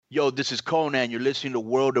Yo, this is Conan. You're listening to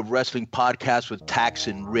World of Wrestling podcast with Tax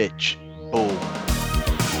and Rich. Boom.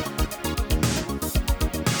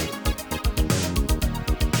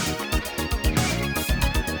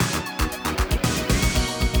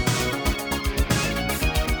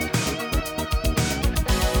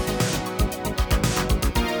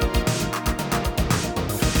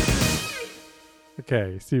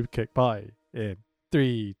 Okay, super kick by in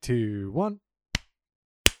 3, 2, 1.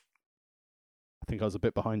 I think I was a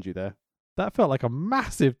bit behind you there. That felt like a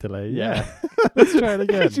massive delay. Yeah. Let's try it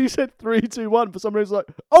again. You said 3, 2, 1. For some reason, like,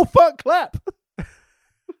 oh fuck, clap.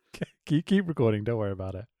 Okay, keep recording. Don't worry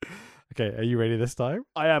about it. Okay, are you ready this time?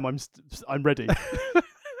 I am. I'm ready.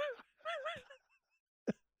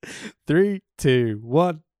 3, 2,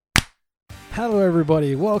 1. Hello,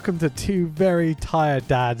 everybody. Welcome to two very tired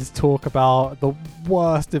dads talk about the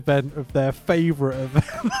worst event of their favorite event.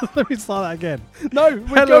 Let me start that again. No,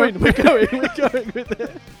 we're going with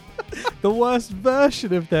it. The worst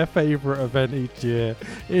version of their favorite event each year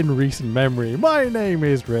in recent memory. My name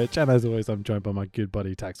is Rich, and as always, I'm joined by my good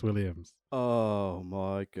buddy Tax Williams. Oh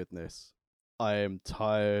my goodness. I am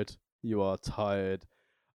tired. You are tired.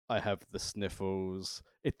 I have the sniffles.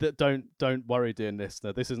 Don't worry, dear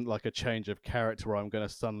listener. This isn't like a change of character where I'm going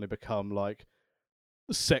to suddenly become like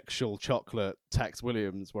sexual chocolate Tax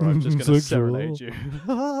Williams, where I'm just going to serenade you.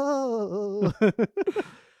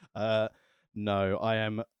 No, I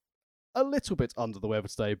am a little bit under the weather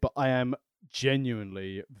today, but I am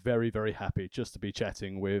genuinely very, very happy just to be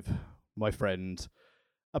chatting with my friend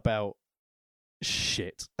about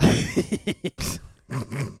shit.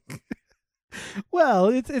 Well,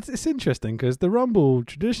 it's interesting because the Rumble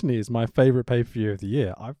traditionally is my favorite pay-per-view of the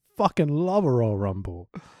year. I fucking love a Royal Rumble.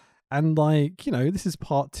 And this is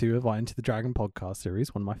part 2 of our Into the Dragon podcast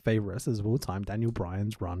series, one of my favorite wrestlers of all time, Daniel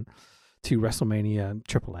Bryan's run to WrestleMania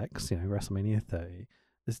XXX, WrestleMania 30.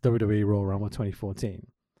 This is WWE Royal Rumble 2014.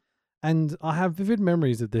 And I have vivid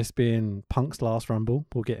memories of this being Punk's last Rumble.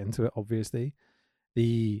 We'll get into it, obviously.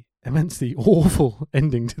 The immensely awful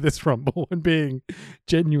ending to this Rumble and being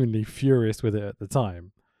genuinely furious with it at the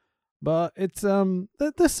time. But it's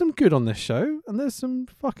there's some good on this show and there's some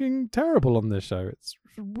fucking terrible on this show. It's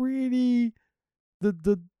really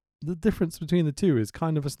the difference between the two is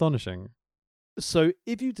kind of astonishing. So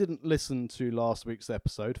if you didn't listen to last week's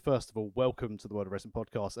episode, first of all, welcome to the World of Wrestling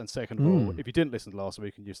podcast, and second of all, if you didn't listen to last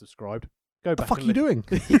week and you subscribed, go back. What the fuck are you doing?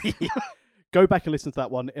 Go back and listen to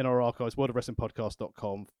that one in our archives,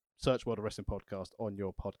 worldofwrestlingpodcast.com. Search World of Wrestling Podcast on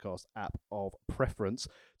your podcast app of preference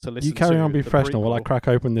to listen to. You carry on, be the professional while I prequel. crack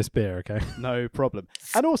open this beer, okay? No problem.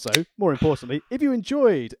 And also, more importantly, if you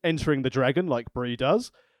enjoyed Entering the Dragon like Bree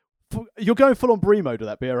does, you're going full on Bree mode with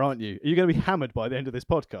that beer, aren't you? Are you going to be hammered by the end of this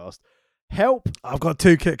podcast? I've got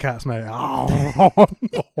 2 Kit Kats, mate. Oh.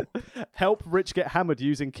 Help Rich get hammered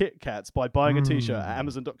using Kit Kats by buying a t-shirt at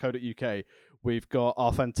amazon.co.uk. We've got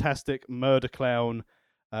our fantastic murder clown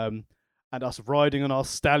and us riding on our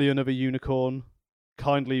stallion of a unicorn,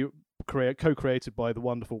 kindly co-created by the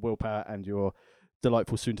wonderful Will Power and your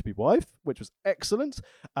delightful soon-to-be wife, which was excellent.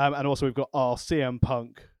 And also we've got our CM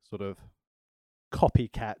Punk sort of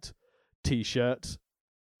copycat t-shirt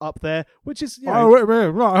up there, which is, wait a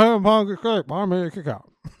minute, buy me a Kit Kat.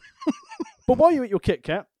 But while you're at your Kit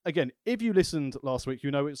Kat, again, if you listened last week,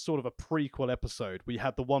 you know it's sort of a prequel episode. We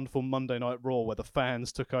had the wonderful Monday Night Raw where the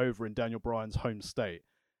fans took over in Daniel Bryan's home state.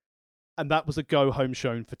 And that was a go-home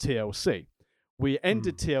show for TLC. We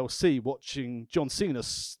ended TLC watching John Cena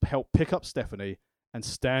help pick up Stephanie and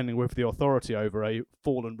standing with the Authority over a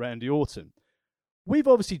fallen Randy Orton. We've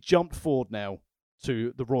obviously jumped forward now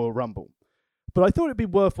to the Royal Rumble. But I thought it'd be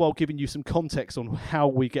worthwhile giving you some context on how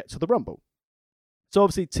we get to the Rumble. So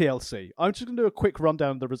obviously TLC. I'm just going to do a quick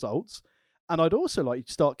rundown of the results. And I'd also like you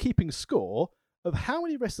to start keeping score of how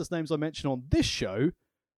many wrestlers' names I mentioned on this show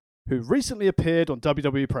who recently appeared on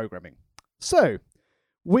WWE programming. So,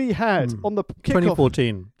 we had on the kickoff...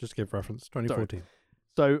 2014, just to give reference, 2014.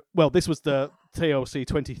 Sorry. So, well, this was the TLC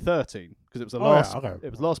 2013, because it was the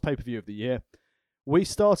last pay-per-view of the year. We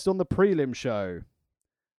started on the prelim show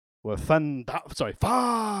with Fandango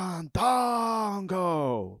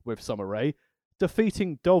with Summer Rae,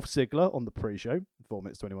 defeating Dolph Ziggler on the pre-show, 4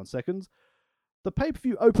 minutes 21 seconds. The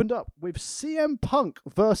pay-per-view opened up with CM Punk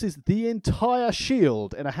versus the entire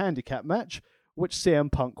Shield in a handicap match, which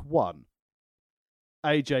CM Punk won.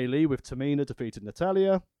 AJ Lee with Tamina defeated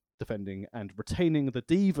Natalya, defending and retaining the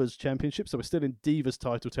Divas Championship, so we're still in Divas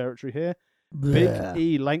title territory here. Big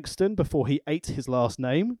E Langston, before he ate his last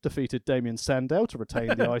name, defeated Damien Sandow to retain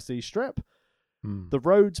the IC strap. The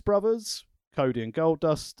Rhodes Brothers, Cody and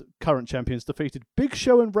Goldust, current champions, defeated Big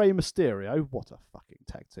Show and Rey Mysterio. What a fucking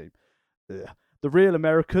tag team. The Real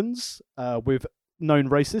Americans with known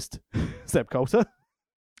racist Seb Coulter.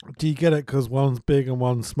 Do you get it? Because one's big and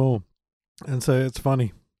one's small. And so it's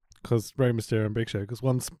funny because Rey Mysterio and Big Show, because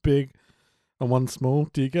one's big and one's small.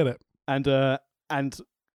 Do you get it? And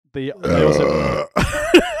they also...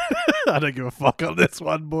 I don't give a fuck on this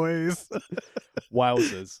one, boys.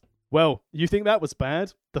 Wowzers. Well, you think that was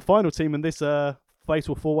bad? The final team in this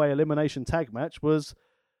fatal 4-way elimination tag match was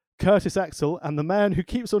Curtis Axel and the man who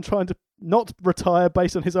keeps on trying to not retire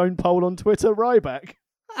based on his own poll on Twitter, Ryback.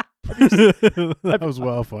 That was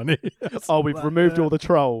well funny. We've removed all the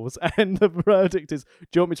trolls, and the verdict is: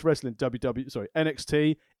 do you want me to wrestle in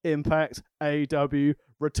NXT, Impact, AEW,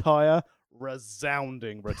 retire?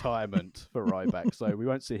 Resounding retirement for Ryback, so we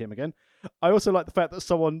won't see him again. I also like the fact that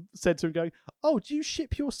someone said to him, going, "Oh, do you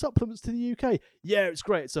ship your supplements to the UK?" Yeah, it's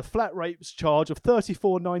great. It's a flat rate charge of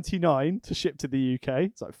 $34.99 to ship to the UK.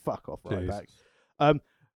 It's like, fuck off, Ryback.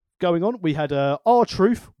 Going on, we had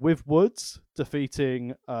R-Truth with Woods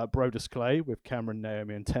defeating Brodus Clay with Cameron,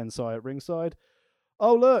 Naomi, and Tensai at ringside.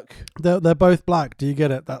 Oh, look. They're both black. Do you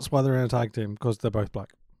get it? That's why they're in a tag team, because they're both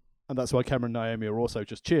black. And that's why Cameron and Naomi are also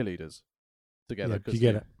just cheerleaders together. Yeah, do you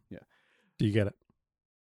get it? Yeah. Do you get it?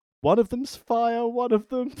 One of them's fire, one of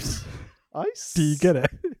them's ice. Do you get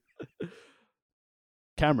it?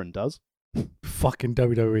 Cameron does. Fucking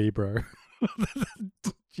WWE, bro.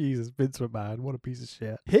 Jesus, Vince McMahon, what a piece of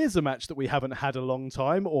shit. Here's a match that we haven't had a long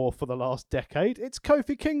time, or for the last decade. It's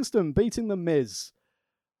Kofi Kingston beating The Miz.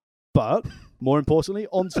 But, more importantly,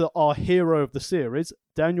 onto our hero of the series,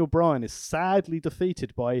 Daniel Bryan is sadly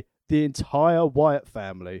defeated by the entire Wyatt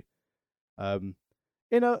family. In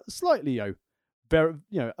a slightly, a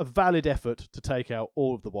valid effort to take out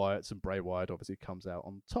all of the Wyatts, and Bray Wyatt obviously comes out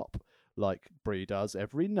on top, like Brie does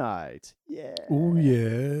every night. Yeah. Oh,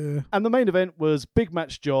 yeah. And the main event was Big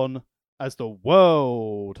Match John as the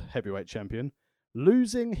World Heavyweight Champion,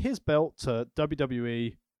 losing his belt to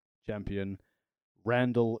WWE Champion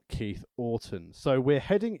Randall Keith Orton. So we're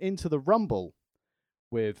heading into the Rumble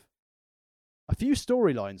with a few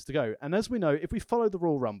storylines to go. And as we know, if we follow the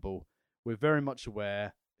Royal Rumble, we're very much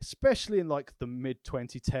aware, especially in like the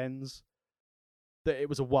mid-2010s, that it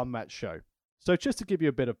was a one-match show. So just to give you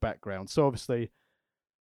a bit of background, so obviously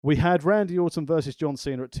we had Randy Orton versus John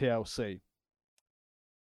Cena at TLC.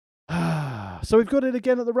 So we've got it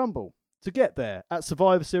again at the Rumble. To get there, at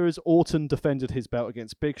Survivor Series, Orton defended his belt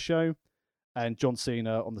against Big Show, and John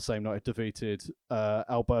Cena on the same night defeated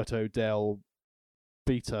Alberto Del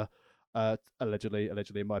Beta, allegedly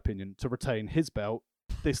in my opinion, to retain his belt.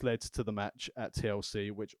 This led to the match at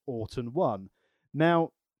TLC, which Orton won.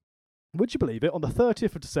 Now, would you believe it? On the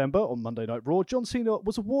 30th of December, on Monday Night Raw, John Cena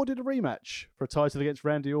was awarded a rematch for a title against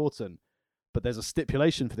Randy Orton. But there's a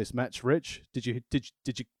stipulation for this match, Rich. Did you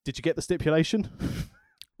get the stipulation?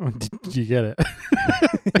 Did you get it?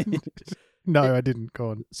 No, I didn't. Go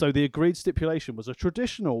on. So the agreed stipulation was a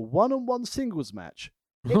traditional one-on-one singles match,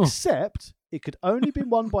 except it could only be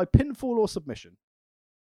won by pinfall or submission.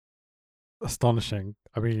 Astonishing.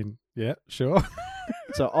 I mean, yeah, sure.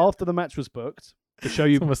 So after the match was booked, to show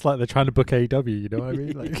you, it's almost like they're trying to book AEW, you know what I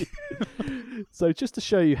mean? Like, so just to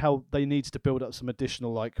show you how they need to build up some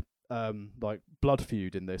additional like blood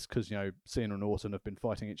feud in this, because Cena and Orton have been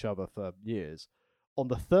fighting each other for years. On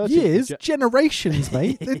the 13th generations,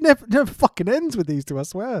 mate. It never fucking ends with these two, I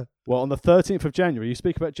swear. Well, on the 13th of January, you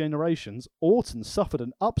speak about generations, Orton suffered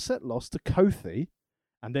an upset loss to Kofi,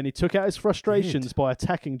 and then he took out his frustrations by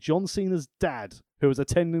attacking John Cena's dad, who was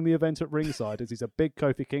attending the event at ringside, as he's a big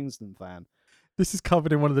Kofi Kingston fan. This is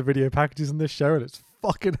covered in one of the video packages in this show, and it's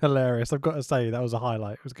fucking hilarious. I've got to say, that was a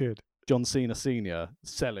highlight. It was good. John Cena Sr.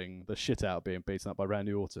 selling the shit out of being beaten up by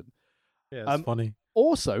Randy Orton. Yeah, it's funny.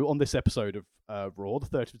 Also, on this episode of Raw, the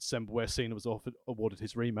 30th of December, where Cena was awarded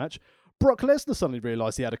his rematch, Brock Lesnar suddenly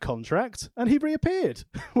realised he had a contract, and he reappeared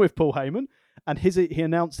with Paul Heyman, and he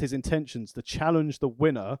announced his intentions to challenge the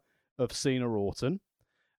winner of Cena Orton,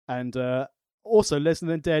 and also Lesnar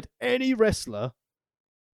then dared any wrestler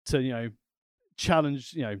to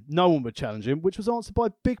challenge. No one would challenge him, which was answered by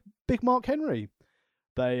Big Mark Henry.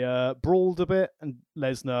 They brawled a bit, and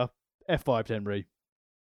Lesnar F5'd Henry.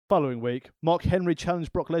 Following week, Mark Henry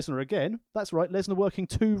challenged Brock Lesnar again. That's right, Lesnar working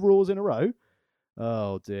 2 Raws in a row.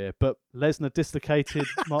 Oh dear. But Lesnar dislocated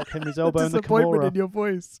Mark Henry's elbow in the disappointment Kimura. in your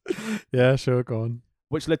voice. Yeah, sure, go on.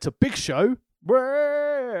 Which led to Big Show,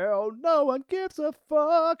 well, no one gives a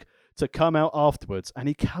fuck, to come out afterwards. And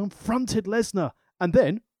he confronted Lesnar. And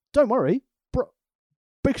then, don't worry,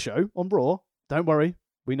 Big Show on Raw, don't worry,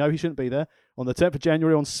 we know he shouldn't be there. On the 10th of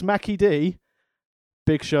January on Smacky D,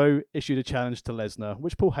 Big Show issued a challenge to Lesnar,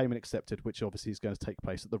 which Paul Heyman accepted, which obviously is going to take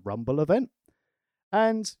place at the Rumble event.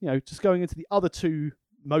 And, just going into the other two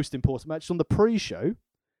most important matches on the pre-show,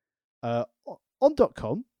 on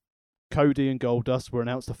 .com, Cody and Goldust were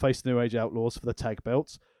announced to face the New Age Outlaws for the tag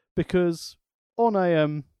belts because on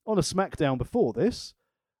a SmackDown before this,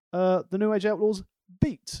 the New Age Outlaws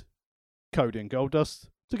beat Cody and Goldust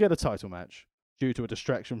to get a title match due to a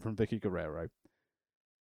distraction from Vicky Guerrero.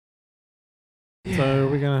 So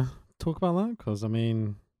we're going to talk about that? Because, I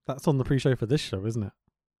mean, that's on the pre-show for this show, isn't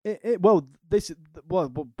it? Well,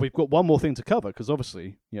 we've got one more thing to cover because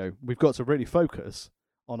obviously, we've got to really focus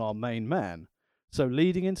on our main man. So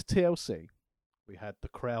leading into TLC, we had the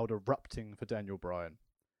crowd erupting for Daniel Bryan.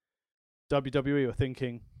 WWE were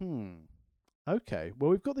thinking, okay, well,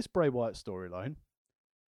 we've got this Bray Wyatt storyline.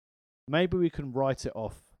 Maybe we can write it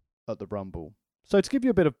off at the Rumble. So to give you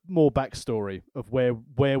a bit of more backstory of where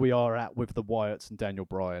we are at with the Wyatts and Daniel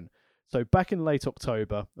Bryan. So back in late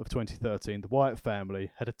October of 2013, the Wyatt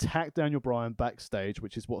family had attacked Daniel Bryan backstage,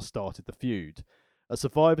 which is what started the feud. At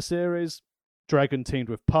Survivor Series, Dragon teamed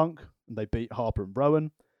with Punk, and they beat Harper and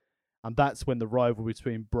Rowan. And that's when the rivalry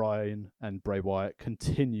between Bryan and Bray Wyatt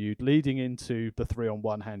continued, leading into the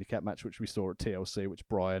 3-on-1 handicap match, which we saw at TLC, which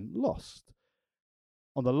Bryan lost.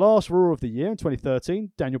 On the last Raw of the year in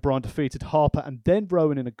 2013, Daniel Bryan defeated Harper and then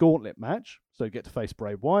Rowan in a gauntlet match, so you get to face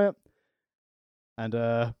Bray Wyatt. And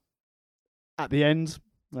at the end,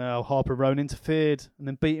 Harper and Rowan interfered and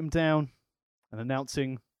then beat him down and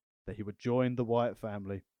announcing that he would join the Wyatt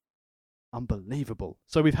family. Unbelievable.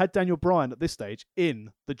 So we've had Daniel Bryan at this stage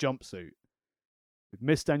in the jumpsuit. We've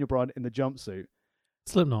missed Daniel Bryan in the jumpsuit.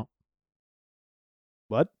 Slipknot.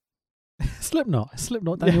 What? Slipknot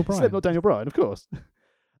Daniel Bryan. Slipknot Daniel Bryan, of course.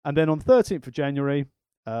 And then on 13th of January,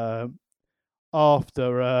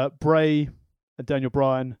 after Bray and Daniel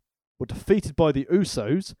Bryan were defeated by the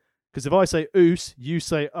Usos, because if I say Oos, you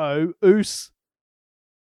say O, Oos.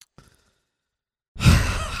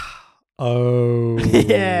 Oh.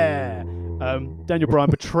 Yeah. Daniel Bryan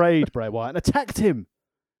betrayed Bray Wyatt and attacked him.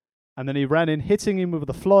 And then he ran in, hitting him with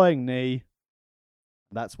the flying knee.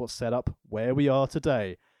 That's what set up where we are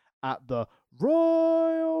today at the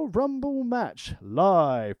Royal Rumble match,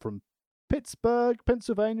 live from Pittsburgh,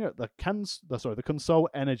 Pennsylvania at the Consol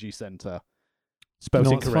Energy Center. Spelled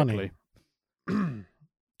incorrectly. Do you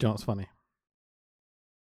know what's funny?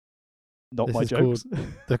 Not this my is jokes.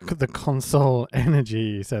 The Consol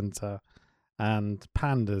Energy Center, and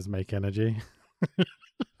pandas make energy.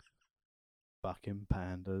 Fucking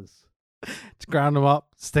pandas. Just ground them up,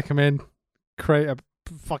 stick them in, create a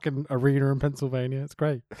fucking arena in Pennsylvania. It's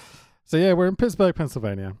great. So yeah, we're in Pittsburgh,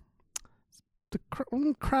 Pennsylvania. The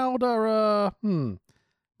crowd are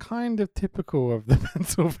kind of typical of the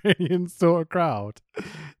Pennsylvanian sort of crowd.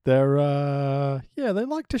 They're they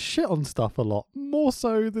like to shit on stuff a lot, more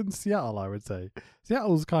so than Seattle, I would say.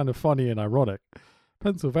 Seattle's kind of funny and ironic.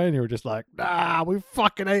 Pennsylvania are just like, we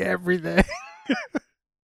fucking hate everything.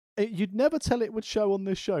 You'd never tell it would show on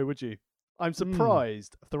this show, would you? I'm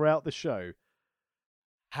surprised throughout the show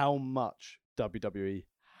how much WWE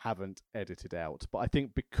haven't edited out. But I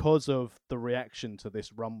think because of the reaction to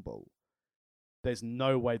this Rumble, there's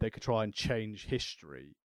no way they could try and change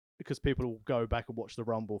history because people will go back and watch the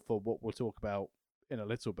Rumble for what we'll talk about in a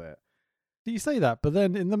little bit. You say that, but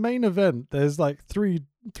then in the main event, there's like three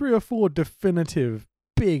or four definitive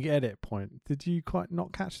big edit points. Did you quite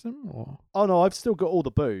not catch them? Or? Oh no, I've still got all the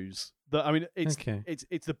boos. It's okay.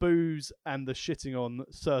 It's the boos and the shitting on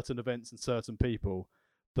certain events and certain people.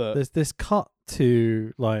 But there's this cut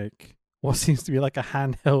to like what seems to be like a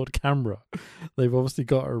handheld camera. They've obviously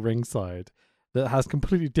got a ringside that has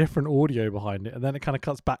completely different audio behind it, and then it kind of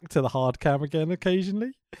cuts back to the hard cam again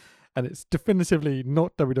occasionally. And it's definitively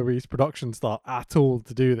not WWE's production style at all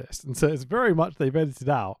to do this. And so it's very much they've edited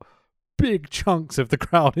out big chunks of the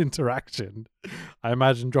crowd interaction. I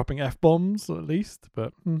imagine dropping F-bombs at least,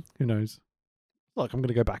 but who knows? Like, I'm going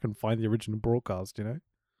to go back and find the original broadcast, you know?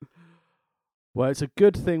 Well, it's a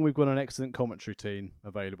good thing we've got an excellent commentary team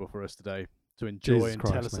available for us today to enjoy and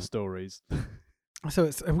tell us the stories. So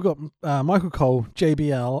we've got Michael Cole,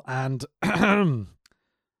 JBL, and hide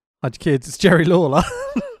your kids, it's Jerry Lawler.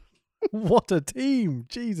 What a team!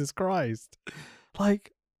 Jesus Christ!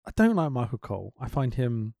 Like, I don't like Michael Cole. I find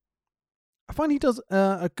he does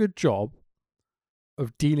a good job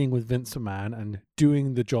of dealing with Vince McMahon and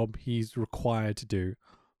doing the job he's required to do.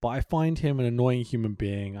 But I find him an annoying human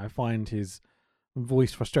being. I find his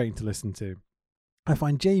voice frustrating to listen to. I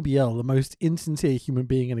find JBL the most insincere human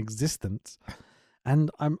being in existence.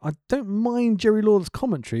 And I don't mind Jerry Lawler's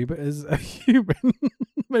commentary, but as a human,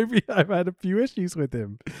 maybe I've had a few issues with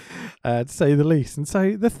him, to say the least. And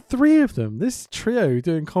so the three of them, this trio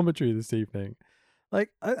doing commentary this evening,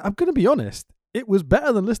 like, I'm going to be honest, it was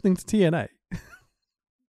better than listening to TNA.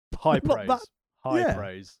 High Not praise. that- High yeah.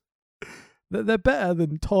 praise. They're better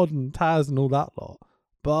than Todd and Taz and all that lot,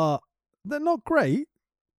 but they're not great.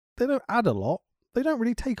 They don't add a lot. They don't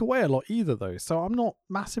really take away a lot either, though. So I'm not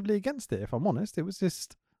massively against it, if I'm honest. It was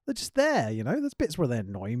just, they're just there, you know? There's bits where they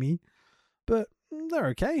annoy me, but they're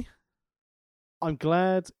okay. I'm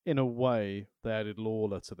glad, in a way, they added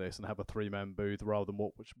Lawler to this and have a 3-man booth rather than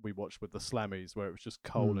what we watched with the Slammies, where it was just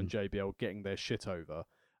Cole and JBL getting their shit over.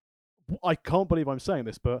 I can't believe I'm saying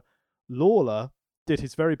this, but Lawler did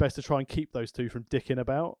his very best to try and keep those two from dicking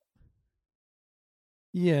about.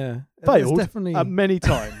 Yeah. Failed Definitely. many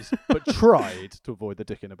times, but tried to avoid the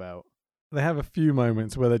dicking about. They have a few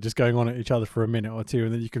moments where they're just going on at each other for a minute or two,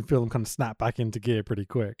 and then you can feel them kind of snap back into gear pretty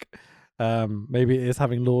quick. Maybe it is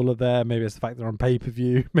having Lawler there. Maybe it's the fact they're on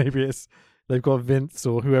pay-per-view. Maybe it's they've got Vince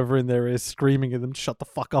or whoever in there is screaming at them to shut the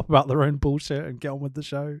fuck up about their own bullshit and get on with the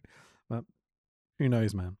show. But who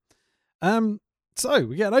knows, man. So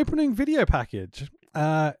we get an opening video package.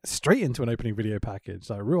 Straight into an opening video package.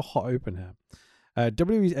 So a real hot open here.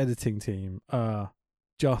 WWE's editing team are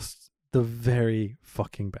just the very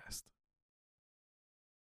fucking best.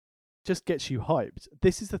 Just gets you hyped.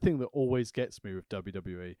 This is the thing that always gets me with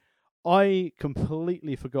WWE. I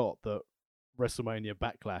completely forgot that WrestleMania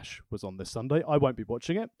Backlash was on this Sunday. I won't be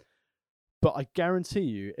watching it, but I guarantee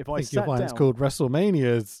you, if I think you'll sat find down, it's called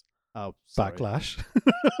WrestleMania's sorry. Backlash.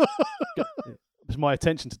 It's my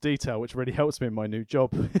attention to detail, which really helps me in my new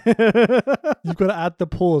job. You've got to add the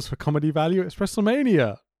pause for comedy value. It's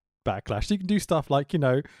WrestleMania Backlash. You can do stuff like,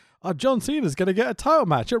 John Cena's going to get a title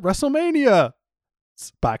match at WrestleMania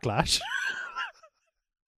Backlash.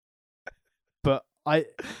 But I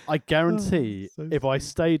guarantee so if I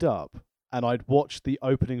stupid. stayed up and I'd watched the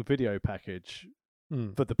opening video package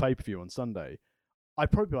for the pay-per-view on Sunday,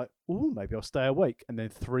 I'd probably be like, "Ooh, maybe I'll stay awake." And then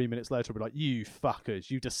 3 minutes later, I'll be like, "You fuckers,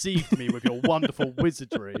 you deceived me with your wonderful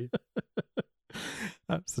wizardry."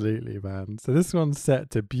 Absolutely, man. So this one's set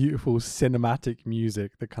to beautiful cinematic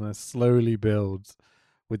music that kind of slowly builds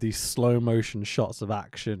with these slow motion shots of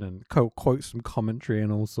action and quotes from commentary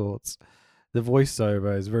and all sorts. The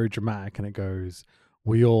voiceover is very dramatic and it goes,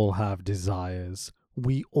 "We all have desires.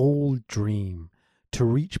 We all dream to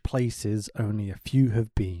reach places only a few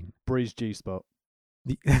have been." Breeze G-spot.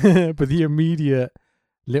 But the immediate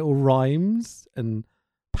little rhymes and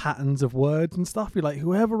patterns of words and stuff, you're like,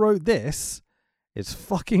 whoever wrote this is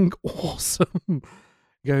fucking awesome.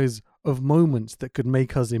 Goes, "Of moments that could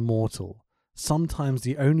make us immortal. Sometimes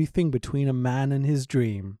the only thing between a man and his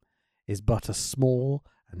dream is but a small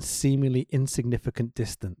and seemingly insignificant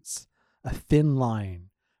distance, a thin line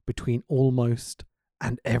between almost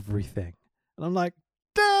and everything." And I'm like,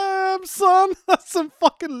 damn, son, that's some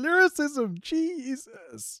fucking lyricism.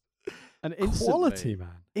 Jesus. And Quality,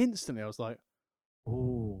 man. instantly I was like,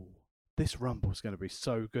 "Oh, this Rumble's going to be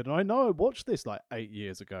so good." And I know I watched this like 8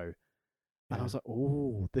 years ago. And I was like,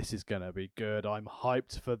 "Oh, this is going to be good. I'm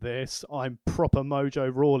hyped for this. I'm proper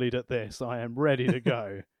Mojo Rawley'd at this. I am ready to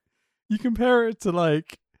go." You compare it to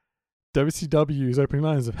like WCW's opening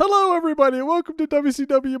lines of, "Hello everybody and welcome to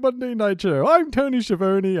WCW Monday Night Show. I'm Tony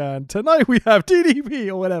Schiavone and tonight we have DDP,"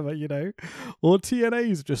 or whatever, Or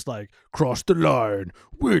TNA's just like, "Cross the line.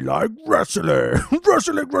 We like wrestling.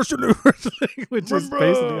 wrestling, which is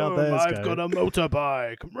basically how theirs I've go. got a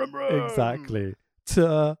motorbike. Brum, brum. Exactly.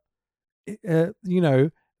 To,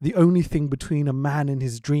 the only thing between a man and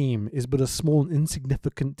his dream is but a small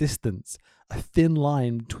insignificant distance, a thin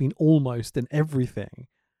line between almost and everything.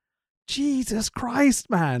 Jesus Christ,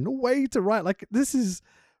 man. Way to write. Like, this is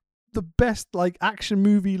the best, like, action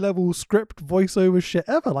movie level script voiceover shit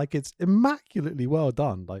ever. Like, it's immaculately well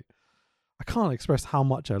done. Like, I can't express how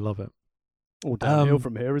much I love it. All downhill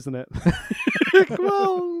from here, isn't it?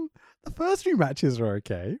 Well, the first few matches are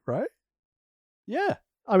okay, right? Yeah.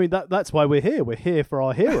 I mean, that's why we're here. We're here for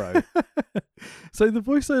our hero. So the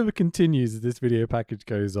voiceover continues as this video package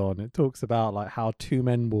goes on. It talks about like how two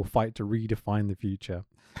men will fight to redefine the future,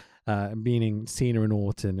 meaning Cena and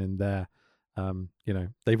Orton, and their,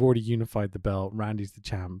 they've already unified the belt. Randy's the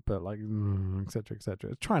champ, but like, et cetera, et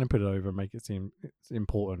cetera. Trying to put it over and make it seem it's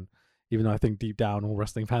important, even though I think deep down all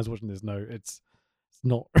wrestling fans watching this know it's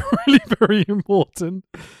not really very important.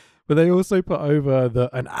 But they also put over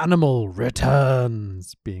an animal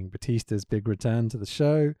returns, being Batista's big return to the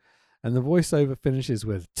show. And the voiceover finishes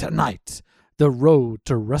with, "Tonight, the road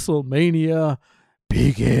to WrestleMania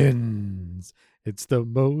begins. It's the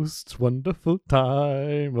most wonderful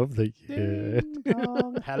time of the year."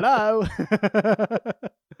 Hello.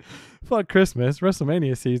 Fuck Christmas.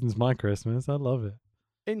 WrestleMania season's my Christmas. I love it.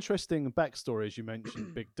 Interesting backstory, as you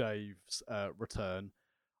mentioned, Big Dave's return.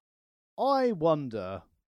 I wonder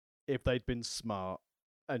if they'd been smart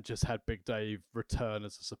and just had Big Dave return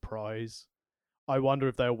as a surprise. I wonder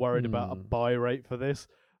if they were worried about a buy rate for this.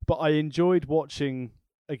 But I enjoyed watching,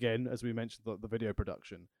 again, as we mentioned, the video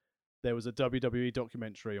production. There was a WWE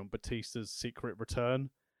documentary on Batista's secret return.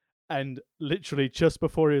 And literally just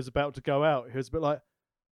before he was about to go out, he was a bit like,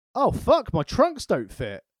 oh, fuck, my trunks don't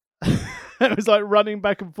fit. It was like running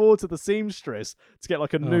back and forth to the seamstress to get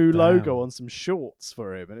like a new logo on some shorts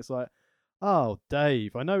for him. And it's like, oh,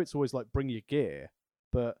 Dave, I know it's always like bring your gear,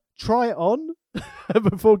 but try it on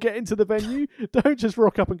before getting to the venue. Don't just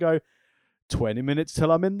rock up and go, 20 minutes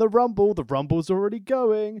till I'm in the Rumble. The Rumble's already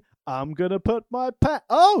going. I'm going to put my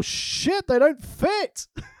oh, shit, they don't fit.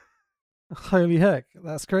 Holy heck,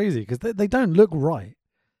 that's crazy because they don't look right.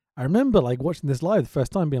 I remember like watching this live the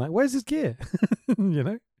first time being like, where's his gear? You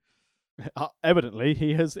know? Evidently,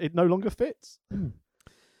 it no longer fits.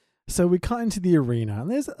 So we cut into the arena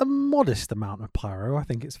and there's a modest amount of pyro, I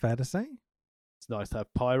think it's fair to say. It's nice to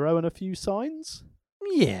have pyro and a few signs.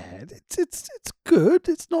 Yeah, it's good.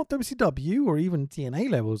 It's not WCW or even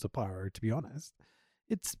TNA levels of pyro, to be honest.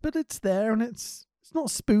 But it's there and it's not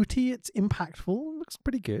spooty. It's impactful. It looks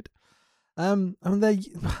pretty good. I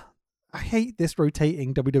hate this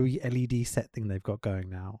rotating WWE LED set thing they've got going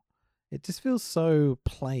now. It just feels so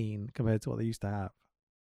plain compared to what they used to have.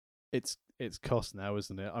 It's cost now,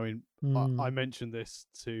 isn't it? I mean, I mentioned this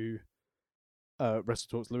to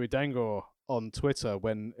WrestleTalk's Louis Dangoor on Twitter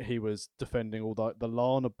when he was defending all the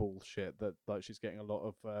Lana bullshit that like she's getting a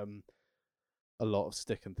lot of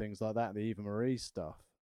stick and things like that, the Eva Marie stuff.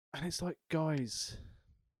 And it's like, guys,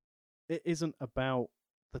 it isn't about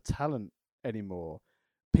the talent anymore.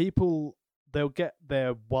 People, they'll get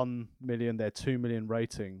their 1 million, their 2 million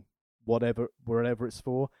rating, wherever it's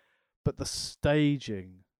for, but the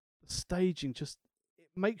staging just, it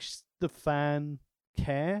makes the fan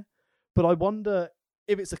care. But I wonder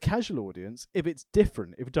if it's a casual audience, if it's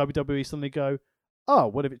different, if WWE suddenly go, oh,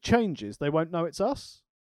 what if it changes? They won't know it's us?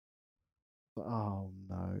 But, oh,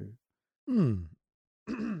 no. I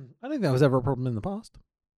don't think that was ever a problem in the past.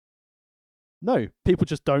 No, people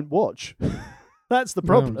just don't watch. That's the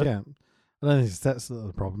problem. Yeah, I don't think that's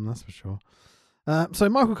the problem, that's for sure. So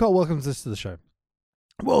Michael Cole welcomes us to the show.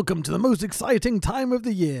 Welcome to the most exciting time of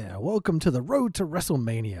the year. Welcome to the road to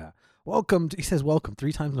WrestleMania. He says welcome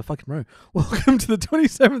 3 times in a fucking row. Welcome to the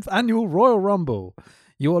 27th annual Royal Rumble.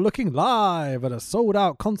 You are looking live at a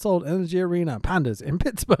sold-out Consol Energy Arena, Pandas in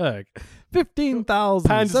Pittsburgh.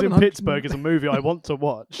 15,000. Pandas in Pittsburgh is a movie I want to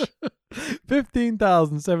watch.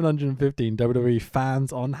 15,715 WWE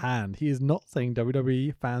fans on hand. He is not saying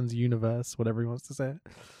WWE fans universe, whatever he wants to say it.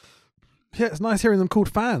 Yeah, it's nice hearing them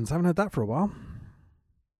called fans. I haven't heard that for a while.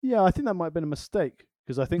 Yeah, I think that might have been a mistake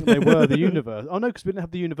because I think they were the universe. Oh no, because we didn't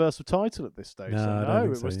have the Universal title at this stage.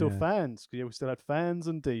 No, we're still fans. Yeah, we still had fans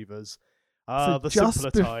and divas. So the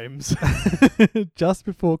simpler times. Just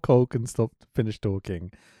before Cole can finish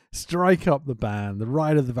talking, strike up the band. The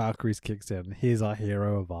Ride of the Valkyries kicks in. Here's our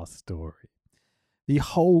hero of our story. The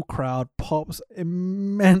whole crowd pops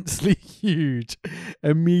immensely huge,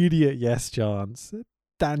 immediate yes chants.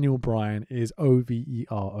 Daniel Bryan is OVER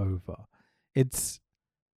over. It's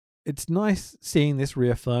nice seeing this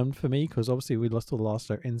reaffirmed for me because obviously we lost all the last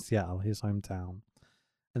show in Seattle, his hometown.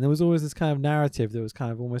 And there was always this kind of narrative that was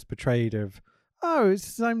kind of almost portrayed of, oh, it's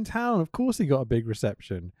his hometown. Of course he got a big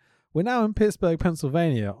reception. We're now in Pittsburgh,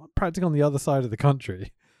 Pennsylvania, practically on the other side of the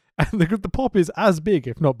country. And the pop is as big,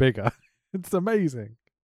 if not bigger. It's amazing.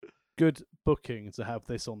 Good booking to have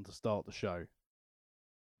this on to start the show.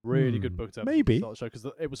 Really good book to have maybe. To start the show because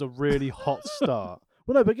it was a really hot start.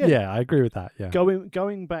 Well, no, but again, yeah, I agree with that. Yeah,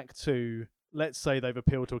 going back to, let's say they've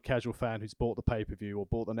appealed to a casual fan who's bought the pay-per-view or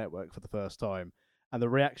bought the network for the first time, and the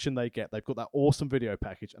reaction they get, they've got that awesome video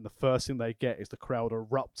package, and the first thing they get is the crowd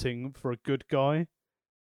erupting for a good guy.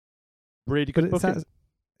 Really good booking.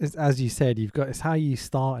 It's as you said, it's how you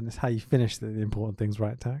start and it's how you finish the important things,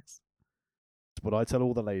 right, Tax? That's what I tell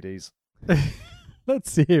all the ladies.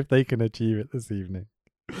 Let's see if they can achieve it this evening.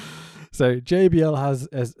 So JBL has,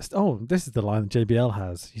 this is the line that JBL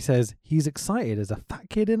has. He says he's excited as a fat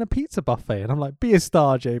kid in a pizza buffet. And I'm like, be a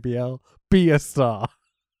star, JBL. Be a star.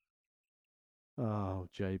 Oh,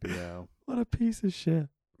 JBL. What a piece of shit.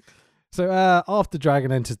 So after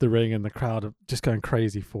Dragon enters the ring and the crowd are just going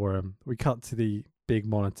crazy for him, we cut to the big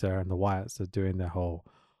monitor and the Wyatts are doing their whole,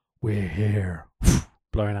 we're here,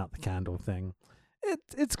 blowing out the candle thing.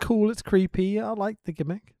 It's cool. It's creepy. I like the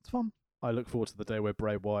gimmick. It's fun. I look forward to the day where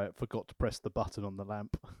Bray Wyatt forgot to press the button on the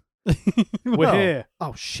lamp. Well, we're here.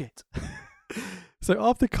 Oh, shit. So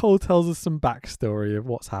after Cole tells us some backstory of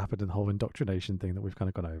what's happened in the whole indoctrination thing that we've kind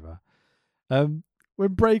of gone over,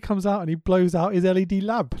 when Bray comes out and he blows out his LED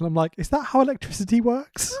lamp, and I'm like, is that how electricity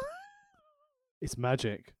works? It's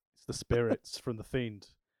magic. It's the spirits from the Fiend.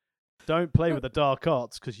 Don't play with the dark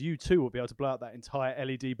arts, because you too will be able to blow out that entire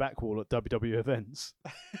LED back wall at WWE events.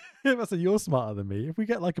 That's you're smarter than me. If we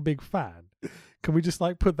get like a big fan, can we just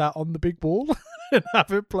like put that on the big ball and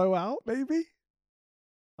have it blow out? Maybe.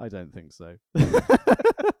 I don't think so.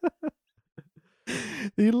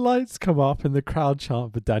 The lights come up and the crowd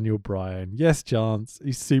chant for Daniel Bryan. Yes, chance.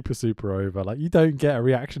 He's super, super over. Like, you don't get a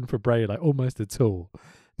reaction for Bray, like, almost at all.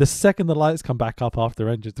 The second the lights come back up after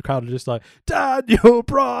entrance, the crowd are just like, Daniel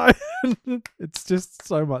Bryan! It's just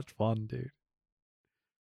so much fun, dude.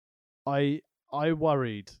 I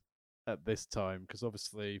worried at this time, because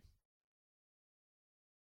obviously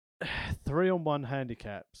 3-on-1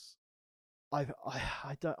 handicaps. I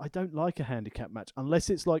don't like a handicap match unless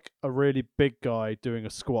it's like a really big guy doing a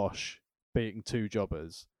squash beating two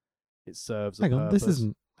jobbers. It serves a Hang on, purpose. this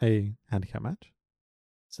isn't a handicap match.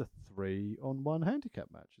 It's a 3-on-1 handicap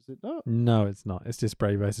match, is it not? No, it's not. It's just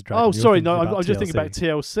Bray versus Dragon. Oh, You're sorry, thinking no, about I'm just thinking about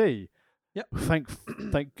TLC. TLC. Yep.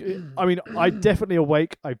 Thank. I mean, I'm definitely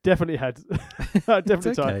awake. I've definitely had. I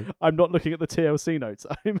definitely okay. time. I'm not looking at the TLC notes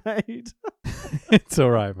I made. It's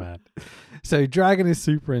all right, man. So Dragon is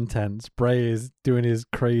super intense. Bray is doing his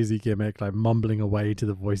crazy gimmick, like mumbling away to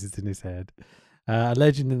the voices in his head. A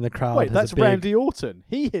legend in the crowd. Wait, has that's a big... Randy Orton.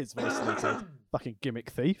 He is voice limited. Fucking gimmick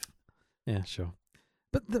thief. Yeah, sure.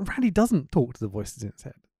 But Randy doesn't talk to the voices in his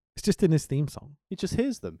head. It's just in his theme song. He just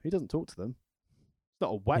hears them. He doesn't talk to them. It's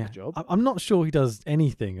not a whack job. I'm not sure he does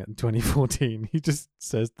anything in 2014. He just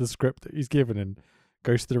says the script that he's given and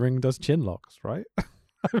goes to the ring and does chin locks, right?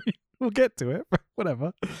 I mean, we'll get to it, but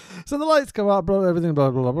whatever. So the lights come up, blah, everything, blah,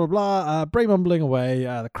 blah, blah, blah, blah. Bray mumbling away.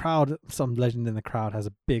 The crowd, some legend in the crowd has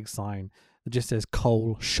a big sign that just says,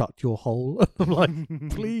 Cole, shut your hole. I'm like,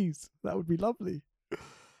 please, that would be lovely.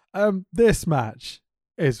 This match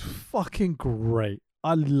is fucking great.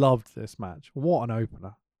 I loved this match. What an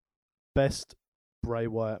opener. Best Bray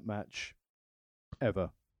Wyatt match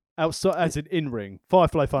ever. Outside, as in ring.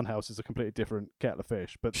 Firefly Funhouse is a completely different kettle of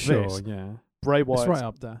fish, but Sure, this, yeah. Bray It's Wyatt's right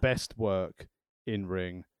up there. best work in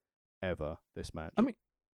ring ever. This match. I mean,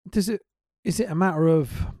 is it a matter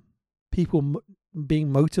of people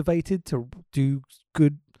being motivated to do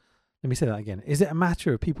good? Let me say that again. Is it a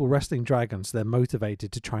matter of people wrestling dragons so they're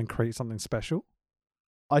motivated to try and create something special?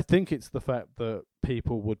 I think it's the fact that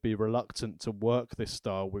people would be reluctant to work this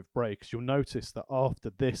style with Bray, because you'll notice that after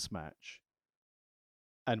this match,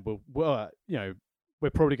 and we're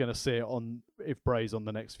probably going to see it on if Bray's on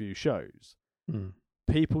the next few shows.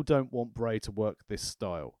 People don't want Bray to work this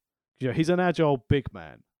style. He's an agile big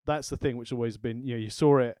man. That's the thing which has always been. You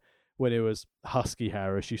saw it when it was Husky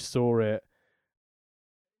Harris. You saw it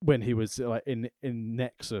when he was like in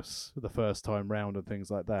Nexus the first time round and things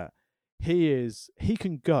like that. He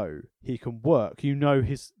can go, he can work.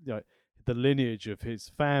 His the lineage of his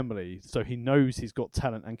family, so he knows he's got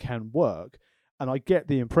talent and can work. And I get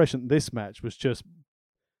the impression this match was just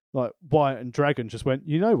like Wyatt and Dragon just went,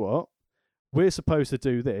 you know what? We're supposed to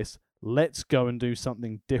do this. Let's go and do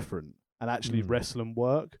something different and actually wrestle and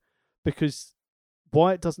work. Because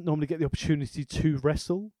Wyatt doesn't normally get the opportunity to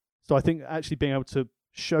wrestle. So I think actually being able to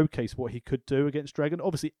showcase what he could do against Dragon,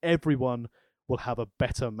 obviously everyone will have a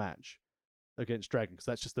better match against Dragon, because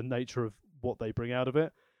that's just the nature of what they bring out of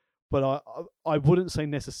it. But I wouldn't say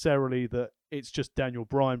necessarily that it's just Daniel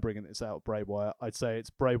Bryan bringing this out of Bray Wyatt. I'd say it's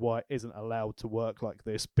Bray Wyatt isn't allowed to work like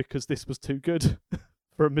this because this was too good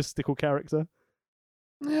for a mystical character.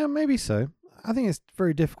 Yeah, maybe so. I think it's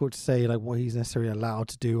very difficult to say like what he's necessarily allowed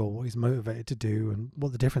to do or what he's motivated to do and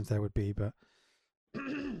what the difference there would be. But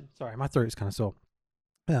sorry, my throat is kind of sore.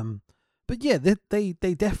 But yeah, they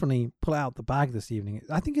definitely pull out the bag this evening.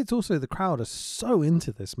 I think it's also the crowd are so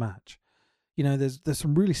into this match. There's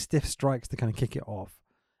some really stiff strikes to kind of kick it off.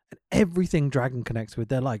 And everything Dragon connects with,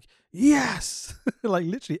 they're like, yes! Like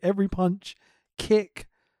literally every punch, kick,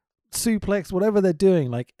 suplex, whatever they're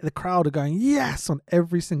doing, like the crowd are going, yes! On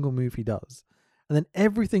every single move he does. And then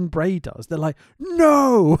everything Bray does, they're like,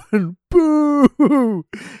 no! And boo!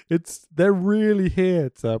 They're really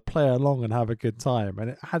here to play along and have a good time.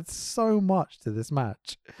 And it had so much to this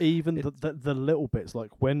match. Even the little bits,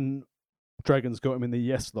 like when Dragon's got him in the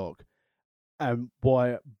yes lock and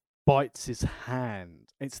Wyatt bites his hand.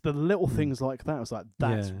 It's the little things like that. It's like,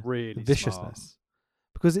 that's really viciousness. Smart.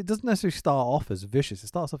 Because it doesn't necessarily start off as vicious. It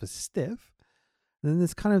starts off as stiff. And then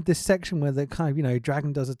there's kind of this section where they kind of,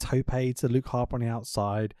 Dragon does a tope to Luke Harper on the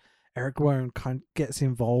outside. Eric Rowan kind of gets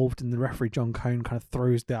involved, and the referee John Cone kind of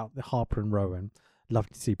throws out the Harper and Rowan.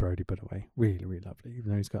 Lovely to see Brody, by the way. Really, really lovely,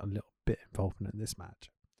 even though he's got a little bit involvement in this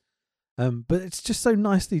match. But it's just so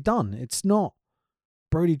nicely done. It's not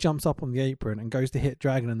Brody jumps up on the apron and goes to hit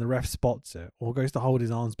Dragon and the ref spots it, or goes to hold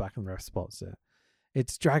his arms back and the ref spots it.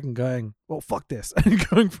 It's Dragon going, well, fuck this, and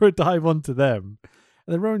going for a dive onto them.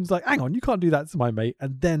 And then Rowan's like, hang on, you can't do that to my mate.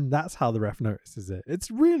 And then that's how the ref notices it. It's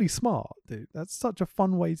really smart, dude. That's such a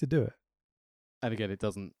fun way to do it. And again, it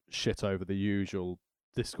doesn't shit over the usual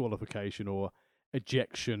disqualification or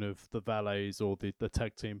ejection of the valets or the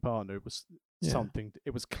tag team partner. It was something,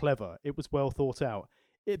 it was clever. It was well thought out.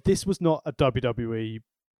 This was not a WWE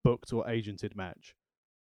booked or agented match.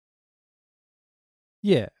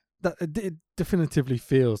 Yeah, it definitively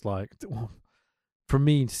feels like, for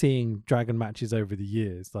me, seeing Dragon matches over the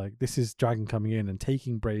years, like this is Dragon coming in and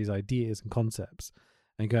taking Bray's ideas and concepts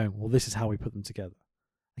and going, well, this is how we put them together.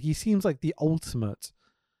 He seems like the ultimate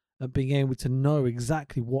at being able to know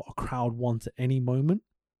exactly what a crowd wants at any moment.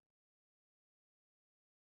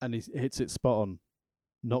 And he hits it spot on.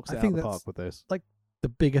 Knocks it out of the park with this. Like the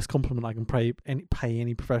biggest compliment I can pay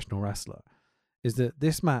any professional wrestler is that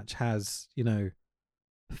this match has,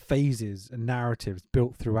 phases and narratives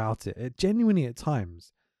built throughout it. It genuinely at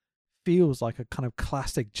times feels like a kind of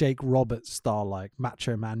classic Jake Roberts style, like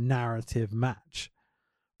Macho Man narrative match.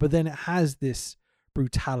 But then it has this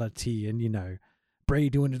brutality and, Bray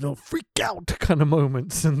doing his little freak out kind of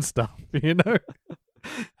moments and stuff, have to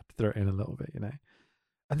throw it in a little bit,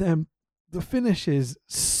 And then the finish is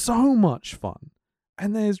so much fun.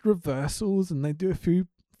 And there's reversals and they do a few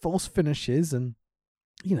false finishes and,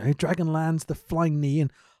 Dragon lands the flying knee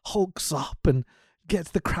and hulks up and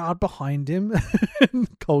gets the crowd behind him. And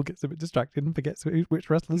Cole gets a bit distracted and forgets which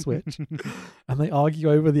wrestler's which. And they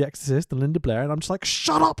argue over The Exorcist and Linda Blair. And I'm just like,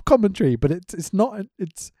 shut up, commentary. But it's not,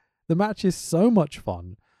 the match is so much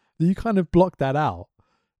fun that you kind of block that out.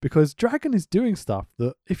 Because Dragon is doing stuff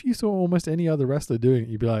that if you saw almost any other wrestler doing it,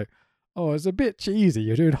 you'd be like, oh, it's a bit cheesy.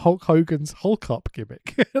 You're doing Hulk Hogan's Hulk Up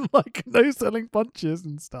gimmick. Like no selling punches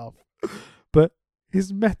and stuff. But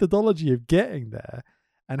his methodology of getting there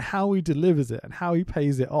and how he delivers it and how he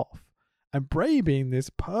pays it off. And Bray being this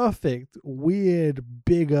perfect, weird,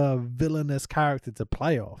 bigger, villainous character to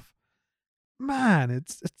play off. Man,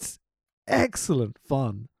 it's excellent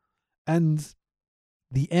fun. And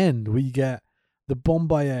the end, we get the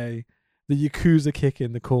Bombaye, the Yakuza kick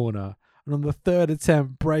in the corner. And on the third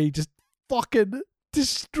attempt, Bray just fucking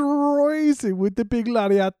destroys him with the big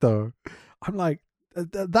lariato. I'm like,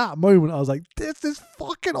 at that moment, I was like, this is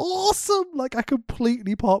fucking awesome. Like, I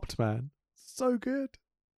completely popped, man. So good.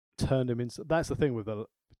 Turned him into... That's the thing with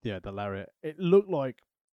the lariat. It looked like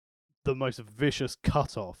the most vicious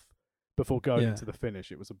cut-off before going into the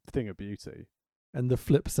finish. It was a thing of beauty. And the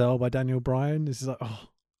flip sell by Daniel Bryan is like,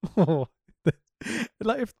 oh.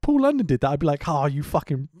 Like, if Paul London did that, I'd be like, oh, you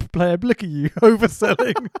fucking player, look at you,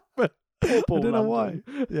 overselling. But I don't know why.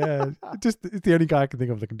 Yeah, it's the only guy I can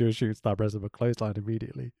think of that can do a shooting star press of a clothesline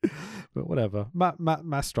immediately. But whatever.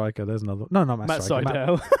 Matt Striker, there's another. No, not Matt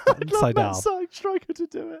Striker. Seidel. Matt Striker to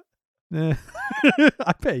do it. Yeah.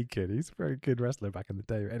 I bet he could. He's a very good wrestler back in the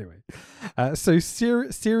day. Anyway, so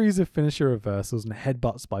series of finisher reversals and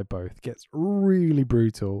headbutts by both gets really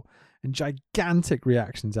brutal and gigantic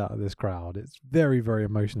reactions out of this crowd. It's very, very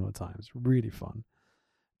emotional at times. Really fun.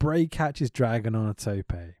 Bray catches Dragon on a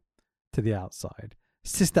tope to the outside.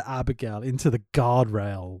 Sister Abigail into the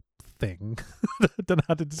guardrail thing. I don't know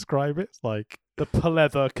how to describe it. It's like the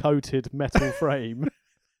pleather coated metal frame.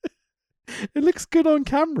 It looks good on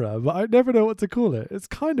camera, but I never know what to call it. It's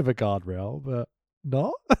kind of a guardrail, but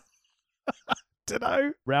not. Don't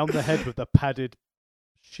know. Round the head with the padded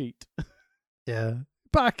sheet. Yeah.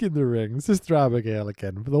 Back in the ring. Sister Abigail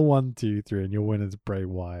again for the 1, 2, 3, and your winner's Bray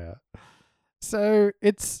Wyatt. So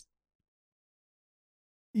it's...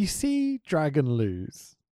 You see Dragon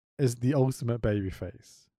lose as the ultimate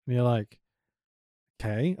babyface. And you're like,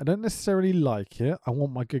 okay, I don't necessarily like it. I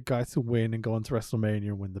want my good guy to win and go on to WrestleMania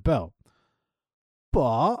and win the belt.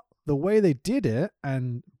 But the way they did it,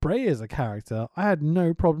 and Bray as a character, I had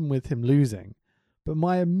no problem with him losing. But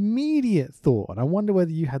my immediate thought, and I wonder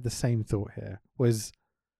whether you had the same thought here, was,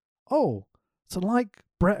 oh, so like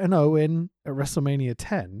Bret and Owen at WrestleMania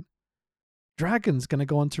 10, Dragon's going to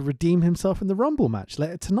go on to redeem himself in the Rumble match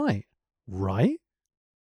later tonight, right?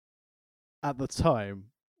 At the time,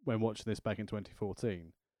 when watching this back in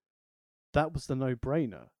 2014, that was the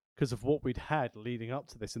no-brainer because of what we'd had leading up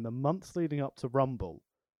to this. In the months leading up to Rumble,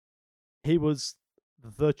 he was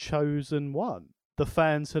the chosen one. The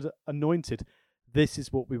fans had anointed, this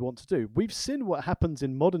is what we want to do. We've seen what happens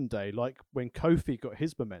in modern day, like when Kofi got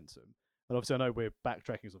his momentum. And obviously I know we're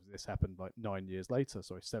backtracking, because this happened like 7 years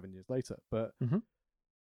later. But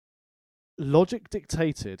logic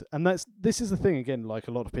dictated, and this is the thing again, like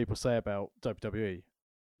a lot of people say about WWE.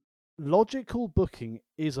 Logical booking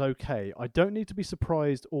is okay. I don't need to be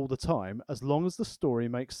surprised all the time, as long as the story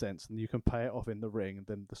makes sense and you can pay it off in the ring, and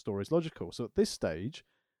then the story's logical. So at this stage,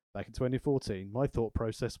 back in 2014, my thought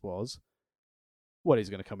process was, well, he's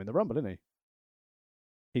going to come in the Rumble, isn't he?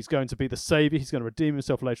 He's going to be the savior. He's going to redeem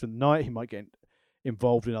himself later in the night. He might get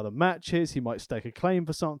involved in other matches. He might stake a claim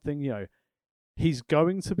for something. You know, he's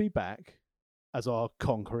going to be back as our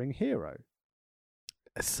conquering hero.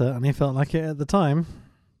 It certainly felt like it at the time.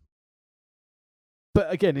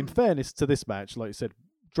 But again, in fairness to this match, like you said,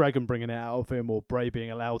 Dragon bringing it out of him or Bray being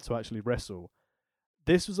allowed to actually wrestle,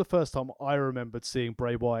 this was the first time I remembered seeing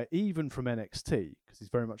Bray Wyatt, even from NXT, because he's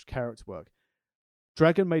very much character work.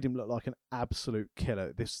 Dragon made him look like an absolute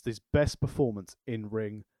killer. This best performance in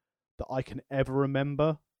ring that I can ever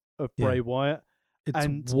remember of Bray Wyatt.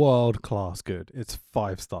 It's world class good. It's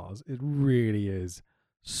 5 stars. It really is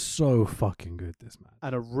so fucking good, this match.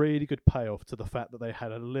 And a really good payoff to the fact that they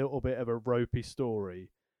had a little bit of a ropey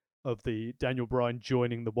story of the Daniel Bryan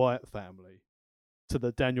joining the Wyatt family, to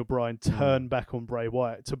the Daniel Bryan turn back on Bray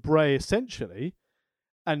Wyatt, to Bray essentially.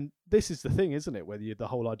 And this is the thing, isn't it? Whether the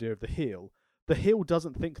whole idea of the heel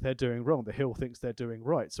doesn't think they're doing wrong. The heel thinks they're doing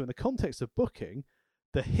right. So in the context of booking,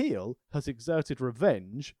 the heel has exerted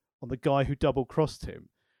revenge on the guy who double-crossed him.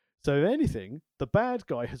 So if anything, the bad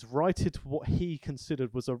guy has righted what he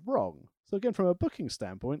considered was a wrong. So again, from a booking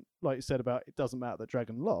standpoint, like you said about it doesn't matter that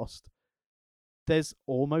Dragon lost, there's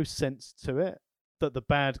almost sense to it that the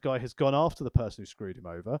bad guy has gone after the person who screwed him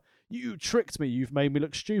over. You tricked me. You've made me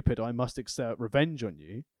look stupid. I must exert revenge on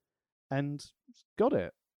you. And got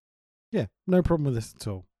it. Yeah, no problem with this at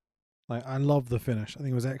all. Like, I love the finish. I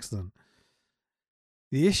think it was excellent.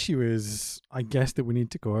 The issue is, I guess, that we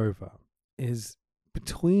need to go over is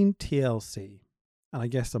between TLC and I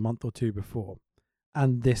guess a month or two before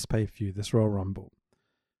and this pay-per-view, this Royal Rumble,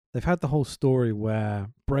 they've had the whole story where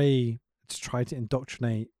Bray has tried to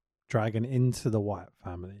indoctrinate Dragon into the Wyatt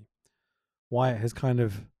family. Wyatt has kind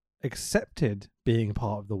of accepted being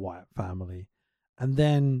part of the Wyatt family, and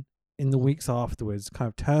then in the weeks afterwards kind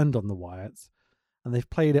of turned on the Wyatts, and they've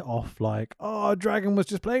played it off like, oh, Dragon was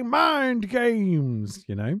just playing mind games,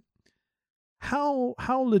 you know? How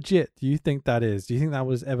legit do you think that is? Do you think that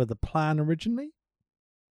was ever the plan originally?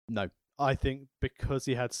 No. I think because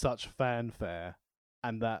he had such fanfare,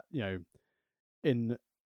 and that, you know, in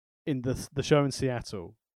the show in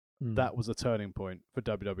Seattle, that was a turning point for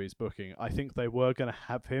WWE's booking. I think they were going to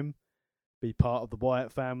have him be part of the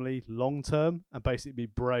Wyatt family long term and basically be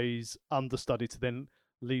Bray's understudy to then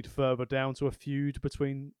lead further down to a feud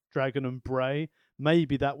between Dragon and Bray.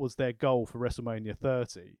 Maybe that was their goal for WrestleMania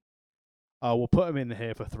 30. We'll put him in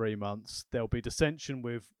here for 3 months. There'll be dissension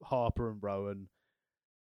with Harper and Rowan,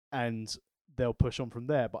 and they'll push on from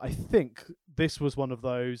there. But I think this was one of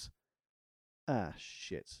those,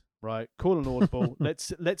 shit, right? Call an audible.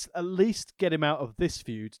 let's at least get him out of this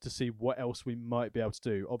feud to see what else we might be able to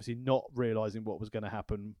do. Obviously not realising what was going to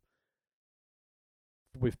happen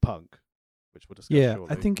with Punk, which we'll discuss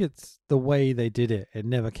shortly. I think it's the way they did it. It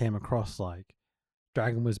never came across like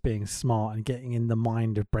Dragon was being smart and getting in the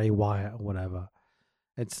mind of Bray Wyatt or whatever.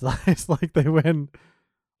 It's like they went,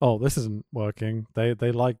 oh, this isn't working. They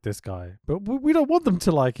like this guy, but we don't want them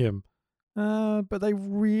to like him. But they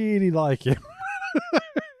really like him. It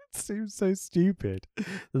seems so stupid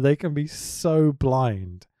that they can be so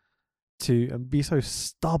blind to and be so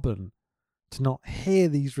stubborn to not hear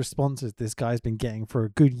these responses this guy's been getting for a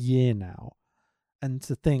good year now. And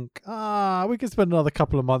to think, we can spend another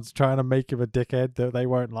couple of months trying to make him a dickhead that they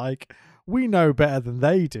won't like. We know better than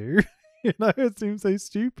they do. You know, it seems so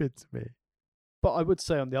stupid to me. But I would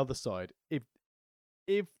say on the other side,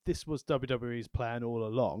 if this was WWE's plan all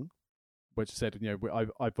along, which said, you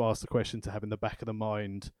know, I've asked the question to have in the back of the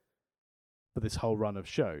mind for this whole run of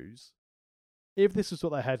shows, if this was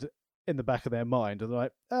what they had in the back of their mind, and they're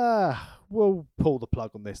like, we'll pull the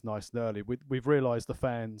plug on this nice and early. We've realised the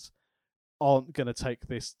fans aren't going to take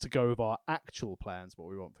this to go with our actual plans, what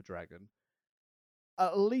we want for Dragon.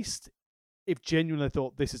 At least if genuinely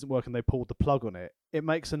thought this isn't working, they pulled the plug on it, it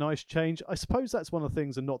makes a nice change. I suppose that's one of the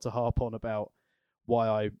things, and not to harp on about why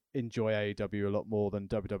I enjoy AEW a lot more than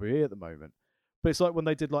WWE at the moment. But it's like when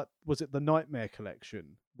they did, like, was it the Nightmare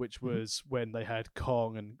Collection, which was when they had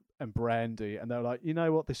Kong and Brandy, and they're like, you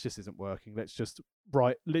know what, this just isn't working. Let's just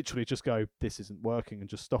literally just go, this isn't working, and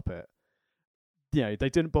just stop it. You know, they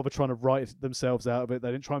didn't bother trying to write themselves out of it.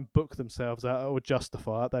 They didn't try and book themselves out or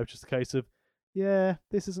justify it. They were just a case of, yeah,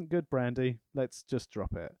 this isn't good, Brandy. Let's just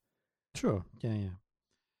drop it. Sure.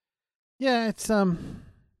 Yeah. It's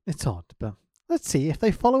odd, but Let's see if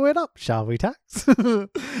they follow it up, shall we, Tax?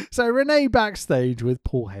 So Renee backstage with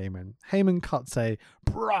Paul Heyman. Heyman cuts a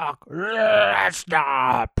Brock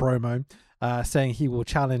Lesnar promo, saying he will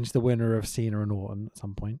challenge the winner of Cena and Orton at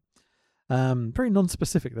some point. Very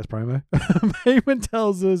non-specific, this promo. Heyman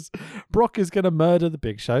tells us Brock is going to murder the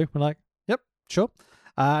Big Show. We're like, yep, sure.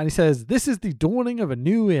 And he says, this is the dawning of a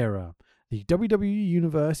new era. The WWE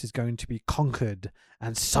Universe is going to be conquered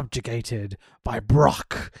and subjugated by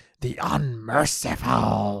Brock, the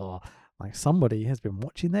Unmerciful. Like somebody has been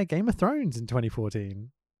watching their Game of Thrones in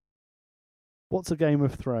 2014. What's a Game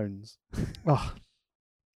of Thrones? Oh,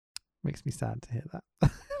 makes me sad to hear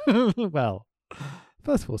that. Well,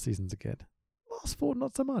 first 4 seasons are good. Last 4,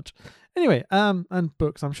 not so much. Anyway, and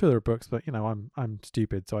books. I'm sure there are books, but you know, I'm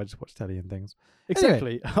stupid, so I just watch telly and things.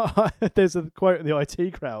 Exactly. Anyway. There's a quote in the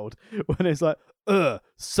IT crowd when it's like,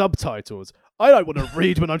 subtitles. I don't want to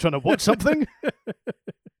read when I'm trying to watch something.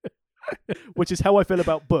 Which is how I feel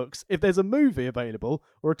about books. If there's a movie available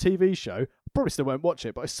or a TV show, I probably still won't watch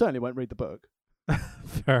it, but I certainly won't read the book.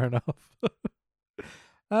 Fair enough.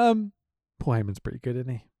 Paul Heyman's pretty good, isn't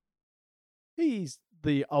he? He's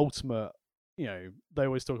the ultimate, you know, they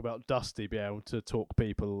always talk about Dusty being able to talk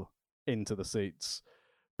people into the seats.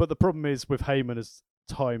 But the problem is with Heyman, as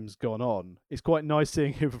time's gone on, it's quite nice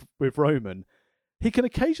seeing him with Roman. He can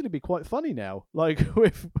occasionally be quite funny now. Like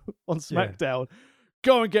with on SmackDown,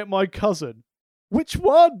 go and get my cousin. Which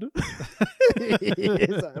one?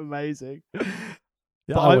 Is that amazing?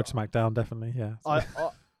 Yeah, I watch SmackDown, definitely, yeah.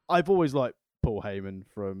 I've always liked Paul Heyman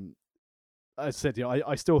from... I said, you know,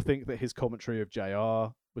 I still think that his commentary of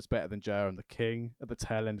JR was better than JR and the King at the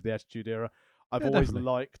tail end of the Attitude Era. I've always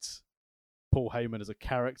liked Paul Heyman as a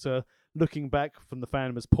character, looking back from the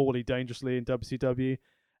fandom as Paulie Dangerously in WCW,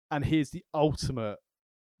 and he is the ultimate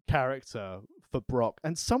character for Brock.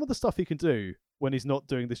 And some of the stuff he can do when he's not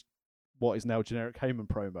doing this, what is now generic Heyman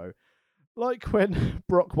promo, like when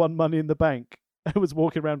Brock won Money in the Bank and was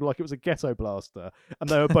walking around like it was a ghetto blaster, and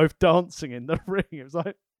they were both dancing in the ring. It was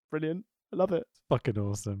like brilliant. I love it. Fucking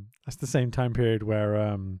awesome. That's the same time period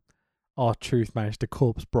where R-Truth managed to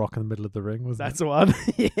corpse Brock in the middle of the ring, wasn't it? That's the one.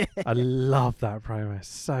 Yeah. I love that promo. It's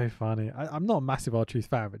so funny. I'm not a massive R-Truth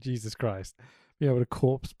fan, but Jesus Christ, being able to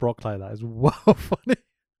corpse Brock like that is well funny.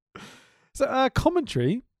 So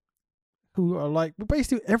commentary, who are like,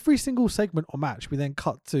 basically every single segment or match, we then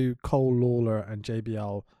cut to Cole, Lawler and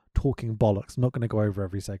JBL talking bollocks. I'm not going to go over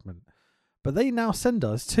every segment. But they now send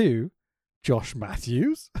us to Josh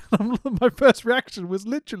Matthews. My first reaction was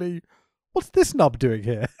literally, what's this nub doing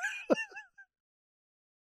here?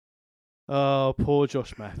 Oh, poor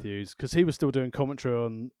Josh Matthews, because he was still doing commentary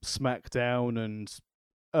on SmackDown and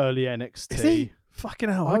early NXT. Is he? Fucking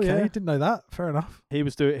hell. Oh, okay, yeah. Didn't know that. Fair enough. He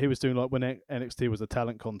was doing like when NXT was a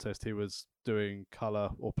talent contest, he was doing colour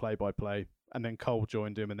or play-by-play, and then Cole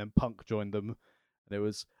joined him, and then Punk joined them. And it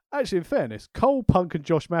was actually, in fairness, Cole, Punk, and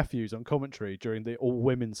Josh Matthews on commentary during the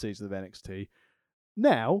all-women season of NXT.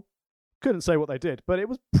 Now, couldn't say what they did, but it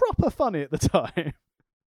was proper funny at the time.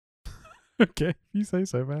 Okay, you say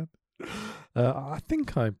so, man. I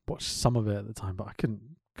think I watched some of it at the time, but I couldn't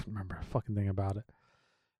remember a fucking thing about it.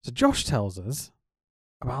 So Josh tells us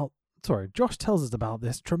about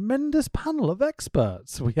this tremendous panel of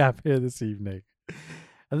experts we have here this evening.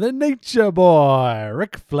 And the Nature Boy,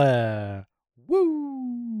 Ric Flair,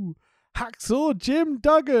 woo, Hacksaw Jim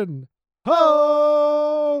Duggan,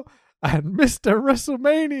 ho, and Mr.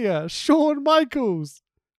 WrestleMania, Shawn Michaels.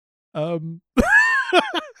 He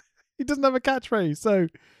doesn't have a catchphrase, so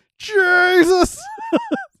Jesus.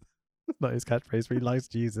 Not his catchphrase, but he likes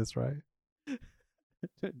Jesus, right? Do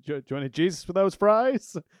you want a Jesus for those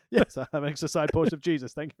fries? Yes, I have an extra side portion of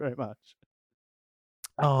Jesus. Thank you very much.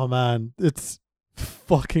 Oh man, it's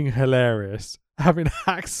fucking hilarious having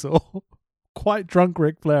Hacksaw, quite drunk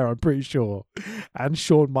Ric Flair, I'm pretty sure, and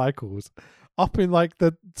Shawn Michaels up in like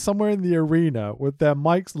somewhere in the arena with their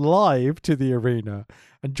mics live to the arena,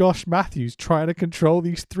 and Josh Matthews trying to control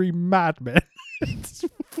these 3 madmen. It's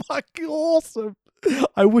fucking awesome.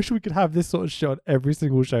 I wish we could have this sort of shot every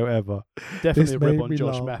single show ever. Definitely a rib on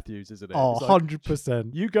Josh Matthews, isn't it? Oh, like,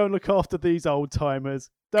 100%. You go and look after these old timers.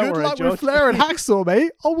 Don't worry, Good luck Josh. with Flair and Hacksaw,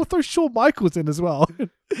 mate. Oh, we'll throw Shawn Michaels in as well.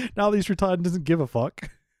 Now that he's retired and doesn't give a fuck.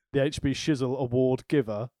 The HB Shizzle Award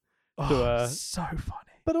giver. Oh, so funny.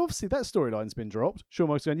 But obviously that storyline's been dropped. Shawn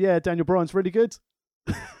Michaels going, yeah, Daniel Bryan's really good.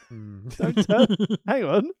 Hang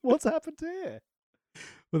on, what's happened here?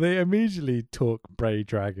 Well, they immediately talk Bray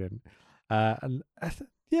Dragon. And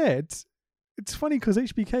it's funny because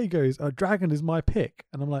HBK goes, Dragon is my pick.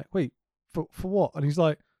 And I'm like, wait, for what? And he's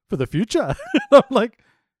like, for the future. I'm like,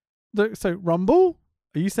 so Rumble?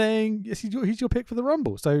 Are you saying yes? He's your pick for the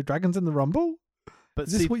Rumble. So Dragons in the Rumble. But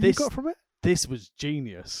Is this what you got from it? This was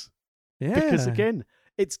genius. Yeah. Because again,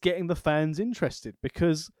 it's getting the fans interested.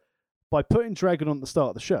 Because by putting Dragon on at the start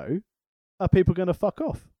of the show, are people going to fuck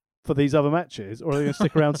off for these other matches, or are they going to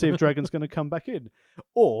stick around and see if Dragon's going to come back in?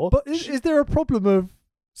 Or, but is there a problem of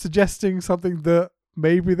suggesting something that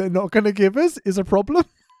maybe they're not going to give us is a problem?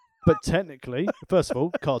 But technically, first of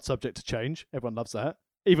all, card subject to change. Everyone loves that.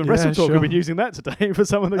 Even Yeah, Wrestle Talk sure. have been using that today for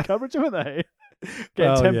some of the coverage, haven't they?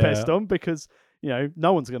 Getting Tempest on because,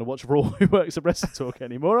 no one's going to watch Raw who works at Wrestle Talk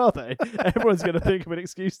anymore, are they? Everyone's going to think of an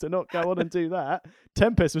excuse to not go on and do that.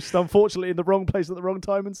 Tempest was just unfortunately in the wrong place at the wrong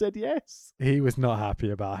time and said yes. He was not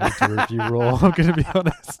happy about having to review Raw. I'm going to be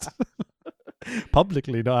honest.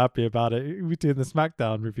 Publicly not happy about it. He was doing the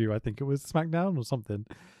SmackDown review. I think it was SmackDown or something.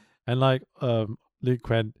 And Luke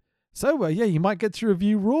went, so you might get to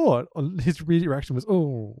review Raw. His immediate reaction was,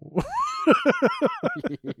 oh.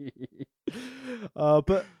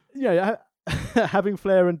 But having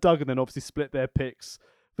Flair and Duggan then obviously split their picks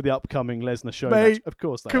for the upcoming Lesnar show match. Of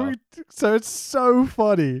course they are. So it's so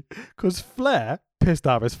funny because Flair, pissed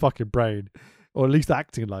out of his fucking brain, or at least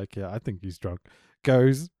acting like it, I think he's drunk,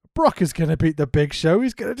 goes, Brock is going to beat the Big Show.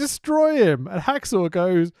 He's going to destroy him. And Hacksaw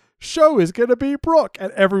goes, Show is going to beat Brock.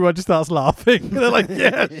 And everyone just starts laughing. And they're like,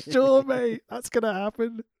 yeah, sure, mate. That's going to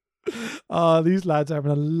happen. These lads are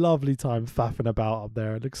having a lovely time faffing about up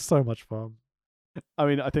there. It looks so much fun. I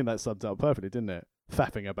mean, I think that sums up perfectly, didn't it?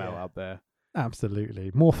 Faffing about up there.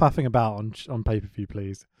 Absolutely. More faffing about on pay-per-view,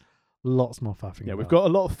 please. Lots more faffing about. We've got a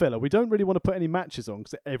lot of filler. We don't really want to put any matches on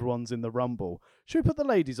because everyone's in the Rumble. Should we put the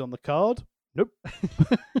ladies on the card? Nope.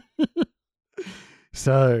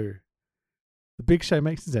 So, the Big Show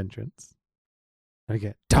makes his entrance. And we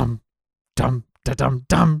get dum, dum, da dum,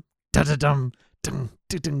 dum, da da dum, dum,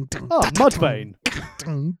 dum, dum. Oh, Mudvayne.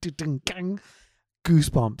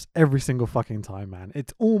 Goosebumps every single fucking time, man.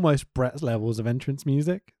 It's almost Brett's levels of entrance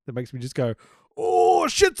music that makes me just go, oh,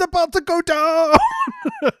 shit's about to go down.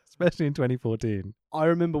 Especially in 2014. I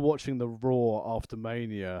remember watching the Raw after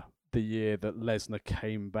Mania the year that Lesnar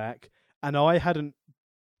came back. And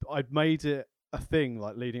I'd made it a thing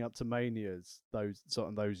like leading up to Manias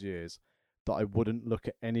those years that I wouldn't look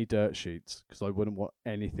at any dirt sheets because I wouldn't want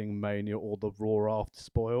anything Mania or the Raw after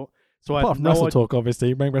spoil. So Apart from Wrestle Talk,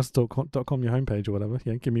 obviously, make WrestleTalk.com your homepage or whatever.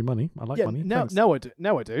 Yeah, give me money. I like money. Now I do.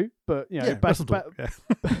 But WrestleTalk.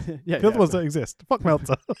 Yeah, the other ones don't exist. Fuck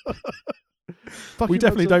Meltzer. We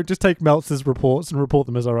definitely don't just take Meltzer's reports and report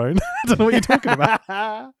them as our own. I don't know what you're talking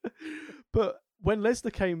about. But when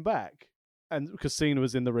Lesnar came back, and because Cena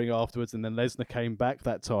was in the ring afterwards, and then Lesnar came back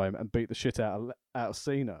that time and beat the shit out of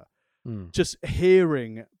Cena, just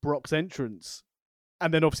hearing Brock's entrance,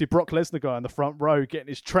 and then obviously Brock Lesnar guy in the front row getting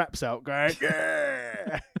his traps out, going,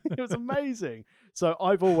 yeah! It was amazing. So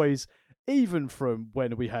I've always, even from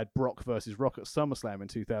when we had Brock versus Rock at SummerSlam in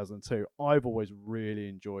 2002, I've always really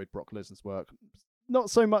enjoyed Brock Lesnar's work. Not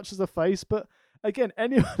so much as a face, but again,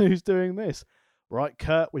 anyone who's doing this, right,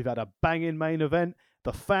 Kurt, we've had a banging main event.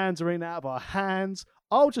 The fans are in out of our hands.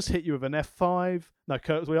 I'll just hit you with an F5. No,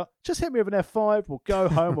 Kurt, just hit me with an F5. We'll go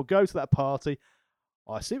home. We'll go to that party.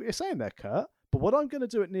 I see what you're saying there, Kurt. But what I'm going to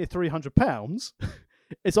do at near 300 pounds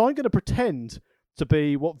is I'm going to pretend to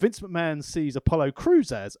be what Vince McMahon sees Apollo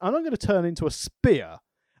Crews as, and I'm going to turn into a spear.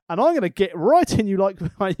 And I'm going to get right in you like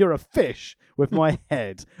you're a fish with my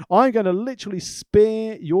head. I'm going to literally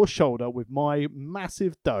spear your shoulder with my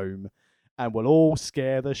massive dome, and we'll all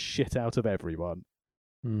scare the shit out of everyone.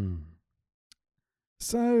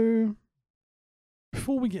 So,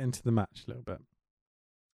 before we get into the match a little bit,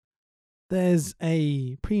 there's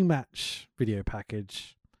a pre-match video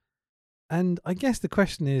package. And I guess the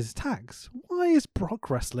question is, Tags, why is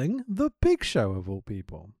Brock wrestling the Big Show of all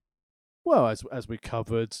people? Well, as we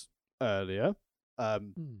covered earlier,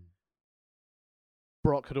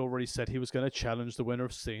 Brock had already said he was going to challenge the winner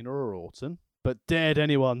of Cena or Orton, but dared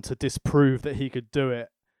anyone to disprove that he could do it.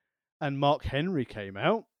 And Mark Henry came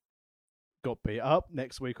out, got beat up.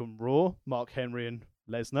 Next week on Raw, Mark Henry and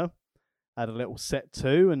Lesnar had a little set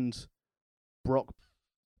too, and Brock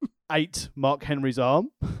ate Mark Henry's arm.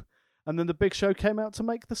 And then the Big Show came out to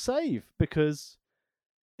make the save because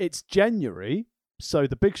it's January, so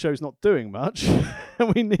the Big Show's not doing much.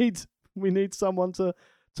 And we need someone to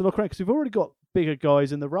look around because we've already got bigger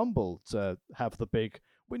guys in the Rumble to have the big.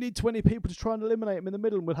 We need 20 people to try and eliminate them in the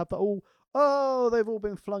middle, and we'll have that all. Oh, they've all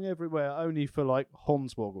been flung everywhere, only for like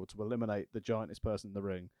Hornswoggle to eliminate the giantest person in the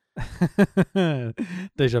ring.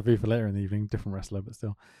 Deja vu for later in the evening, different wrestler, but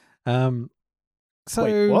still. So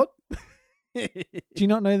wait, what? Do you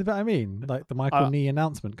not know what I mean? Like the Michael Nee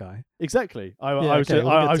announcement guy. Exactly. I Yeah, was okay, just, we'll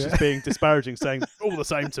I get was to just it. being disparaging, saying all the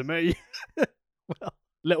same to me. Well,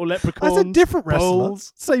 Little leprechauns. that's a different wrestler.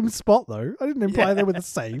 bulls. Same spot though. I didn't imply they were Yeah. the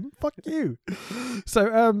same. Fuck you.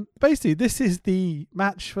 So basically this is the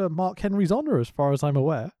match for Mark Henry's honor as far as I'm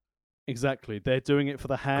aware. Exactly. They're doing it for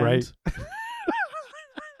the hand. Great.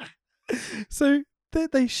 So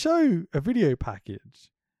they show a video package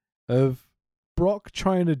of Brock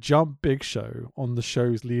trying to jump Big Show on the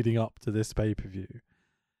shows leading up to this pay-per-view.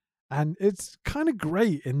 And it's kind of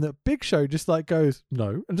great in that Big Show just like goes,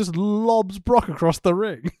 no, and just lobs Brock across the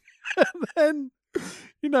ring. And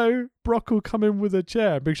then, Brock will come in with a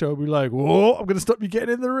chair. Big Show will be like, whoa, I'm going to stop you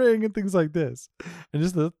getting in the ring and things like this. And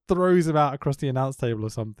just throws him out across the announce table or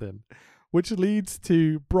something, which leads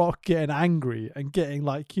to Brock getting angry and getting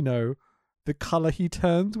the color he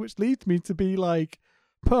turns, which leads me to be like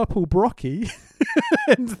Purple Brocky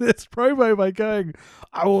into this promo by going,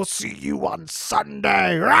 I will see you on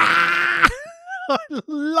Sunday. Rah! I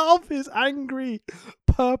love his angry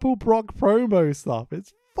Purple Brock promo stuff.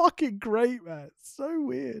 It's fucking great, man. It's so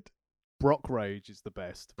weird. Brock Rage is the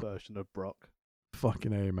best version of Brock.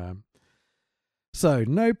 Fucking A, man. So,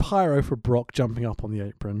 no pyro for Brock jumping up on the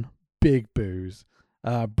apron. Big boos.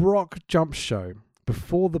 Brock jumps Show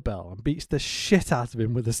before the bell and beats the shit out of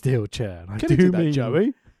him with a steel chair. And Can he do that,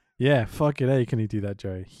 Joey? Yeah, fucking A, can he do that,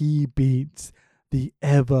 Joey? He beats the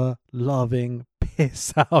ever-loving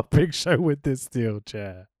piss out of Big Show with this steel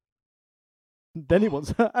chair. Then he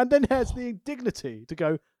wants, and then has the indignity to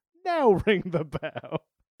go, now ring the bell.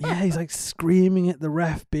 Yeah, he's like screaming at the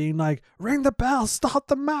ref, being like, ring the bell, start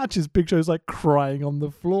the match. As Big Show's like crying on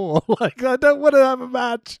the floor. Like, I don't want to have a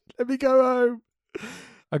match. Let me go home.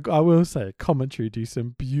 I will say, commentary do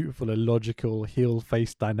some beautiful, illogical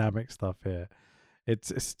heel-face dynamic stuff here.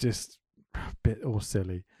 It's just a bit all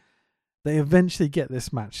silly. They eventually get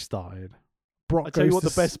this match started. Brock I tell you goes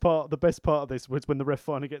what, the best part of this was when the ref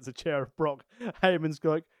finally gets a chair of Brock. Heyman's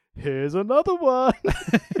like, here's another one.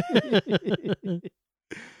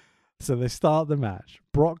 So they start the match.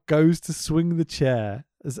 Brock goes to swing the chair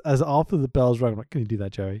as after the bell's rung. I'm like, can you do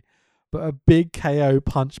that, Joey? But a big KO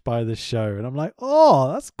punch by the Show. And I'm like,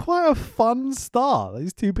 oh, that's quite a fun start.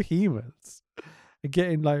 These two behemoths are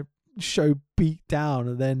getting like Show beat down.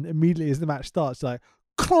 And then immediately as the match starts, like,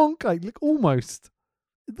 clonk, like almost.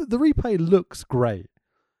 The replay looks great.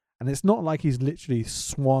 And it's not like he's literally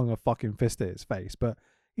swung a fucking fist at his face. But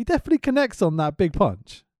he definitely connects on that big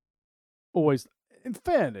punch. Always, in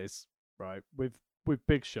fairness, right, with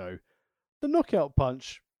Big Show, the knockout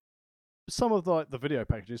punch, some of the video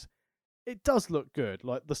packages, it does look good.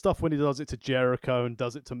 Like the stuff when he does it to Jericho and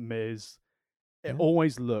does it to Miz, it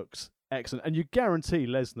always looks excellent. And you guarantee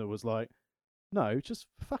Lesnar was like, no, just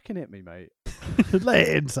fucking hit me, mate. Lay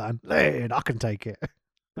it in, son. Lay it in. I can take it.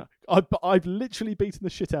 I've literally beaten the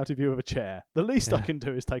shit out of you with a chair. The least I can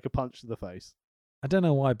do is take a punch to the face. I don't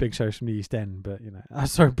know why Big Show's from the East End, but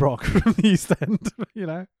sorry, Brock from the East End.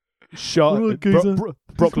 Shut All right, geezer. Brock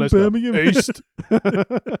From Lesnar. Birmingham. East.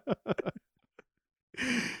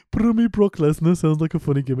 Brummy Brock Lesnar sounds like a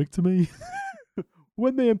funny gimmick to me.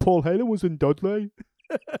 When me and Paul Heyman was in Dudley.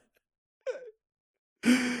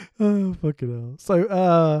 Oh, fucking hell.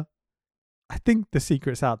 So, I think the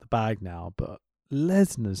secret's out the bag now, but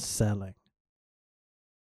Lesnar's selling.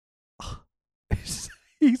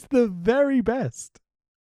 He's the very best.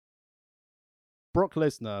 Brock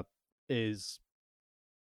Lesnar is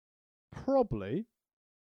probably,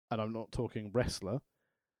 and I'm not talking wrestler,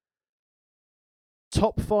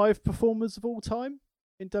 top 5 performers of all time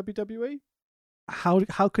in WWE.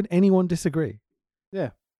 How can anyone disagree?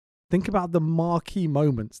 Yeah. Think about the marquee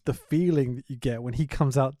moments, the feeling that you get when he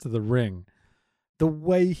comes out to the ring, the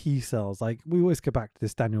way he sells. Like, we always go back to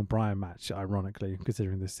this Daniel Bryan match, ironically,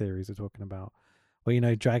 considering this series we're talking about,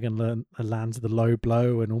 where, Dragon lands the low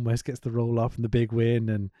blow and almost gets the roll up and the big win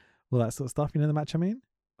and all that sort of stuff. You know the match I mean?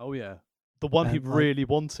 Oh, yeah. The one he And, like- really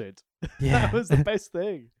wanted. Yeah. That was the best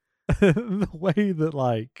thing. The way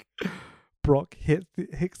that, Brock hits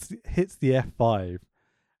the F5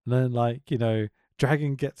 and then,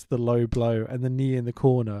 Dragon gets the low blow and the knee in the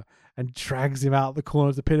corner and drags him out the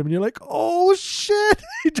corner to pin him, and you're like, oh shit,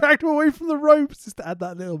 he dragged him away from the ropes just to add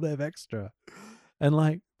that little bit of extra.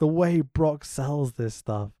 And the way Brock sells this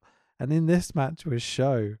stuff, and in this match with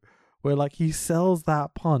Show, where he sells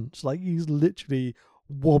that punch, he's literally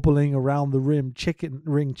wobbling around the ring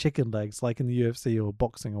chicken legs, like in the UFC or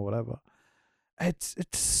boxing or whatever. It's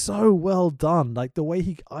so well done. The way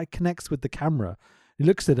he connects with the camera, he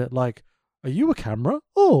looks at it like, Are you a camera?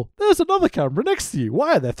 Oh, there's another camera next to you.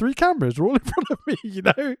 Why are there 3 cameras all in front of me? You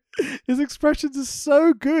know, his expressions are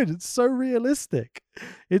so good. It's so realistic.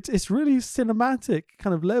 It's really cinematic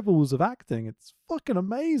kind of levels of acting. It's fucking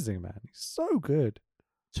amazing, man. He's so good.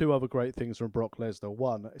 2 other great things from Brock Lesnar.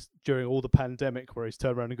 One, it's during all the pandemic where he's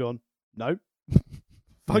turned around and gone, no,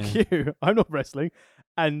 fuck you, I'm not wrestling.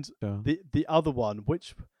 And the other one,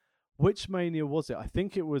 which Mania was it? I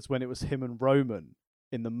think it was when it was him and Roman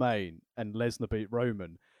in the main, and Lesnar beat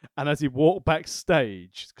Roman. And as he walked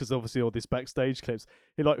backstage, because obviously all these backstage clips,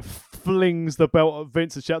 he like flings the belt at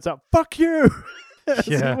Vince and shouts out, "Fuck you!" as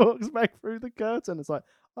he walks back through the curtain. It's like,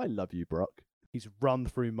 I love you, Brock. He's run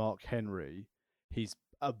through Mark Henry. He's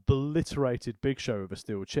obliterated Big Show with a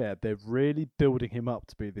steel chair. They're really building him up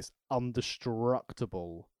to be this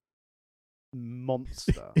indestructible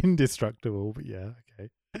monster. Indestructible, but yeah, okay.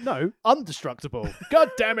 No, undestructible. God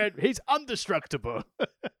damn it, he's undestructible.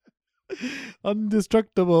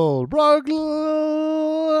 Undestructible Brock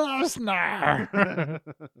Lesnar.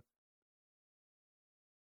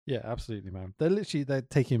 Yeah, absolutely, man. They're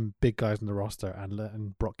taking big guys in the roster and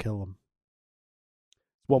letting Brock kill them.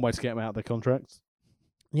 One way to get them out of their contracts.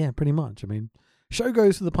 Yeah, pretty much. I mean, Show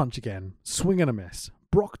goes for the punch again, swing and a miss.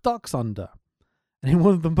 Brock ducks under. And in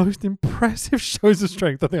one of the most impressive shows of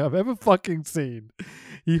strength I think I've ever fucking seen,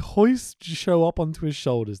 he hoists Show up onto his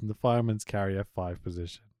shoulders in the fireman's carry F5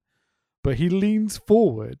 position. But he leans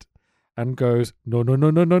forward and goes, no, no,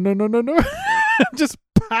 no, no, no, no, no, no, no. Just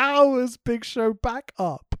powers Big Show back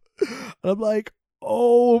up. And I'm like,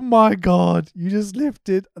 oh my God, you just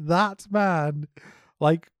lifted that man.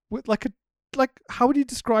 Like how would you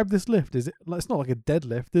describe this lift? Is it like, it's not like a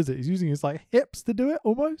deadlift, is it? He's using his like hips to do it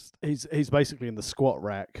almost. He's basically in the squat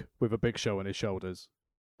rack with a Big Show on his shoulders.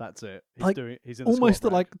 That's it. He's in the almost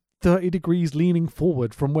squat at rack. like 30 degrees leaning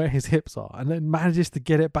forward from where his hips are, and then manages to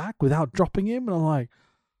get it back without dropping him. And I'm like,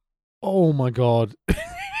 oh my God.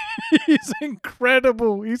 He's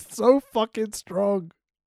incredible. He's so fucking strong.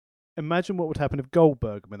 Imagine what would happen if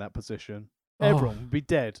Goldberg were in that position. Everyone would be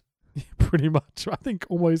dead. Pretty much. I think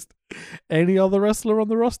almost any other wrestler on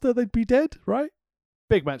the roster, they'd be dead, right?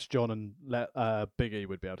 Big Match John and Big E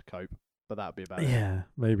would be able to cope, but that'd be about it. Yeah,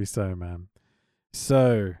 maybe so, man.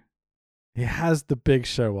 So, he has the Big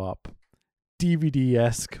Show up.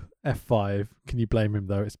 DVD-esque F5. Can you blame him,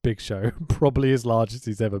 though? It's Big Show. Probably as large as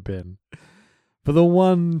he's ever been. For the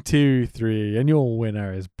 1, 2, 3, and your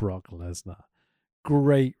winner is Brock Lesnar.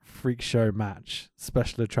 Great freak show match,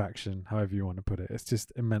 special attraction, however you want to put it. It's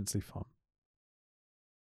just immensely fun.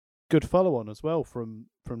 Good follow-on as well from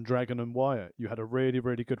Dragon and Wyatt. You had a really,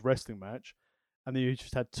 really good wrestling match, and then you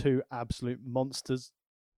just had 2 absolute monsters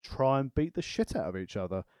try and beat the shit out of each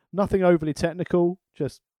other. Nothing overly technical,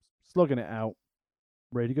 just slugging it out.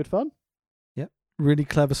 Really good fun. Yep. Really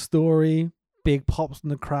clever story. Big pops in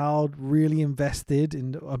the crowd. Really invested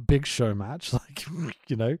in a Big Show match. Like,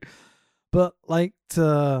 you know. But like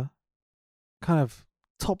to kind of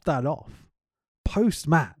top that off,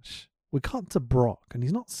 post-match, we cut to Brock and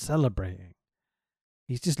he's not celebrating.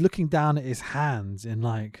 He's just looking down at his hands in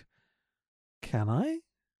like, can I?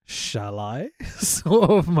 Shall I? sort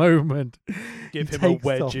of moment. Give him a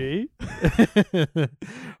wedgie.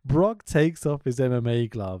 Brock takes off his MMA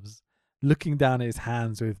gloves, looking down at his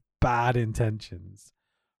hands with bad intentions.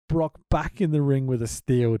 Brock back in the ring with a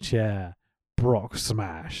steel chair. Brock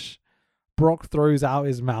smash. Brock throws out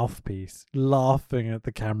his mouthpiece, laughing at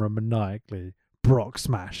the camera maniacally. Brock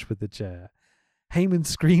smash with the chair. Heyman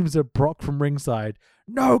screams at Brock from ringside,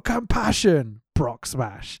 no compassion! Brock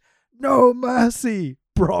smash. No mercy!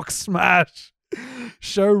 Brock smash.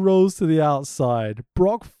 Show rolls to the outside.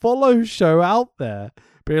 Brock follows Show out there,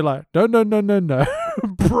 being like, no, no, no, no, no.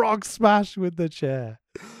 Brock smash with the chair.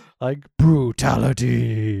 Like,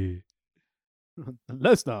 brutality.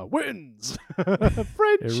 Lesnar wins. Friendship.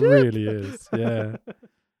 It really is. Yeah.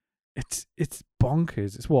 It's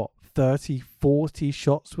bonkers. It's what, 30, 40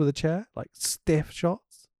 shots with a chair? Like stiff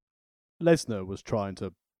shots? Lesnar was trying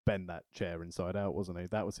to bend that chair inside out, wasn't he?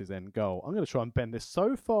 That was his end goal. I'm going to try and bend this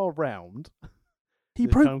so far round. He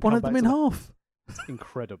broke one of them in half. It's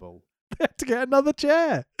incredible. They had to get another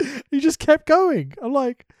chair. He just kept going. I'm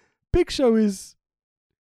like, Big Show is...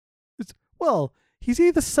 Well, he's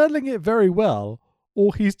either selling it very well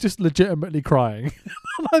or he's just legitimately crying.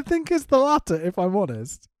 And I think it's the latter, if I'm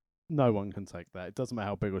honest. No one can take that. It doesn't matter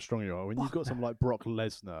how big or strong you are. When you've got someone like Brock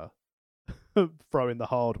Lesnar throwing the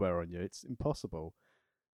hardware on you, it's impossible.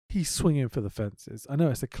 He's swinging for the fences. I know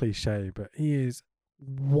it's a cliche, but he is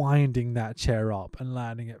winding that chair up and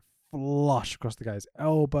landing it flush across the guy's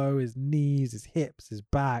elbow, his knees, his hips, his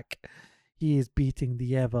back. He is beating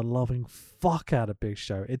the ever-loving fuck out of Big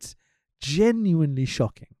Show. It's genuinely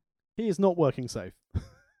shocking. He is not working safe.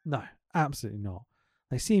 No, absolutely not.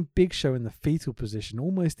 Like seeing Big Show in the fetal position,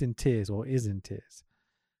 almost in tears, or is in tears.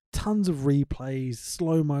 Tons of replays,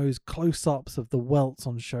 slow-mos, close-ups of the welts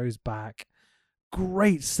on Show's back.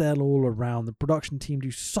 Great sell all around. The production team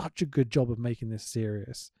do such a good job of making this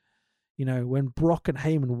serious. You know, when Brock and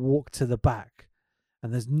Heyman walk to the back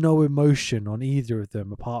and there's no emotion on either of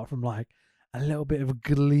them apart from like a little bit of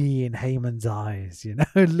glee in Heyman's eyes, you know,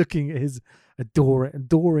 looking at his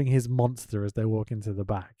adoring his monster as they walk into the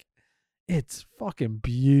back. It's fucking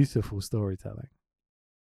beautiful storytelling.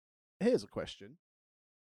 Here's a question.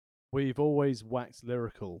 We've always waxed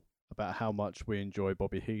lyrical about how much we enjoy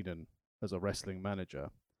Bobby Heenan as a wrestling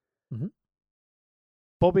manager. Mm-hmm.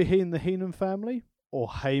 Bobby Heenan, the Heenan family, or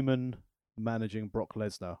Heyman managing Brock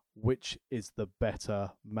Lesnar? Which is the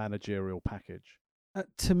better managerial package?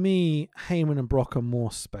 To me, Heyman and Brock are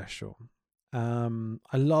more special. I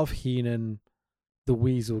love Heenan, the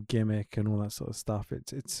Weasel gimmick and all that sort of stuff.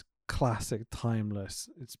 It's classic, timeless.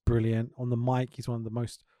 It's brilliant. On the mic, he's one of the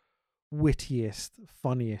most wittiest,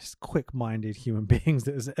 funniest, quick-minded human beings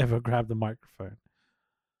that has ever grabbed the microphone.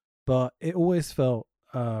 But it always felt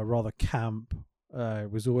rather camp.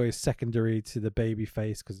 It was always secondary to the baby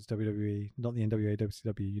face because it's WWE, not the NWA,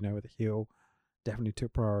 WCW, you know, with the heel definitely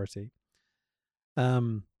took priority.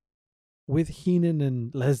 With Heenan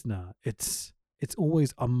and Lesnar, it's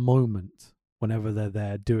always a moment whenever they're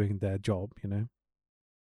there doing their job, you know?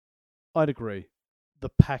 I'd agree. The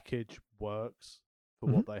package works for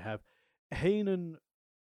what they have. Heenan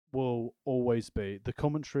will always be, the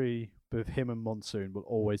commentary with him and Monsoon will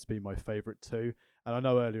always be my favourite too. And I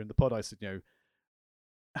know earlier in the pod I said, you know,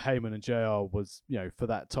 Heyman and JR was, you know, for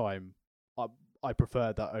that time, I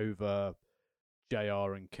preferred that over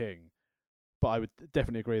JR and King. But I would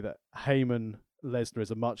definitely agree that Heyman Lesnar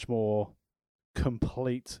is a much more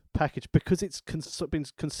complete package because it's been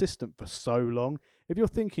consistent for so long. If you're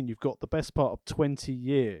thinking you've got the best part of 20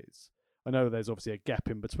 years, I know there's obviously a gap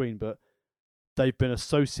in between, but they've been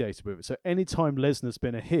associated with it. So anytime Lesnar's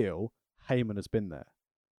been a heel, Heyman has been there.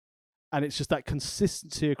 And it's just that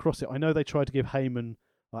consistency across it. I know they tried to give Heyman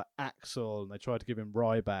like Axel and they tried to give him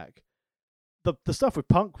Ryback. The stuff with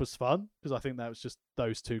Punk was fun because I think that was just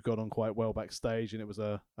those two got on quite well backstage and it was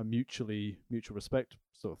a mutual respect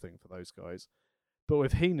sort of thing for those guys. But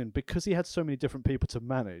with Heenan, because he had so many different people to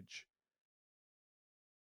manage,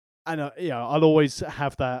 and I'll always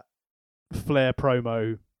have that Flair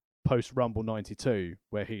promo post Rumble 92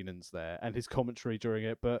 where Heenan's there and his commentary during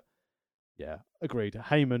it. But yeah, agreed.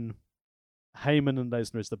 Heyman and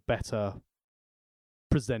Lesnar is the better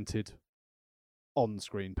presented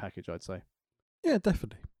on-screen package, I'd say. Yeah,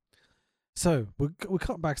 definitely. So we're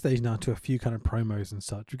cut backstage now to a few kind of promos and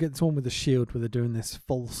such. We get this one with the Shield where they're doing this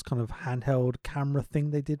false kind of handheld camera thing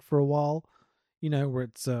they did for a while. You know, where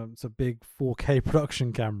it's a big 4K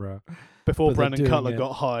production camera. Before Brandon Cutler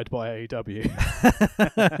got hired by AEW.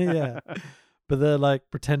 Yeah. But they're like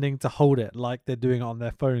pretending to hold it like they're doing it on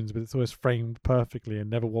their phones, but it's always framed perfectly and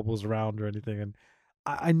never wobbles around or anything. And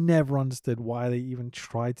I never understood why they even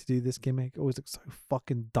tried to do this gimmick. It always looks so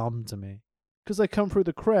fucking dumb to me. Because they come through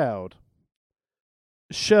the crowd.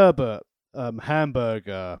 Sherbet,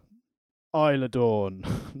 hamburger, Isla Dawn,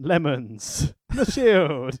 lemons, the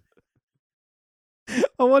Shield.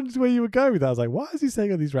 I wondered where you were going with that. I was like, why is he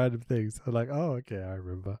saying all these random things? I'm like, oh, okay, I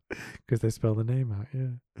remember. Because they spell the name out,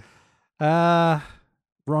 yeah.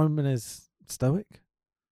 Roman is stoic.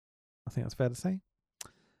 I think that's fair to say.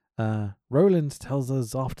 Rollins tells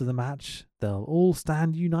us after the match they'll all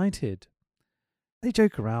stand united. They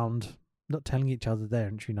joke around, not telling each other their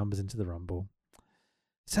entry numbers into the Rumble.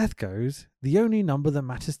 Seth goes, the only number that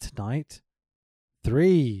matters tonight,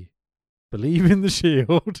 3. Believe in the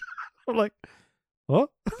Shield. I'm like,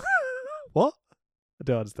 what? What? I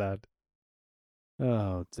don't understand.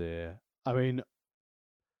 Oh dear. I mean,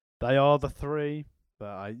 they are the 3,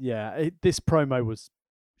 but this promo was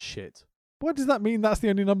shit. What does that mean? That's the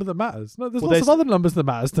only number that matters. No, there's lots of other numbers that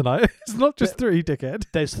matters tonight. It's not just 3, dickhead.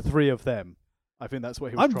 There's 3 of them. I think that's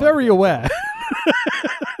what he was I'm trying very to aware.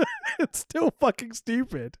 It's still fucking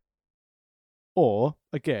stupid. Or,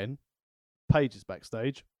 again, Paige is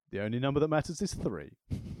backstage. The only number that matters is 3.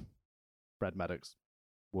 Brad Maddox,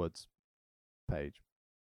 Woods, Paige.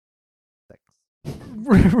 Sex.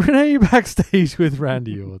 Renee backstage with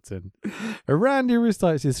Randy Orton. Randy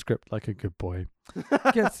recites his script like a good boy.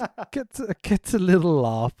 Gets a little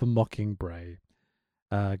laugh for mocking Bray.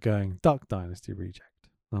 Going, Duck Dynasty reject.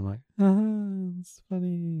 I'm like, it's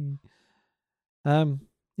funny.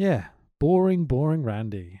 Yeah, boring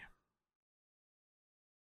Randy.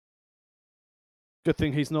 Good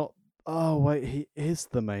thing he's not Oh wait, he is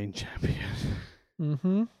the main champion.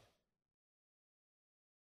 Mm-hmm.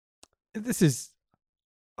 This is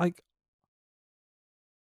like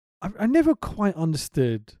I never quite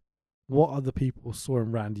understood what other people saw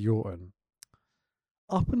in Randy Orton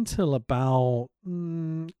up until about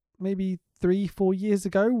maybe 3-4 years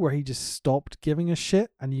ago, where he just stopped giving a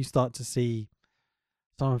shit, and you start to see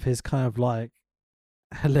some of his kind of like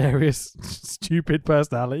hilarious, stupid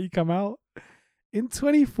personality come out. In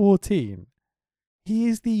 2014, he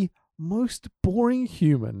is the most boring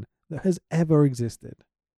human that has ever existed.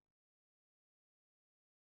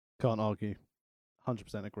 Can't argue.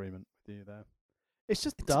 100% agreement with you there. It's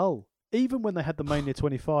just dull. Even when they had the Mania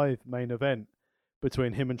 25 main event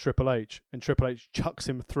between him and Triple H chucks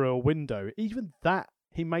him through a window, even that,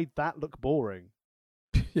 he made that look boring.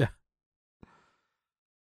 Yeah.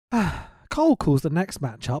 Cole calls the next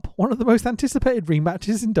matchup one of the most anticipated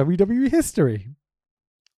rematches in WWE history.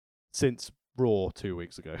 Since Raw 2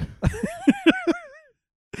 weeks ago.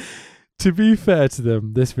 To be fair to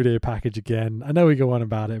them, this video package again, I know we go on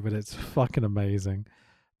about it, but it's fucking amazing.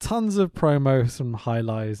 Tons of promos and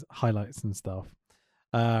highlights and stuff.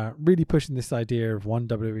 Really pushing this idea of one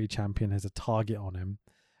WWE champion has a target on him.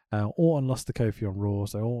 Orton lost to Kofi on Raw,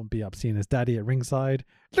 so Orton beat up Cena's daddy at ringside.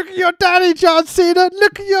 Look at your daddy, John Cena!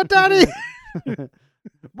 Look at your daddy!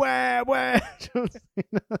 Where? John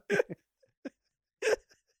Cena?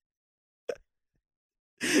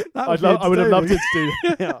 I would have loved him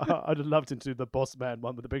to do. I'd have loved him to do the Boss Man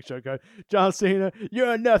one with the Big Show go, John Cena,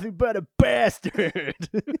 you're nothing but a bastard.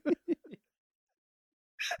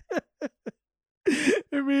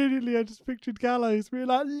 Immediately, I just pictured Gallows being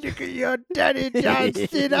like, "Look at your daddy, John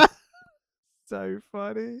Cena." So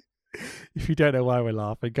funny. If you don't know why we're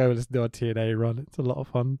laughing, go listen to our TNA run. It's a lot of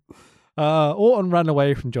fun. Orton ran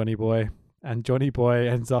away from Johnny Boy, and Johnny Boy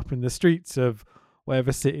ends up in the streets of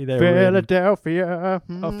whatever city they were in. Philadelphia.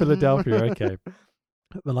 Oh, Philadelphia. Okay.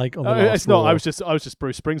 But like on the it's not. I was just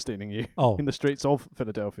Bruce Springsteening you. Oh, in the streets of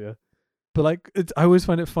Philadelphia. But like, I always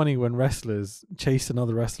find it funny when wrestlers chase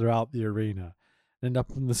another wrestler out the arena, and end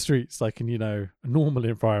up in the streets, like in a normal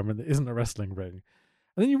environment that isn't a wrestling ring,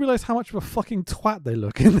 and then you realize how much of a fucking twat they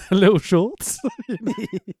look in their little shorts.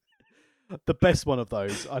 The best one of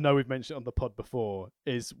those, I know we've mentioned it on the pod before,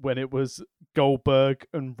 is when it was Goldberg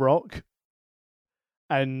and Rock,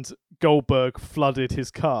 and Goldberg flooded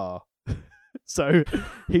his car. So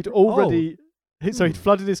he'd already, he'd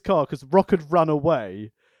flooded his car because Rock had run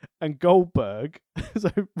away, and Goldberg, so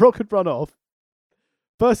Rock had run off.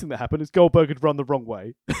 First thing that happened is Goldberg had run the wrong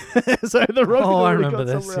way. So the Rock had already got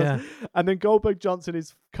somewhere else. And then Goldberg jumps in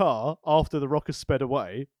his car after the Rock has sped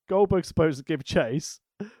away. Goldberg's supposed to give chase,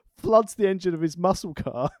 floods the engine of his muscle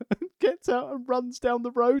car, and gets out and runs down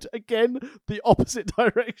the road again, the opposite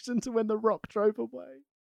direction to when the Rock drove away.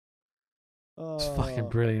 It's fucking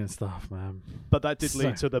brilliant stuff, man. But that did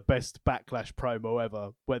lead to the best Backlash promo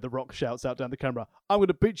ever, where the Rock shouts out down the camera, "I'm going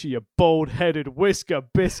to beat you, you bald-headed whisker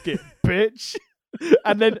biscuit, bitch."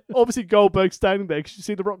 And then obviously Goldberg standing there because you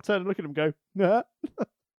see the Rock turn and look at him and go, nah.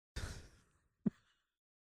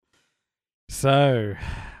 So,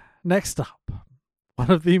 next up,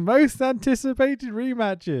 one of the most anticipated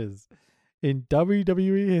rematches in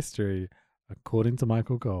WWE history, according to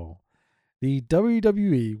Michael Cole. The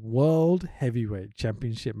WWE World Heavyweight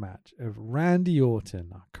Championship match of Randy Orton,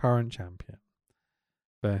 our current champion,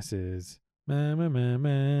 versus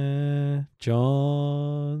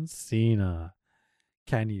John Cena.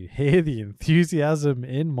 Can you hear the enthusiasm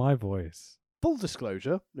in my voice? Full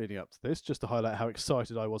disclosure, leading up to this, just to highlight how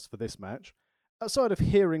excited I was for this match, outside of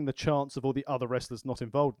hearing the chants of all the other wrestlers not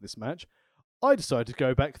involved in this match, I decided to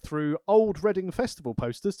go back through old Reading Festival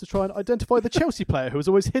posters to try and identify the Chelsea player who was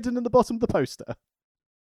always hidden in the bottom of the poster.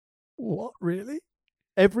 What, really?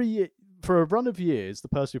 Every year, for a run of years, the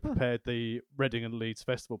person who prepared the Reading and Leeds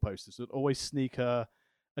Festival posters would always sneak a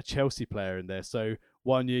Chelsea player in there. So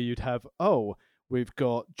one year you'd have, we've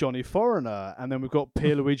got Johnny Foreigner, and then we've got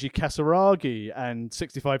Pierluigi Casaraghi and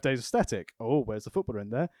 65 Days of Static. Oh, where's the footballer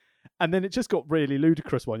in there? And then it just got really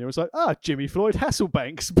ludicrous one year. It was like, Jimmy Floyd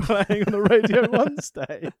Hasselbanks playing on the Radio 1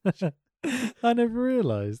 stage. I never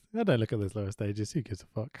realised. I don't look at those lower stages. Who gives a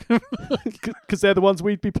fuck? Because they're the ones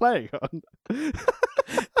we'd be playing on.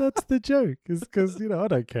 That's the joke. It's because, I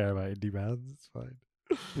don't care about indie bands. It's fine.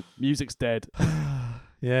 Music's dead.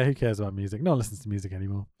 Yeah, who cares about music? No one listens to music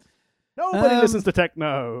anymore. Nobody listens to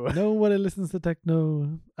techno. Nobody listens to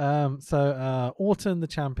techno. So Orton, the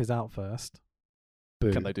champ, is out first.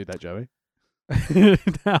 Boo. Can they do that, Joey?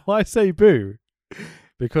 Now, I say boo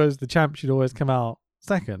because the champ should always come out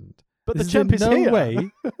second. But the champ is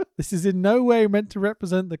here. This is in no way meant to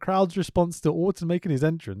represent the crowd's response to Orton making his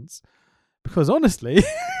entrance. Because honestly,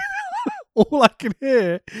 all I can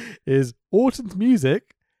hear is Orton's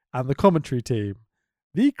music and the commentary team.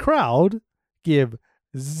 The crowd give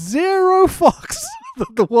zero fucks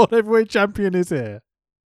that the World Heavyweight Champion is here.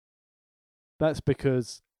 That's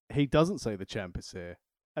because he doesn't say the champ is here.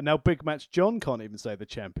 And now Big Match John can't even say the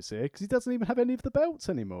champ is here because he doesn't even have any of the belts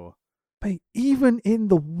anymore. Mate, even in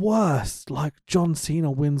the worst, like John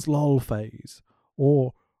Cena wins LOL phase,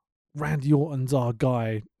 or Randy Orton's our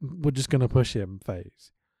guy, we're just going to push him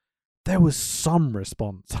phase, there was some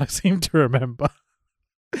response, I seem to remember.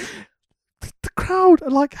 The crowd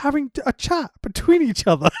are like having a chat between each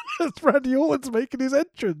other as Randy Orton's making his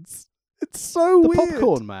entrance. It's so weird. The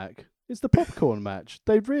popcorn match. It's the popcorn match.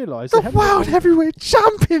 They've realised The World Heavyweight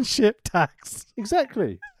Championship tax.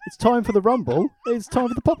 Exactly. It's time for the Rumble. It's time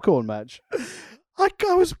for the popcorn match. I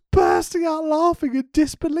was bursting out laughing in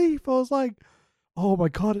disbelief. I was like, oh my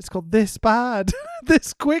God, it's got this bad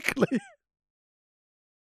this quickly.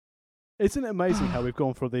 Isn't it amazing how we've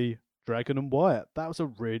gone for the Dragon and Wyatt? That was a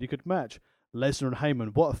really good match. Lesnar and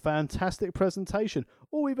Heyman, what a fantastic presentation.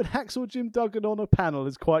 Or even Hacksaw Jim Duggan on a panel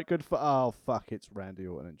is quite good for... Oh, fuck, it's Randy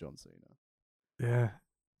Orton and John Cena. Yeah,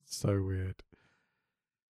 so weird.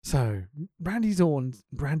 So, Randy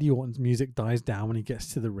Orton's music dies down when he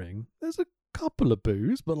gets to the ring. There's a couple of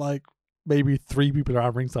boos, but like maybe 3 people are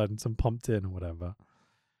at ringside and some pumped in or whatever.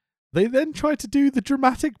 They then try to do the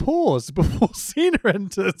dramatic pause before Cena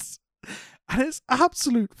enters. And it's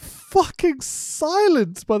absolute fucking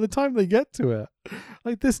silence by the time they get to it.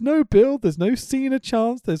 Like, there's no build, there's no Cena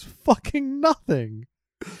chance, there's fucking nothing.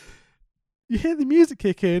 You hear the music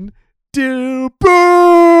kick in. Do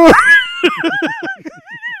boo!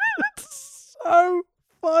 It's so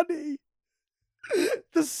funny.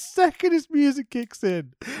 The second his music kicks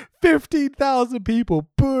in, 15,000 people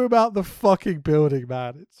boom out the fucking building,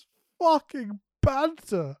 man. It's fucking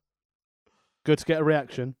banter. Good to get a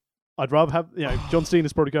reaction. I'd rather have, John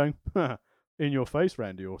Cena's probably going, in your face,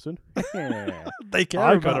 Randy Orton. They care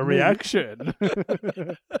I about got a me. reaction.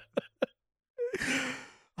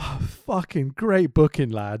 Oh, fucking great booking,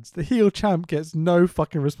 lads. The heel champ gets no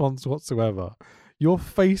fucking response whatsoever. Your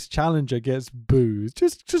face challenger gets booed.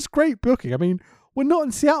 Just great booking. I mean, we're not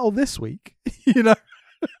in Seattle this week, you know.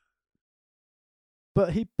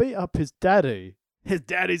 But he beat up his daddy. His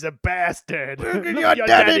daddy's a bastard. Look at your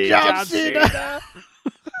daddy, John Cena.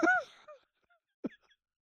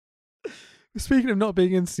 Speaking of not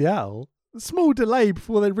being in Seattle, a small delay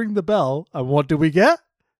before they ring the bell, and what do we get?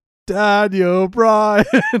 Daniel Bryan.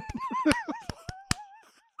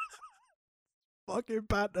 Fucking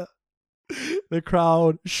banter. The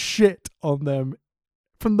crowd shit on them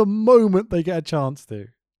from the moment they get a chance to.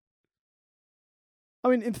 I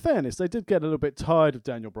mean, in fairness, they did get a little bit tired of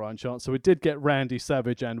Daniel Bryan chants, so we did get Randy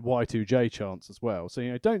Savage and Y2J chants as well.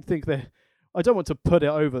 So, don't think they're... I don't want to put it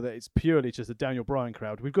over that it's purely just a Daniel Bryan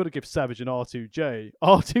crowd. We've got to give Savage and R2J,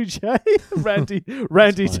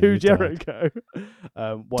 Randy 2 Jericho,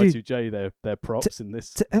 Y2J their props in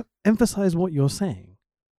this. To emphasize what you're saying,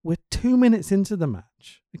 we're 2 minutes into the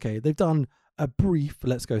match. Okay, they've done a brief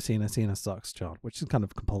 "Let's go Cena, Cena sucks" chant, which is kind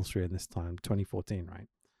of compulsory in this time, 2014, right?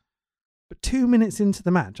 But 2 minutes into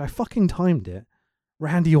the match, I fucking timed it.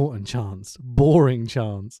 Randy Orton chants, boring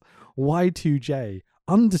chants, Y2J.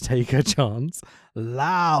 Undertaker chants,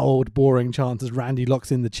 loud, boring chants as Randy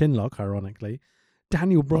locks in the chin lock, ironically.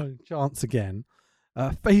 Daniel Bryan chants again.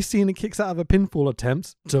 Face Cena kicks out of a pinfall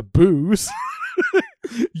attempt to boos.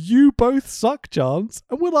 You both suck chants.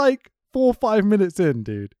 And we're like 4 or 5 minutes in,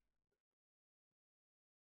 dude.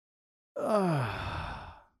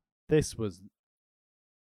 This was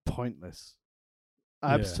pointless.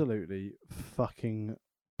 Absolutely fucking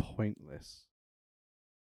pointless.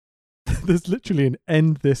 There's literally an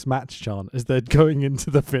end this match chant as they're going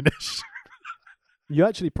into the finish. You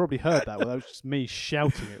actually probably heard that. Well, that was just me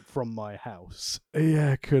shouting it from my house.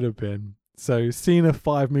 Yeah, could have been. So, Cena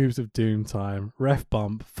 5 moves of doom time. Ref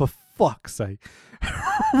bump. For fuck's sake.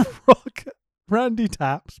 Randy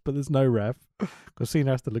taps, but there's no ref. Because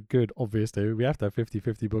Cena has to look good, obviously. We have to have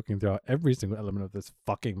 50-50 booking throughout every single element of this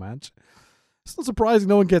fucking match. It's not surprising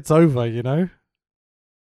no one gets over, you know?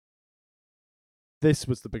 This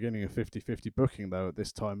was the beginning of 50-50 booking, though, at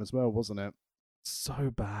this time as well, wasn't it?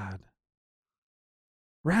 So bad.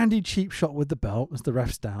 Randy cheap shot with the belt as the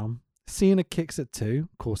ref's down. Cena kicks at 2.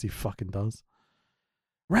 Of course he fucking does.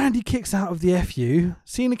 Randy kicks out of the FU.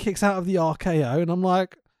 Cena kicks out of the RKO. And I'm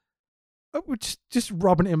like, oh, we're just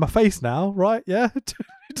rubbing it in my face now, right? Yeah?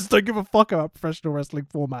 Just don't give a fuck about professional wrestling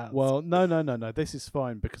formats. Well, no. This is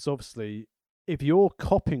fine because obviously if you're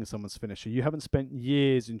copying someone's finisher, you haven't spent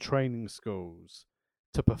years in training schools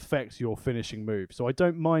to perfect your finishing move. So I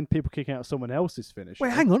don't mind people kicking out someone else's finish.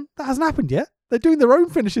 Wait, hang on. That hasn't happened yet. They're doing their own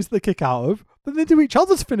finishes they kick out of, but they do each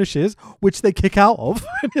other's finishes, which they kick out of.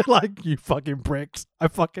 And you're like, you fucking pricks. I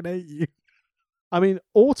fucking hate you. I mean,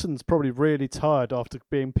 Orton's probably really tired after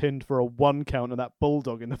being pinned for a 1 count on that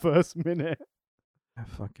bulldog in the first minute. I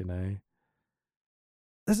fucking A.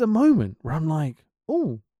 There's a moment where I'm like,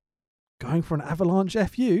 oh, going for an avalanche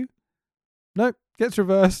FU? Nope, gets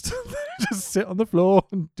reversed. Just sit on the floor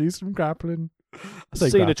and do some grappling.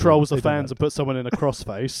 Cena trolls the fans and put someone in a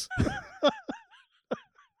crossface.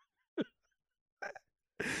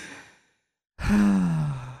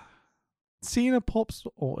 Cena pops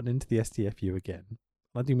Orton into the STFU again.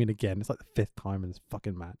 I do mean again. It's like the 5th time in this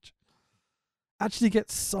fucking match. Actually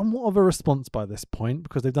gets somewhat of a response by this point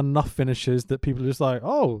because they've done enough finishes that people are just like,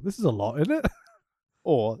 oh, this is a lot, isn't it?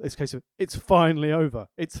 Or it's a case of, it's finally over.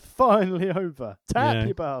 It's finally over. Tap,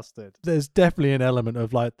 you bastard. There's definitely an element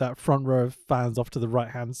of like that front row of fans off to the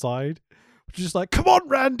right-hand side, which is just like, come on,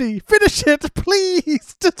 Randy, finish it,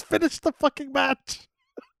 please. Just finish the fucking match.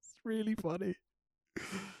 It's really funny.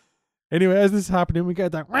 Anyway, as this is happening, we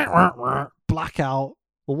get that blackout.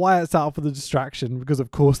 Well, Wyatt's out for the distraction because, of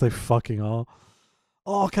course, they fucking are.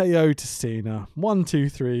 RKO to Cena. 1, 2,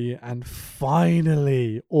 3. And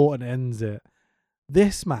finally, Orton ends it.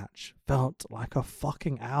 This match felt like a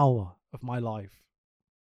fucking hour of my life.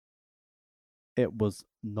 It was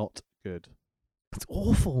not good. It's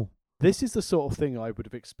awful. This is the sort of thing I would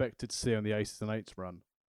have expected to see on the Aces and Eights run.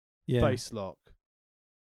 Yeah. Face lock.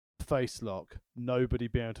 Nobody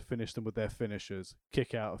be able to finish them with their finishers.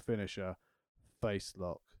 Kick out a finisher. Face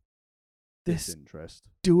lock. Disinterest.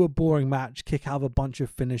 Do a boring match, kick out of a bunch of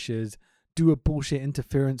finishes, do a bullshit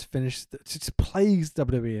interference finish that just plagues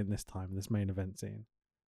WWE in this time, in this main event scene.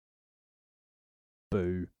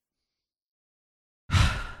 Boo.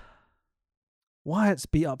 Wyatt's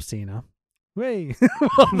beat up Cena. Way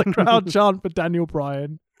while the crowd chant for Daniel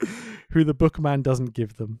Bryan, who the bookman doesn't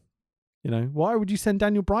give them. You know, why would you send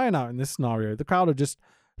Daniel Bryan out in this scenario? The crowd are just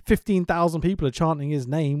 15,000 people are chanting his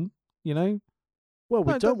name, you know? Well,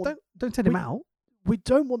 we don't send him out. We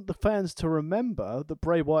don't want the fans to remember that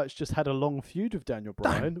Bray Wyatt's just had a long feud with Daniel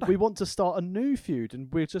Bryan. No. We want to start a new feud, and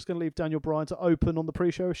we're just going to leave Daniel Bryan to open on the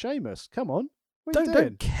pre-show of Sheamus. Come on. What are you doing?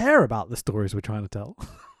 Don't care about the stories we're trying to tell.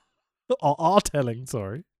 Or are telling,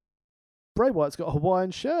 sorry. Bray Wyatt's got a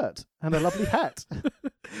Hawaiian shirt and a lovely hat.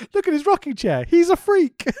 Look at his rocking chair. He's a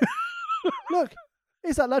freak. Look,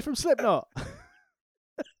 he's that lad from Slipknot.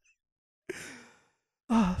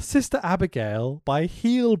 Sister Abigail by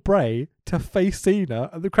heel Bray to face Cena,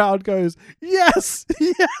 and the crowd goes, yes,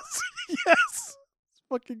 yes, yes. It's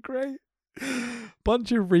fucking great.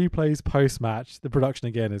 Bunch of replays post-match. The production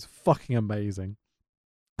again is fucking amazing.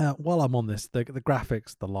 While I'm on this, the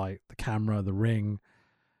graphics, the light, the camera, the ring,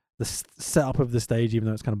 the setup of the stage, even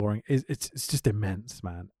though it's kind of boring, it's just immense,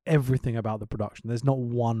 man. Everything about the production. There's not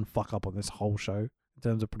one fuck up on this whole show in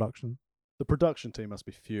terms of production. The production team must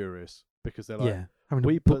be furious because they're like, having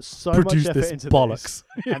we to put so much effort this into bollocks.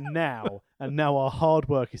 this, and now our hard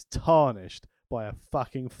work is tarnished by a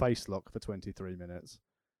fucking face lock for 23 minutes.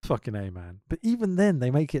 Fucking A, man. But even then, they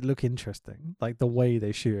make it look interesting. Like the way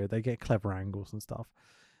they shoot it, they get clever angles and stuff.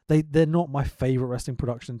 They're not my favorite wrestling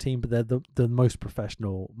production team, but they're the most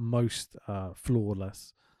professional, most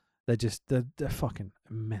flawless. They're fucking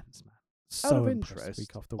immense, man. So Out of impressed interest, week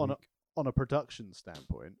after week. on a production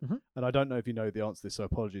standpoint, and I don't know if you know the answer to this, so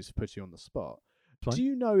apologies for putting you on the spot. Fine. Do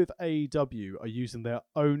you know if AEW are using their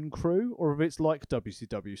own crew, or if it's like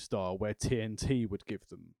WCW style where TNT would give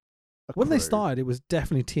them a When crew? they started, it was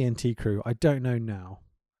definitely TNT crew. I don't know now.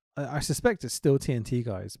 I suspect it's still TNT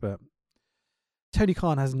guys, but Tony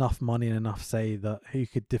Khan has enough money and enough say that he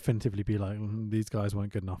could definitively be like, these guys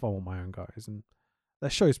weren't good enough. I want my own guys. And their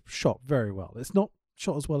show's shot very well. It's not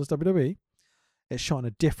shot as well as WWE. It's shot in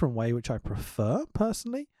a different way, which I prefer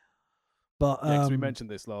personally. But yeah, because we mentioned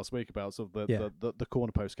this last week about sort of the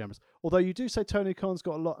corner post cameras. Although you do say Tony Khan's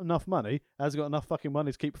got enough money, has got enough fucking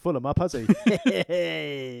money to keep Fulham up, has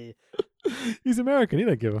he? He's American. He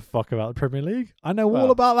don't give a fuck about the Premier League. I know all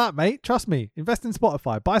about that, mate. Trust me. Invest in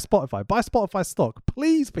Spotify. Buy Spotify. Buy Spotify stock.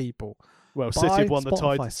 Please, people. Well, City have won the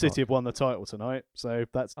title tonight, so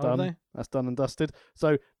that's done. They? That's done and dusted.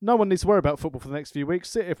 So no one needs to worry about football for the next few weeks.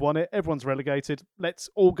 City have won it. Everyone's relegated. Let's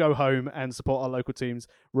all go home and support our local teams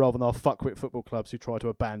rather than our fuckwit football clubs who try to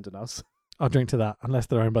abandon us. I'll drink to that, unless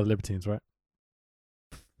they're owned by the Libertines, right?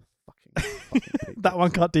 Fucking that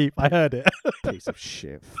one cut deep. I heard it. Piece of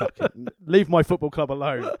shit. Fucking leave my football club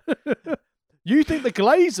alone. You think the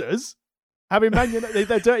Glazers having Man United,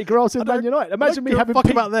 their dirty grass in Man United? Imagine me having fuck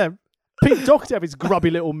about them. Pete Doherty have his grubby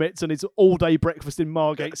little mitts and his all-day breakfast in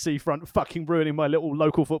Margate Seafront, fucking ruining my little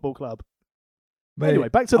local football club. Mate, Anyway,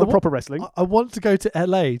 back to the proper wrestling. I want to go to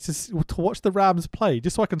LA to watch the Rams play,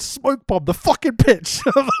 just so I can smoke bomb the fucking pitch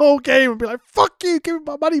of the whole game and be like, "Fuck you, give me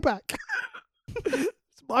my money back."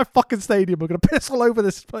 It's my fucking stadium. I'm gonna piss all over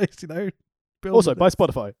this place, you know. Also, by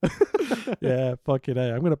Spotify. Yeah, fucking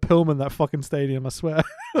A. I'm gonna Pillman that fucking stadium, I swear.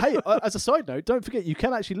 Hey, as a side note, don't forget you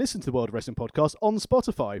can actually listen to the World of Wrestling podcast on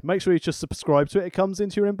Spotify. Make sure you just subscribe to it. It comes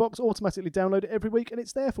into your inbox, automatically download it every week, and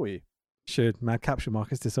it's there for you. Should Mad Capture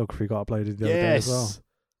Marcus discography got uploaded the other day as well.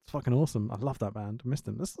 It's fucking awesome. I love that band. I missed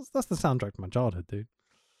them. That's the soundtrack to my childhood, dude.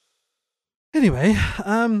 Anyway,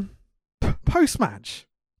 post match,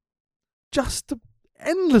 just to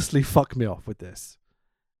endlessly fuck me off with this.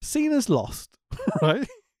 Cena's lost, right?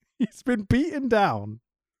 He's been beaten down.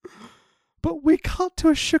 But we cut to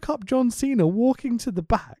a shook up John Cena walking to the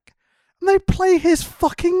back, and they play his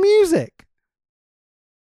fucking music.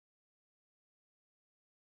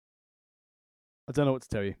 I don't know what to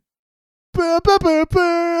tell you. Bah, bah, bah,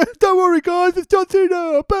 bah. Don't worry, guys, it's John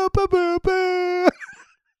Cena. Bah, bah, bah, bah.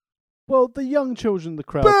 Well, the young children in the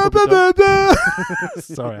crowd. Bah, bah, bah, bah.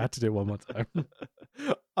 Sorry, I had to do it one more time.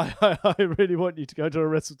 I really want you to go to a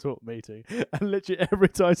Wrestle Talk meeting and literally every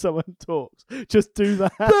time someone talks, just do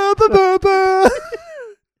that. Bah, bah, bah, bah.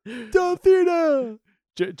 John Cena.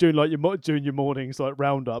 Doing your mornings like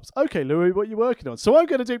roundups. Okay, Louis, what are you working on? So I'm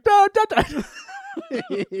going to do. Da, da, da.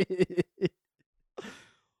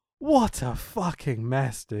 What a fucking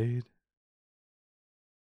mess, dude.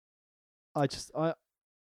 like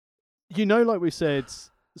we said,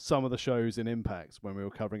 some of the shows in Impact when we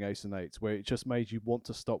were covering Ace and Eights, where it just made you want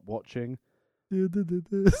to stop watching.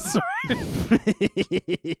 Sorry.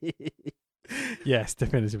 Yes,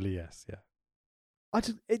 definitively yes. Yeah.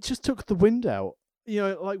 It just took the wind out. You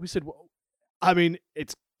know, like we said. I mean,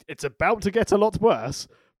 it's about to get a lot worse.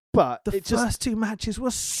 But the first two matches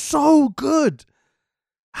were so good.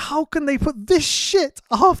 How can they put this shit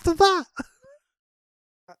after that?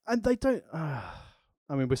 And they don't. I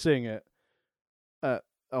mean, we're seeing it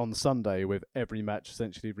on Sunday with every match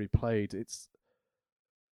essentially replayed. It's.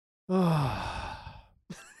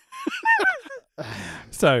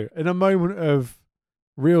 So, in a moment of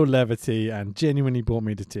real levity and genuinely brought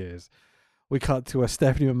me to tears, we cut to a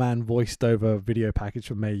Stephanie McMahon voiced over video package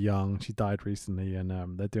from Mae Young. She died recently, and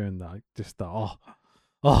they're doing that.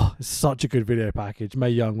 It's such a good video package. Mae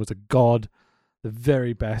Young was a god, the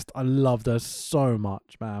very best. I loved her so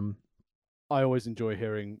much, man. I always enjoy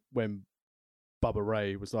hearing when Bubba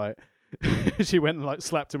Ray was like, she went and like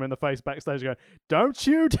slapped him in the face backstage, going, "Don't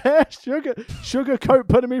you dare sugarcoat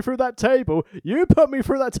putting me through that table. You put me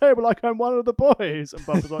through that table like I'm one of the boys." And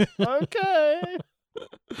Bubba's like, "Okay."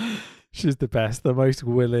 She's the best, the most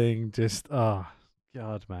willing, just, oh,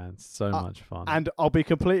 God, man, so much fun. And I'll be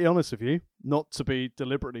completely honest with you, not to be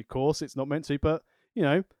deliberately coarse, it's not meant to, but, you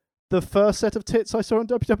know, the first set of tits I saw on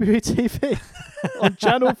WWE TV on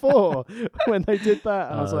Channel 4 when they did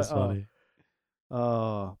that. And I was like, funny.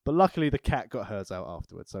 Oh, but luckily the cat got hers out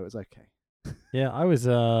afterwards, so it was okay. Yeah, I was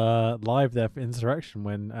live there for Insurrection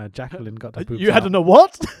when Jacqueline got her boobs You out. had to know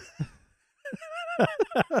what?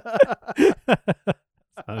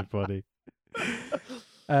 Sounds funny.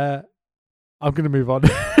 I'm going to move on.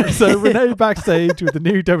 So Renee backstage with the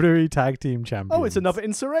new WWE Tag Team Champions. Oh, it's another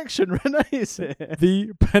Insurrection. Renee is here.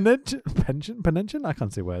 The pension? I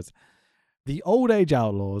can't say words. The Old Age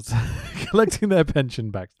Outlaws collecting their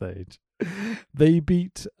pension backstage. They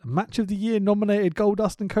beat Match of the Year nominated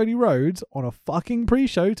Goldust and Cody Rhodes on a fucking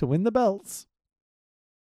pre-show to win the belts.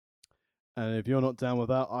 And if you're not down with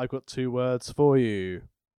that, I've got 2 words for you.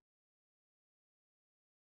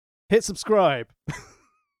 Hit subscribe.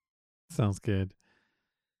 Sounds good.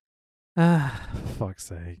 For fuck's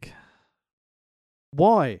sake.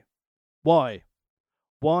 Why? Why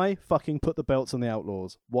fucking put the belts on the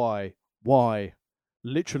Outlaws? Why?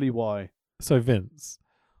 Literally why? So Vince,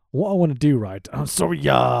 what I want to do, right? I'm sorry,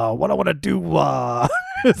 what I want to do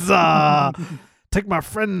is take my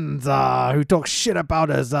friends who talk shit about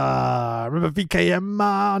us. Remember VKM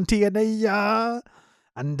on TNA?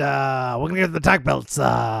 And we're going to get the tag belts.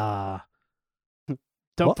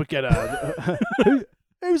 Don't forget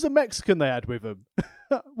who's the Mexican they had with them?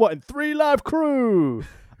 What, in 3 Live Crew?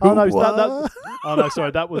 Oh no,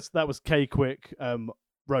 sorry, that was K-Quick,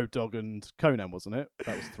 Road Dogg and Conan, wasn't it?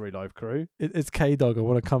 That was 3 Live Crew. It's K-Dog. I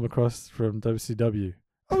want to come across from WCW.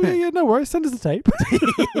 Oh yeah, no worries. Send us the tape.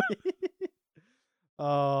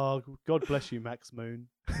 Oh, God bless you, Max Moon.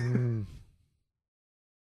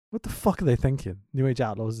 What the fuck are they thinking? New Age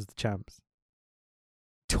Outlaws is the champs.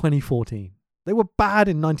 2014. They were bad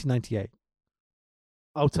in 1998.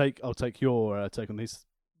 I'll take your take on this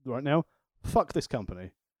right now. Fuck this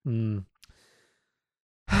company. We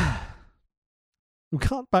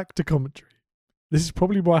cut back to commentary. This is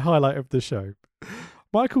probably my highlight of the show.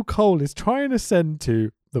 Michael Cole is trying to send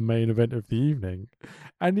to the main event of the evening,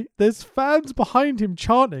 and there's fans behind him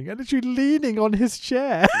chanting and literally leaning on his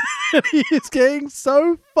chair. And he is getting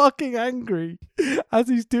so fucking angry as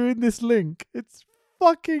he's doing this link. It's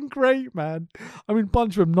fucking great, man. I mean,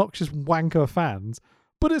 bunch of obnoxious wanker fans,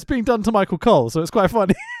 but it's being done to Michael Cole, so it's quite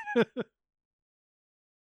funny.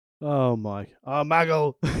 Oh my! Oh,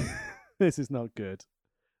 Maggle, this is not good.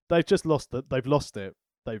 They've just lost it. They've lost it.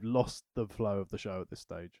 They've lost the flow of the show at this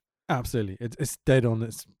stage. Absolutely. It's dead on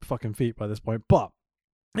its fucking feet by this point. But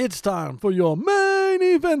it's time for your main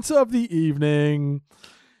event of the evening.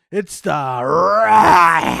 It's the Royal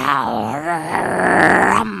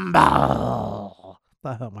Rumble.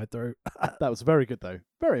 That hurt my throat. That was very good, though.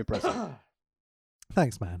 Very impressive.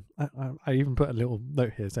 Thanks, man. I even put a little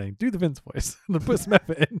note here saying, do the Vince voice. And put some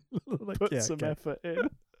effort in. Like, Put some effort in.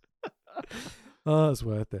 Oh, it's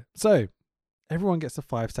worth it. So, everyone gets a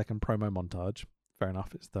 5-second promo montage. Fair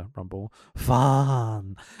enough, it's the Rumble.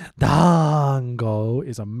 Fandango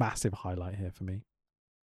is a massive highlight here for me.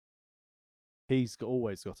 He's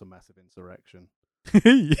always got a massive insurrection.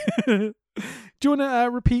 Do you want to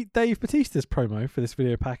repeat Dave Batista's promo for this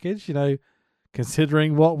video package? You know,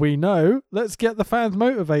 considering what we know, let's get the fans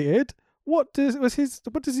motivated. What does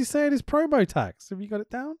he say in his promo tax? Have you got it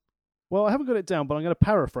down? Well, I haven't got it down, but I'm going to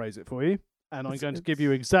paraphrase it for you. And I'm going to give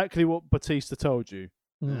you exactly what Batista told you.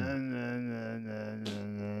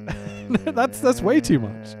 That's way too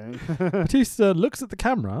much. Batista looks at the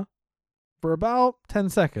camera for about 10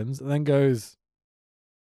 seconds and then goes,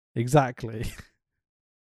 exactly.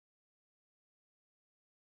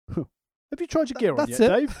 Have you tried your gear on That's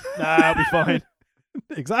yet, it. Dave? Nah, I'll be fine.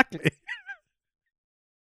 Exactly.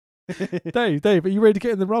 Dave, are you ready to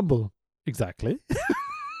get in the Rumble? Exactly.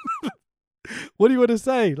 What do you want to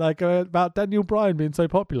say? Like about Daniel Bryan being so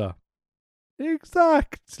popular?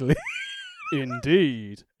 Exactly.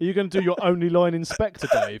 Indeed. Are you going to do your only line inspector,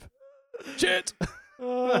 Dave? Shit.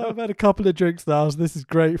 I've had a couple of drinks now, so this is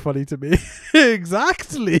great funny to me.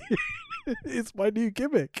 Exactly. It's my new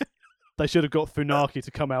gimmick. They should have got Funaki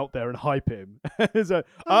to come out there and hype him. So,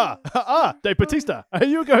 Dave Batista, are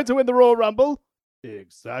you going to win the Royal Rumble?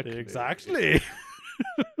 Exactly.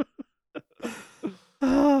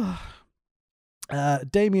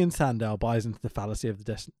 Damien Sandow buys into the fallacy of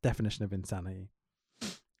the definition of insanity.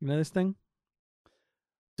 You know this thing?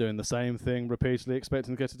 Doing the same thing repeatedly,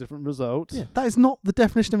 expecting to get a different result. Yeah, that is not the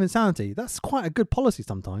definition of insanity. That's quite a good policy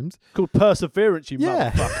sometimes. Called perseverance, you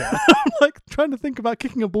motherfucker. I'm like trying to think about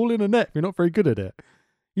kicking a ball in a net if you're not very good at it.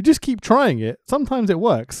 You just keep trying it. Sometimes it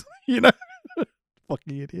works. You know?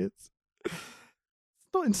 Fucking idiots. It's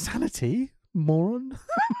not insanity, moron.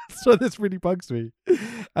 So this really bugs me.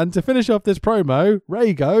 And to finish off this promo,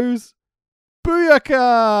 Ray goes,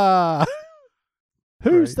 Booyaka!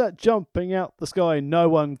 Who's that jumping out the sky? No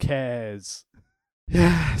one cares.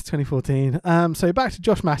 Yeah, it's 2014. So back to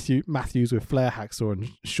Josh Matthews with Flair, Hacksaw, and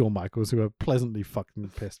Shawn Michaels, who are pleasantly fucking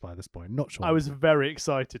pissed by this point. Not sure. I was very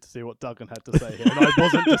excited to see what Duggan had to say here, and I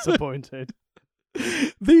wasn't disappointed.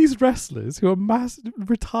 These wrestlers who are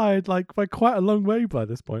retired like by quite a long way by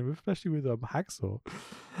this point, especially with Hacksaw,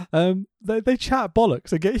 they chat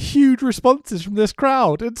bollocks and get huge responses from this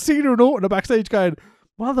crowd. And Cena and Orton are backstage going,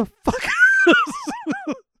 "Motherfuckers!"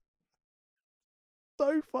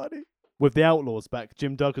 So funny. With the Outlaws back,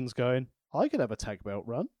 Jim Duggan's going, I could have a tag belt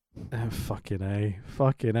run. Oh, fucking A.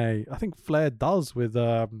 I think Flair does with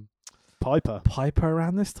Piper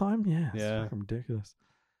around this time. Yeah, it's Yeah. fucking ridiculous.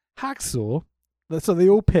 Hacksaw. So they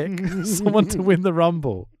all pick someone to win the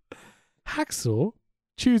Rumble. Hacksaw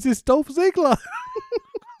chooses Dolph Ziggler.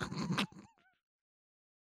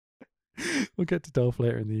 We'll get to Dolph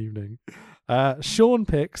later in the evening. Shawn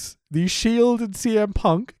picks the Shield and CM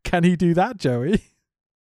Punk. Can he do that, Joey?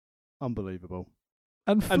 Unbelievable.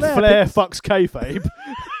 And Flair fucks kayfabe.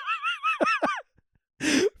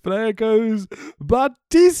 Flair goes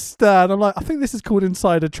Batista, and I'm like, I think this is called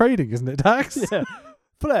insider trading, isn't it, Dax? Yeah.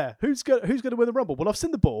 Flair, who's going to win the Rumble? Well, I've seen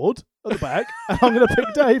the board at the back, and I'm going to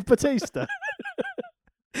pick Dave Batista.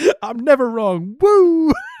 I'm never wrong.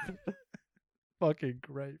 Woo! Fucking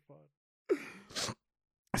great fun.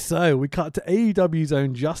 So we cut to AEW's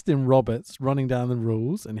own Justin Roberts running down the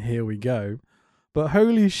rules, and here we go. But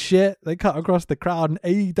holy shit, they cut across the crowd, and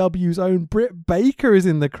AEW's own Britt Baker is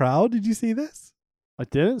in the crowd. Did you see this? I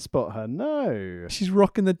didn't spot her, no. She's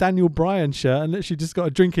rocking the Daniel Bryan shirt and literally just got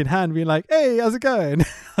a drink in hand being like, hey, how's it going?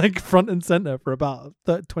 Like front and center for about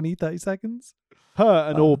 20, 30 seconds. Her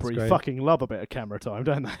and Oh, that's Aubrey great. fucking love a bit of camera time,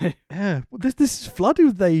 don't they? Yeah, well, this is flooded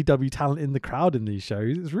with AEW talent in the crowd in these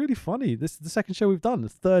shows. It's really funny. This is the second show we've done, the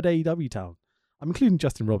third AEW talent. I'm including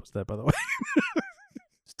Justin Roberts there, by the way.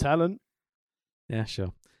 It's talent. Yeah,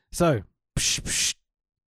 sure. So,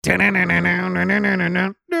 look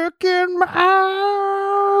in my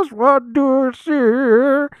eyes, what do you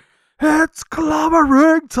see? It's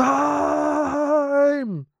clobbering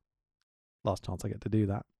time. Last chance I get to do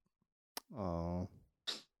that. Oh.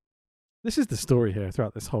 This is the story here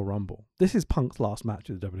throughout this whole Rumble. This is Punk's last match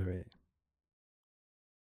with WWE.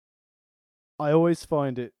 I always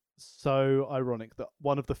find it so ironic that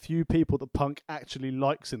one of the few people that Punk actually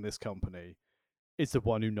likes in this company is the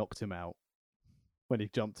one who knocked him out when he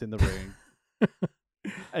jumped in the ring.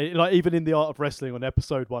 Like even in the Art of Wrestling on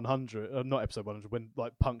episode 100, not episode 100, when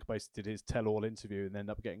like Punk basically did his tell-all interview and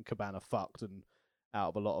ended up getting Cabana fucked and out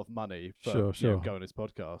of a lot of money for Sure. going on his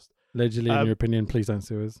podcast. Allegedly, in your opinion, please don't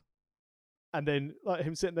sue us. And then like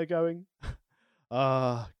him sitting there going,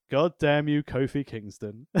 God damn you, Kofi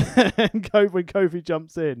Kingston. And when Kofi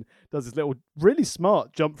jumps in, does this little really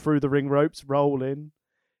smart jump through the ring ropes, roll in,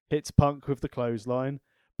 hits Punk with the clothesline.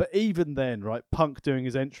 But even then, right, Punk doing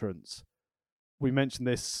his entrance, we mentioned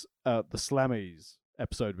this, the Slammies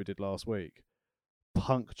episode we did last week.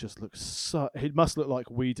 Punk just looks he must look like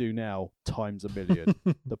we do now, times a million,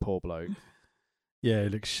 the poor bloke. Yeah, he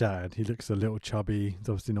looks shattered. He looks a little chubby. He's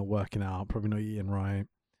obviously not working out, probably not eating right.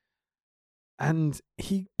 And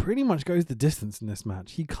he pretty much goes the distance in this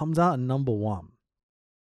match. He comes out at number 1.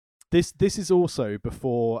 This is also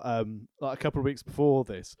before, like a couple of weeks before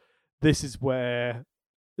this. This is where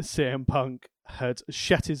CM Punk had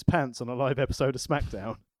shat his pants on a live episode of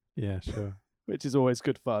SmackDown. Yeah, sure. Which is always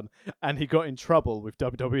good fun. And he got in trouble with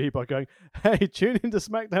WWE by going, hey, tune into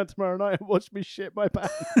SmackDown tomorrow night and watch me shit my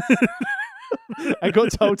pants. And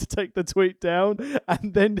got told to take the tweet down.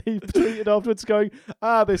 And then he tweeted afterwards going,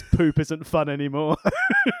 this poop isn't fun anymore.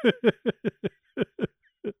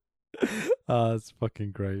 It's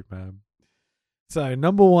fucking great, man. So,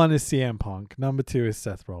 number 1 is CM Punk. Number 2 is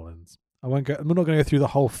Seth Rollins. I'm not going to go through the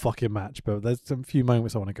whole fucking match, but there's some few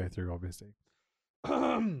moments I want to go through, obviously.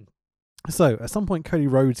 So, at some point, Cody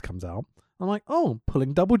Rhodes comes out. I'm like, oh,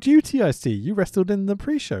 pulling double duty, I see. You wrestled in the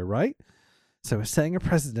pre-show, right? So, we're setting a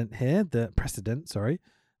precedent here, that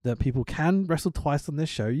people can wrestle twice on this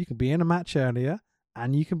show. You can be in a match earlier,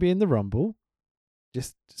 and you can be in the Rumble.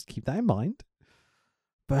 Just keep that in mind.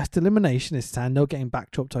 First elimination is Sandal getting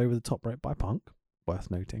back chopped over the top rope by Punk.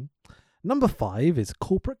 Worth noting. Number 5 is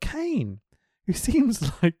Corporate Kane, who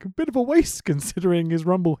seems like a bit of a waste considering his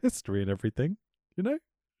Rumble history and everything, you know?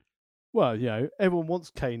 Well, everyone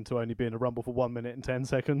wants Kane to only be in a Rumble for 1 minute and 10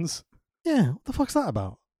 seconds. Yeah, what the fuck's that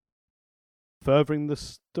about? Furthering the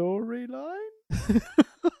storyline?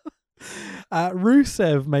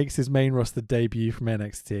 Rusev makes his main roster debut from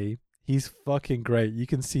NXT. He's fucking great. You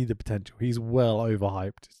can see the potential. He's well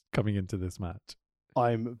overhyped coming into this match.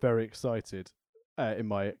 I'm very excited in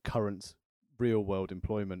my current real-world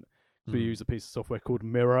employment. We use a piece of software called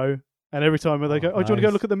Miro. And every time they go, do you want to go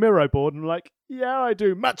look at the Miro board? And I'm like, yeah, I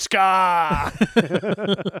do. Matchka!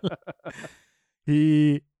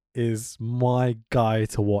 He is my guy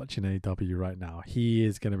to watch in AEW right now. He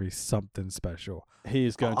is going to be something special. He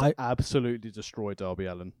is going to absolutely destroy Darby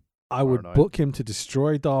Allin. I would book him to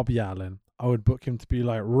destroy Darby Allin. I would book him to be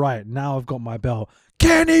like, right, now I've got my belt.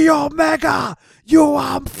 Kenny Omega, you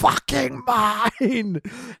are fucking mine.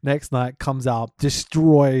 Next night comes out,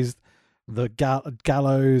 destroys the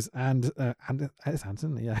Gallows and it's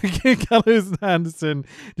Anderson, yeah. Gallows and Anderson,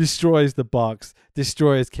 destroys the Bucks,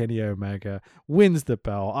 destroys Kenny Omega, wins the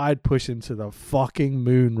belt. I'd push him to the fucking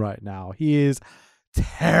moon right now. He is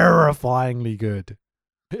terrifyingly good.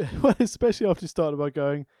 Well, especially after you started by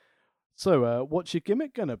going, so what's your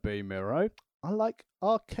gimmick gonna be, Miro? I like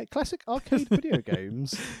classic arcade video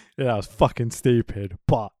games. Yeah, that was fucking stupid,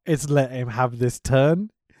 but it's let him have this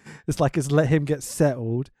turn. It's like it's let him get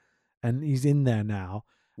settled, and he's in there now.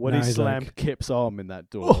 When now he slammed Kip's arm in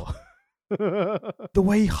that door. The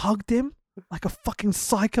way he hugged him like a fucking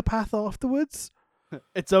psychopath afterwards.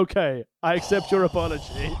 It's okay. I accept your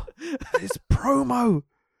apology. His promo.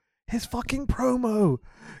 His fucking promo.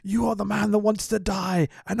 You are the man that wants to die,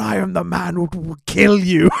 and I am the man who will kill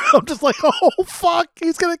you. I'm just like, oh, fuck.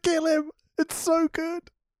 He's going to kill him. It's so good.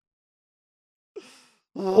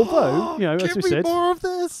 Although, as we said, more of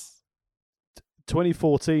this.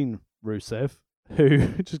 2014 Rusev, who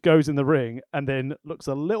just goes in the ring and then looks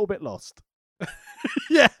a little bit lost.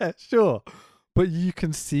 Yeah, sure. But you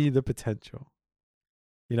can see the potential.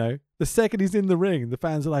 The second he's in the ring, the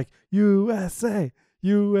fans are like, USA,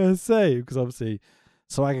 USA. Because obviously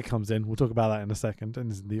Swagger comes in. We'll talk about that in a second.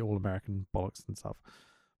 And this is the All-American bollocks and stuff.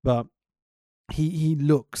 But he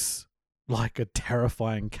looks like a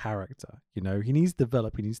terrifying character. You know, he needs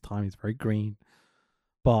developing his time. He's very green.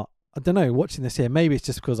 But I don't know, watching this here, maybe it's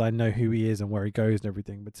just because I know who he is and where he goes and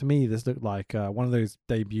everything. But to me, this looked like one of those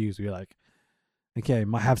debuts where you're like, okay,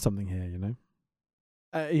 might have something here, you know?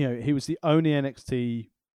 You know, he was the only NXT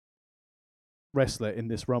wrestler in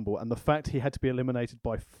this Rumble, and the fact he had to be eliminated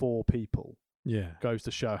by 4 people goes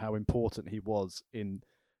to show how important he was in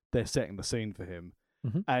their setting the scene for him.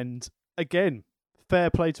 Mm-hmm. And again, fair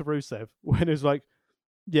play to Rusev when it was like,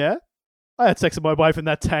 yeah, I had sex with my wife in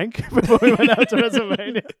that tank before we went out to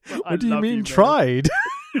WrestleMania. What do you mean tried?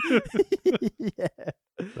 Yeah.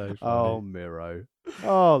 So Oh, Miro.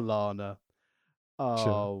 Oh, Lana. Oh,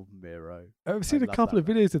 Sure. Miro. I've seen a love couple that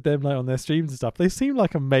of videos of them like on their streams and stuff. They seem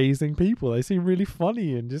like amazing people. They seem really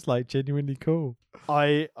funny and just like genuinely cool.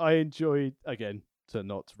 I enjoyed, again, to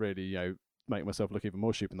not really, you know, make myself look even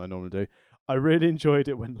more stupid than I normally do. I really enjoyed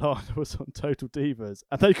it when Lana was on Total Divas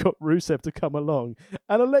and they got Rusev to come along,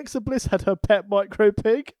 and Alexa Bliss had her pet micro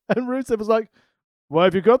pig, and Rusev was like, "Why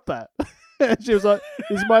have you got that?" And she was like,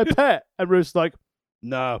 "It's my pet." And Rusev's like,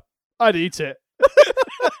 "No, I'd eat it."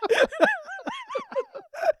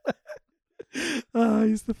 Oh,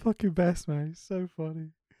 he's the fucking best, man. He's so funny.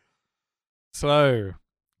 So,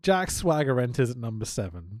 Jack Swagger enters at number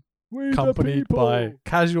 7, accompanied by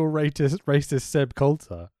casual racist Seb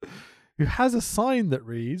Coulter, who has a sign that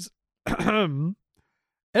reads,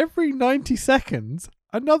 every 90 seconds,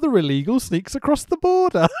 another illegal sneaks across the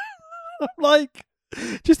border. I'm like,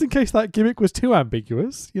 just in case that gimmick was too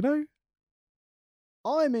ambiguous, you know?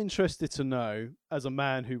 I'm interested to know, as a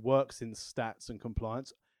man who works in stats and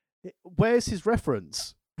compliance, where's his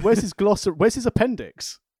reference? Where's his glossary? Where's his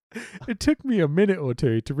appendix? It took me a minute or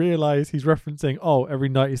two to realise he's referencing, every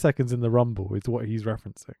 90 seconds in the Rumble is what he's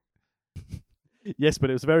referencing. Yes, but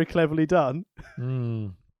it was very cleverly done.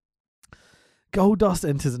 Goldust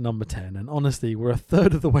enters at number 10, and honestly, we're a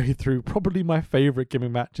third of the way through probably my favourite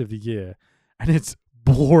gimmick match of the year, and it's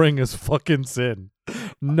boring as fucking sin.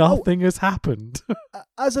 Nothing has happened.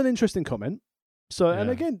 As an interesting comment, so, and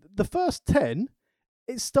Yeah. again, the first 10,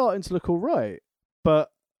 it's starting to look all right,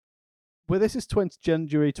 but this is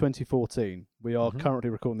January 2014. We are currently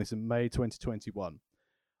recording this in May 2021.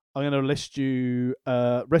 I'm going to list you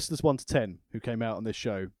wrestlers 1 to 10 who came out on this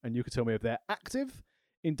show, and you can tell me if they're active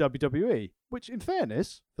in WWE, which, in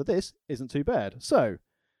fairness, for this, isn't too bad. So,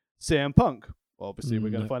 CM Punk, obviously, we're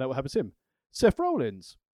going to find out what happens to him. Seth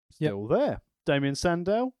Rollins, still there. Damien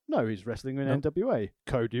Sandow, no, he's wrestling in NWA.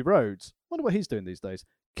 Cody Rhodes, wonder what he's doing these days.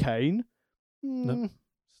 Kane,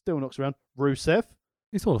 still knocks around. Rusev,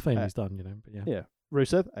 It's Hall of Fame he's done, you know, but yeah. yeah.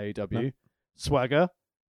 Rusev, AEW. No. Swagger,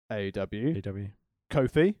 AEW. AEW.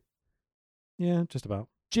 Kofi, Yeah, just about.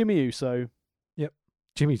 Jimmy Uso,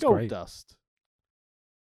 Jimmy's great. Goldust.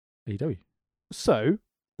 AEW. So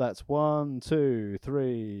that's 1, 2,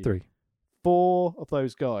 3, 3. 4 of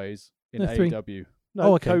those guys in No, 3. AEW. No,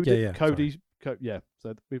 Oh, okay. Cody, Yeah, Cody,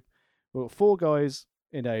 So we've got 4 guys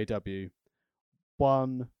in AEW.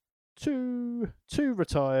 1, 2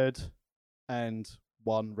 retired, and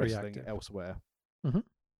 1 wrestling active. elsewhere. Mhm.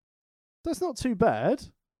 That's not too bad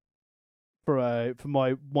for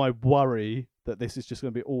my worry that this is just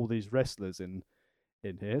going to be all these wrestlers in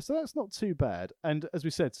here. So that's not too bad. And as we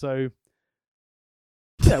said, so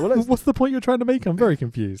yeah, well, What's the point you're trying to make? I'm very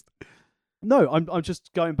confused. no, I'm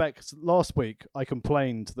just going back. Last week, I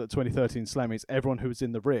complained that 2013 Slammies, everyone who was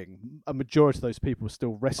in the ring, a majority of those people are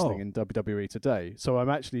still wrestling in WWE today. So I'm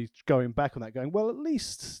actually going back on that, going, well, at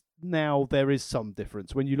least now there is some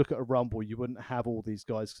difference. When you look at a Rumble, you wouldn't have all these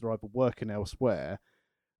guys because they're either working elsewhere,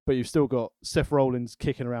 but you've still got Seth Rollins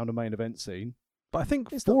kicking around a main event scene. But I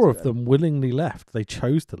think It's not 4 too of bad. them willingly left. They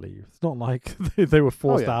chose to leave. It's not like they were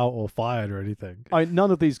forced yeah. out or fired or anything. None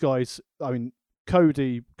of these guys,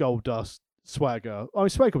 Cody, Goldust, Swagger.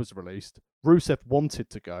 Swagger was released. Rusev wanted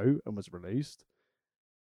to go and was released.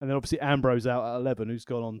 And then obviously Ambrose out at 11, who's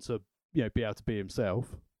gone on to be able to be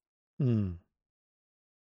himself. Yeah,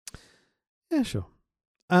 sure.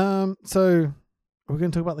 So we're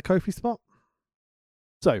going to talk about the Kofi spot?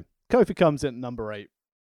 So Kofi comes in at number 8.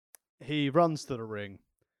 He runs to the ring.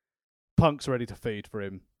 Punk's ready to feed for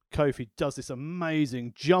him. Kofi does this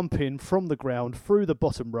amazing jump in from the ground through the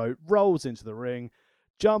bottom rope, rolls into the ring,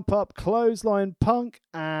 jump up, clothesline Punk,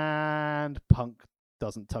 and Punk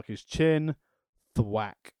doesn't tuck his chin.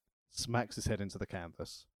 Thwack. Smacks his head into the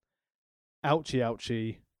canvas. Ouchie,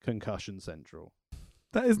 ouchie, concussion central.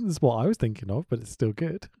 That isn't the spot I was thinking of, but it's still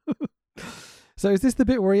good. So is this the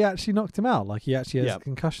bit where he actually knocked him out? Like he actually has a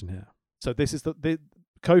concussion here? So this is the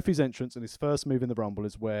Kofi's entrance and his first move in the Rumble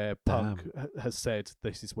is where Punk Damn. has said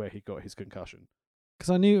this is where he got his concussion. Because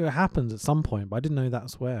I knew it happened at some point, but I didn't know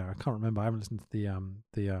that's where. I can't remember. I haven't listened to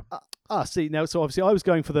the See, now, so obviously I was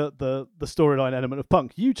going for the storyline element of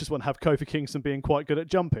Punk. You just want to have Kofi Kingston being quite good at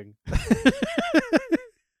jumping.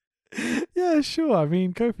 Yeah, sure. I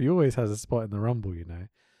mean, Kofi always has a spot in the Rumble, you know.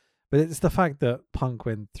 But it's the fact that Punk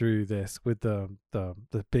went through this with the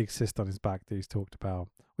big cyst on his back that he's talked about,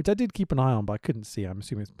 which I did keep an eye on, but I couldn't see. I'm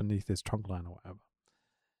assuming it's beneath his trunk line or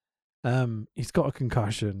whatever. He's got a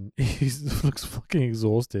concussion. He looks fucking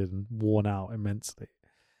exhausted and worn out immensely.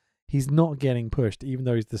 He's not getting pushed, even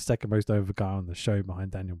though he's the second most over guy on the show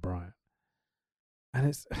behind Daniel Bryan. And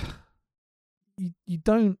it's you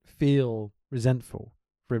don't feel resentful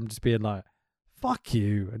for him just being like, "Fuck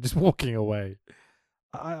you," and just walking away.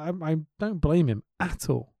 I don't blame him at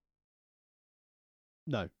all.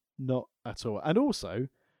 No, not at all. And also,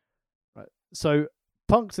 right, so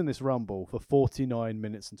Punk's in this Rumble for 49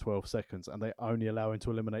 minutes and 12 seconds, and they only allow him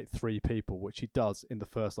to eliminate 3 people, which he does in the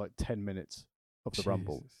first 10 minutes of the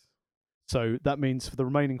Rumble. So that means for the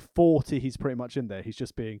remaining 40, he's pretty much in there. He's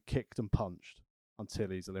just being kicked and punched until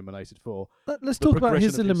he's eliminated 4. Let's talk about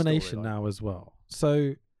his elimination now as well.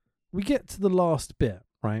 So we get to the last bit,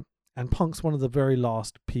 right? And Punk's one of the very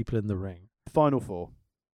last people in the ring. Final 4.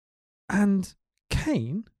 And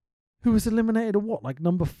Kane, who was eliminated at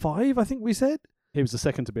number 5, I think we said? He was the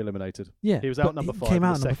second to be eliminated. Yeah. He was out number 5. Came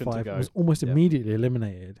out number number 5 to go. and was almost immediately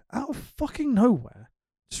eliminated. Out of fucking nowhere.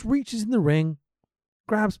 Just reaches in the ring,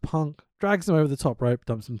 grabs Punk, drags him over the top rope,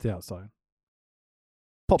 dumps him to the outside.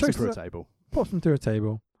 Pops him through a table. Pops him through a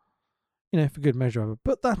table. You know, for good measure of it.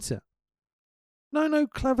 But that's it. No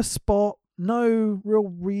clever spot. No real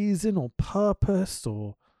reason or purpose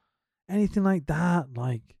or anything like that.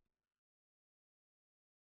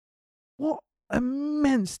 What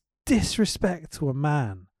immense disrespect to a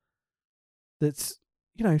man that's,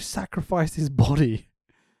 sacrificed his body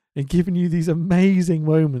and given you these amazing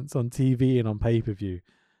moments on TV and on pay-per-view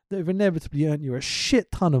that have inevitably earned you a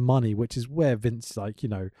shit ton of money, which is where Vince, I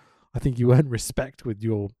think you earn respect with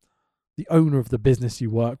the owner of the business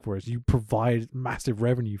you work for, is you provide massive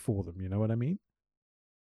revenue for them. You know what I mean?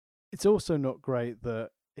 It's also not great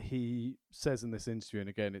that he says in this interview, and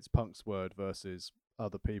again, it's Punk's word versus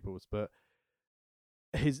other people's, but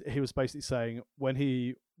he was basically saying when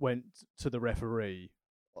he went to the referee,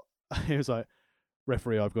 he was like,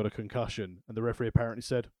 "Referee, I've got a concussion," and the referee apparently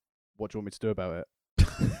said, "What do you want me to do about it?"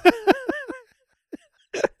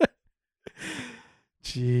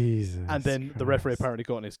 Jesus. And then Christ. the referee apparently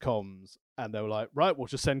got on his comms, and they were like, "Right, we'll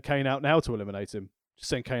just send Kane out now to eliminate him. Just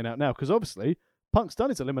send Kane out now," because obviously Punk's done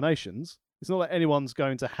his eliminations. It's not like anyone's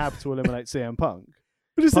going to have to eliminate CM Punk.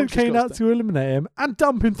 We just sent Kane out to eliminate him and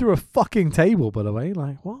dump him through a fucking table, by the way.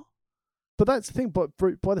 Like, what? But that's the thing, but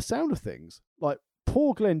by the sound of things,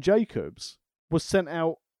 poor Glenn Jacobs was sent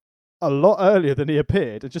out a lot earlier than he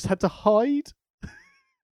appeared and just had to hide.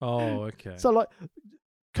 Oh, okay. So,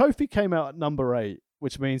 Kofi came out at number 8,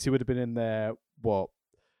 which means he would have been in there, about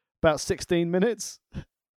 16 minutes?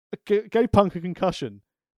 Gave Punk a concussion.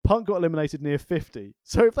 Punk got eliminated near 50.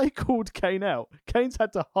 So if they called Kane out, Kane's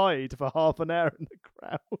had to hide for half an hour in the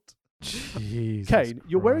crowd. Jesus Kane,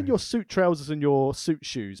 you're wearing Christ. your suit trousers and your suit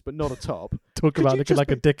shoes, but not a top. Talk Could about you looking just like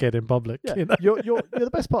a dickhead in public. Yeah, You know? you're the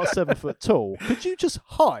best part of 7 foot tall. Could you just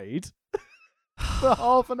hide for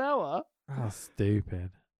half an hour? Oh, stupid.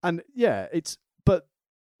 And yeah, but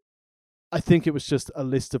I think it was just a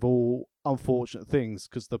list of all unfortunate things,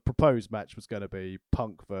 because the proposed match was going to be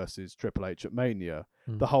Punk versus Triple H at Mania.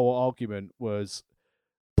 The whole argument was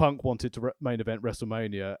Punk wanted to main event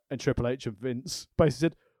WrestleMania, and Triple H and Vince basically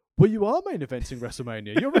said, "Well, you are main eventing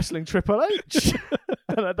WrestleMania. You're wrestling Triple H."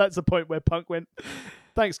 And that's the point where Punk went,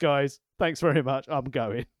 "Thanks, guys. Thanks very much. I'm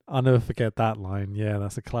going." I'll never forget that line. Yeah,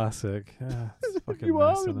 that's a classic. Yeah, You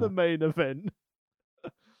are in the main event.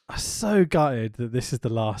 I'm so gutted that this is the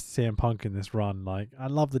last CM Punk in this run. I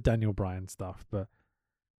love the Daniel Bryan stuff, but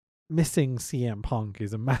missing CM Punk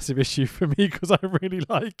is a massive issue for me because I really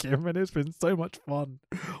like him, and it's been so much fun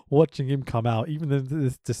watching him come out, even in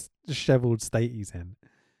this disheveled state he's in.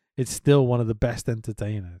 It's still one of the best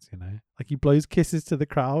entertainers, you know? He blows kisses to the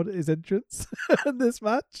crowd at his entrance in this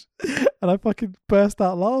match. And I fucking burst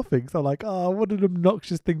out laughing. So I'm like, what an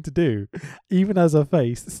obnoxious thing to do. Even as a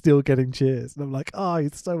face, still getting cheers. And I'm like,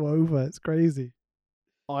 he's so over. It's crazy.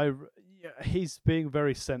 He's being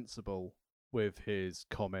very sensible with his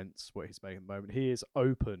comments, what he's making at the moment. He is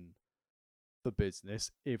open for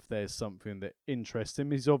business if there's something that interests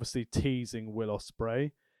him. He's obviously teasing Will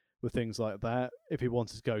Ospreay with things like that if he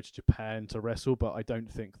wanted to go to Japan to wrestle, but I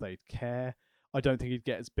don't think they'd care. I don't think he'd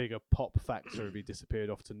get as big a pop factor if he disappeared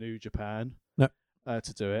off to New Japan. No.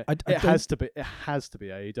 To do it, I it has to be. It has to be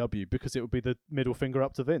AEW because it would be the middle finger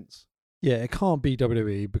up to Vince. Yeah, it can't be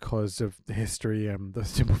WWE because of the history and the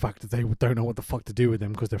simple fact that they don't know what the fuck to do with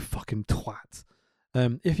him because they're fucking twats.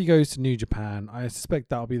 If he goes to New Japan, I suspect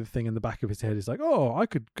that'll be the thing in the back of his head. Is like, oh, I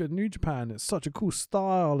could go to New Japan. It's such a cool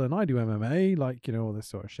style, and I do MMA, like, you know, all this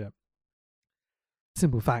sort of shit.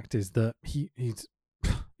 Simple fact is that he's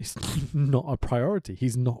not a priority.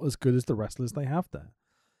 He's not as good as the wrestlers they have there,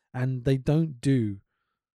 and they don't do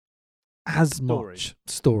as much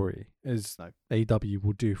story as AEW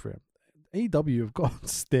will do for him. AEW have got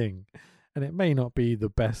Sting, and it may not be the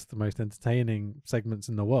best, the most entertaining segments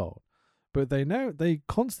in the world, but they know they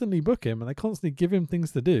constantly book him and they constantly give him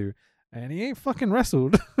things to do, and he ain't fucking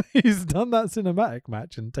wrestled. He's done that cinematic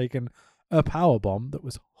match and taken a power bomb that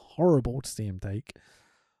was horrible to see him take.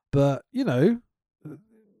 But, you know,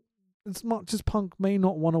 as much as Punk may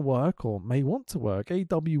not want to work or may want to work,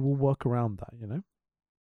 AEW will work around that, you know?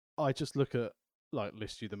 I just look at, like,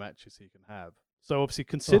 list you the matches he can have. So obviously,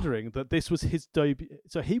 considering that this was his debut,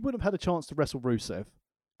 so he wouldn't have had a chance to wrestle Rusev,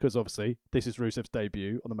 because obviously this is Rusev's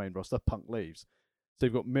debut on the main roster. Punk leaves, so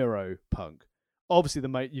you've got Miro, Punk. Obviously,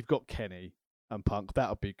 you've got Kenny and Punk. That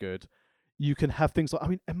would be good. You can have things like, I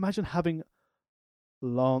mean, imagine having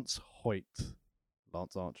Lance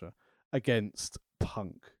Archer against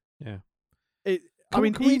Punk. Yeah.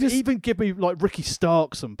 Even give me like Ricky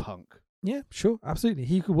Starks and Punk. Yeah, sure, absolutely.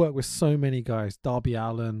 He could work with so many guys. Darby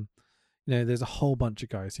Allin. You know, there's a whole bunch of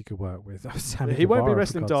guys he could work with. He won't be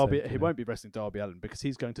wrestling Darby. He won't be wrestling Darby Allin because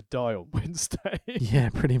he's going to die on Wednesday. Yeah,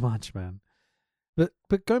 pretty much, man. But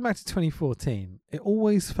going back to 2014, it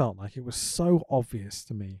always felt like it was so obvious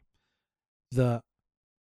to me that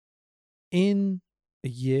in a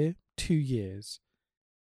year, 2 years,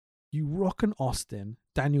 you rock an Austin,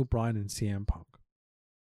 Daniel Bryan, and CM Punk.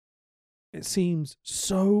 It seems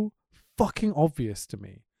so fucking obvious to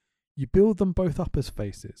me. You build them both up as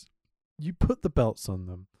faces. You put the belts on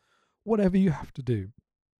them. Whatever you have to do.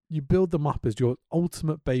 You build them up as your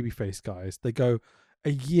ultimate babyface guys. They go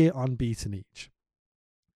a year unbeaten each.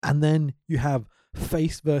 And then you have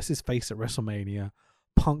face versus face at WrestleMania.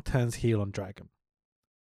 Punk turns heel on Dragon.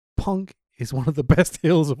 Punk is one of the best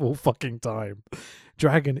heels of all fucking time.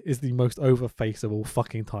 Dragon is the most over face of all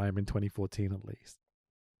fucking time in 2014 at least.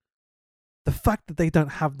 The fact that they don't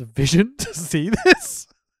have the vision to see this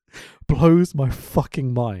blows my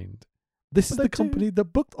fucking mind. This is the company that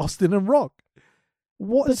booked Austin and Rock.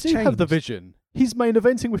 What has changed? They have the vision. He's main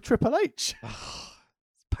eventing with Triple H.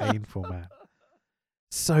 It's painful, man.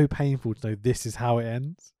 So painful to know this is how it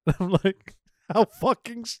ends. I'm like, how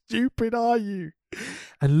fucking stupid are you?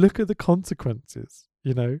 And look at the consequences,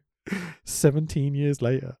 you know, 17 years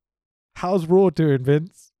later. How's Raw doing,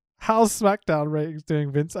 Vince? How's SmackDown ratings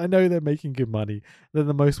doing, Vince? I know they're making good money. They're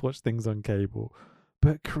the most watched things on cable.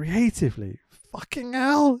 But creatively, fucking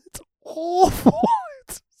hell, it's awful.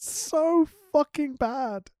 It's so fucking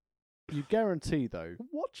bad. You guarantee, though,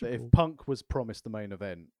 that if Punk was promised the main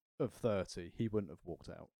event of 30, he wouldn't have walked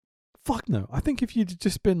out. Fuck no. I think if you'd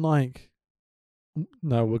just been like,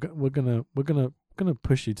 no, we're gonna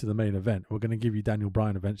push you to the main event. We're gonna give you Daniel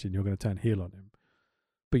Bryan eventually, and you're gonna turn heel on him.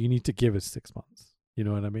 But you need to give us 6 months. You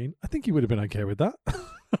know what I mean? I think he would have been okay with that.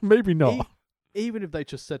 Maybe not. Even if they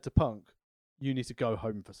just said to Punk, you need to go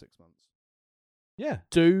home for 6 months. Yeah.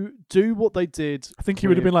 Do what they did. I think he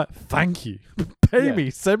would have been like, thank you. Pay me.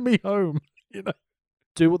 Send me home. You know.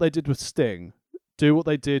 Do what they did with Sting. Do what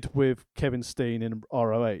they did with Kevin Steen in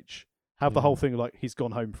ROH. Have the whole thing like he's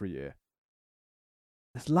gone home for a year.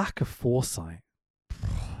 There's lack of foresight. It's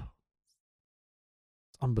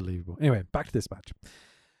unbelievable. Anyway, back to this match.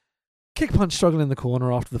 Kick Punch struggling in the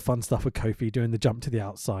corner after the fun stuff with Kofi doing the jump to the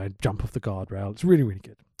outside, jump off the guardrail. It's really, really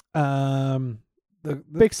good. The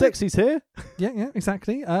Big Sexy's here. Yeah,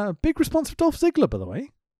 exactly. Big response for Dolph Ziggler, by the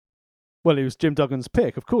way. Well, he was Jim Duggan's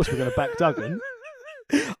pick. Of course, we're going to back Duggan.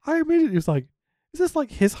 I immediately was like, is this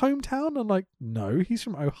like his hometown? I'm like, no, he's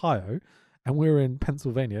from Ohio, and we're in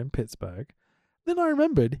Pennsylvania, in Pittsburgh. Then I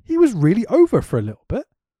remembered he was really over for a little bit.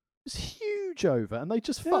 It was huge over, and they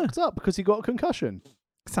just fucked up because he got a concussion.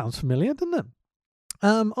 Sounds familiar, doesn't it?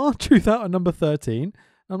 R-Truth out at number 13.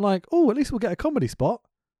 I'm like, oh, at least we'll get a comedy spot.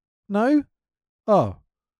 No? Oh.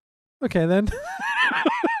 Okay, then.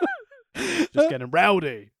 Just getting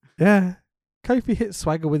rowdy. Yeah. Kofi hits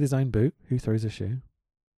Swagger with his own boot. Who throws a shoe?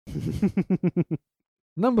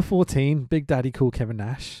 Number 14, Big Daddy Cool Kevin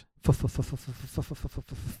Nash. For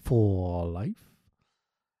life.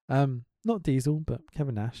 Not Diesel, but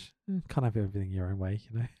Kevin Nash. Can't have everything your own way,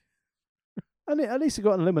 you know. And at least he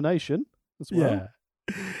got an elimination as well.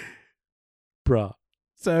 Yeah. bruh.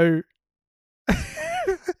 So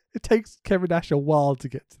it takes Kevin Nash a while to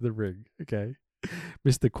get to the ring, okay?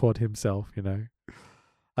 Mr. Quad himself, you know.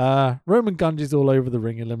 Roman Gunji's all over the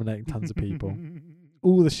ring, eliminating tons of people.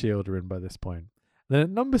 All the Shield are in by this point. Then at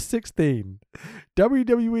number 16,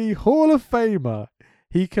 WWE Hall of Famer.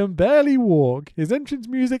 He can barely walk. His entrance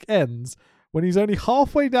music ends when he's only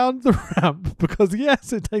halfway down the ramp because,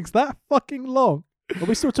 yes, it takes that fucking long. Are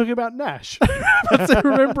we still talking about Nash? So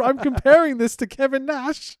remember, I'm comparing this to Kevin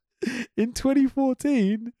Nash in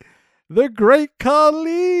 2014. The Great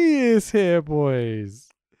Khali is here, boys.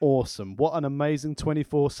 Awesome. What an amazing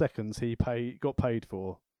 24 seconds he got paid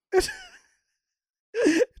for.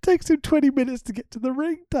 It takes him 20 minutes to get to the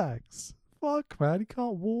ring, Dax. Fuck, man, he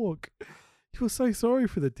can't walk. You feel so sorry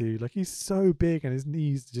for the dude. Like, he's so big and his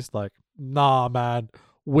knees just like, nah, man,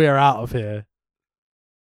 we're out of here.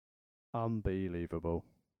 Unbelievable.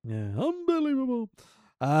 Yeah, unbelievable.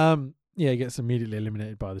 Yeah, he gets immediately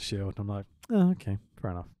eliminated by the Shield. I'm like, oh, okay,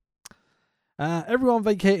 fair enough. Everyone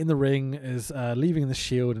vacating the ring is leaving the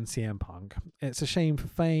Shield and CM Punk. It's a shame for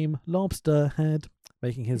Fame. Lobster Head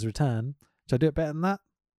making his return. Should I do it better than that?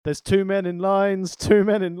 There's two men in lines.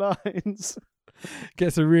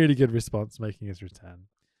 Gets a really good response making his return.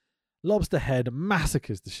 Lobster Head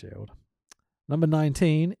massacres the Shield. Number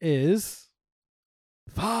 19 is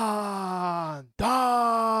Fandango.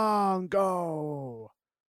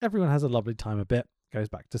 Everyone has a lovely time a bit. Goes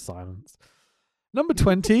back to silence. Number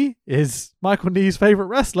 20 is Michael Nee's favourite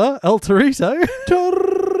wrestler, El Torito.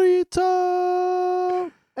 Torito.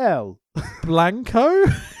 El Blanco.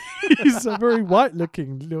 He's a very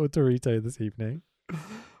white-looking little Torito this evening.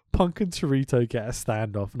 Punk and Torito get a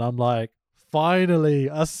standoff, and I'm like, finally,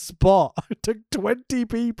 a spot. It took 20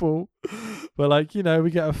 people. But, like, you know,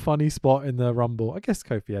 we get a funny spot in the Rumble. I guess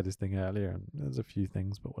Kofi had his thing earlier, and there's a few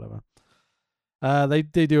things, but whatever. They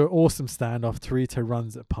do an awesome standoff. Torito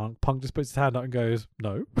runs at Punk. Punk just puts his hand up and goes,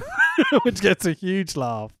 no, which gets a huge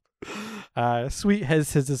laugh. Sweet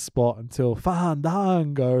Hez has a spot until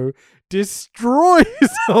Fandango destroys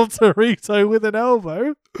El Torito with an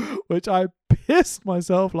elbow, which I pissed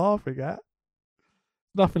myself laughing at.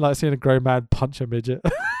 Nothing like seeing a grown man punch a midget.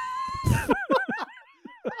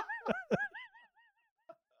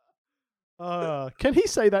 Can he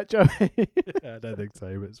say that, Joey? I don't think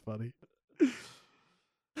so, but it's funny.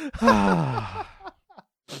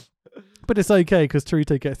 But it's okay because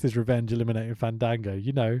Torito gets his revenge eliminating Fandango.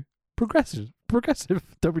 You know, progressive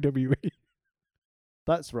WWE.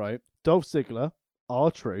 That's right. Dolph Ziggler,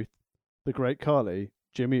 R-Truth, The Great Khali,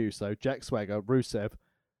 Jimmy Uso, Jack Swagger, Rusev,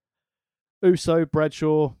 Uso,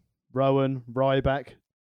 Bradshaw, Rowan, Ryback,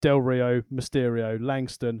 Del Rio, Mysterio,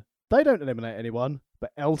 Langston. They don't eliminate anyone,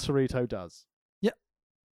 but El Torito does. Yep.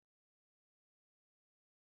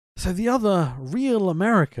 So the other real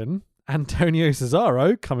American, Antonio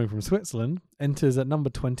Cesaro, coming from Switzerland, enters at number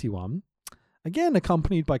 21. Again,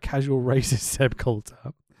 accompanied by casual racist Seb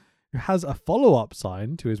Coulter, who has a follow-up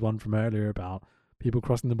sign to his one from earlier about people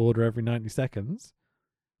crossing the border every 90 seconds.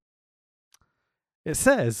 It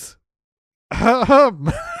says,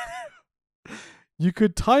 you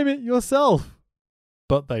could time it yourself,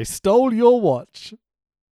 but they stole your watch.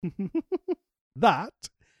 That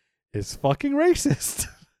is fucking racist.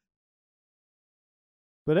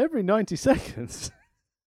 But every 90 seconds.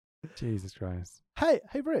 Jesus Christ. Hey,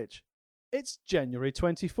 Rich. It's January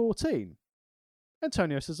 2014.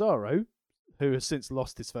 Antonio Cesaro, who has since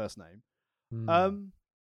lost his first name,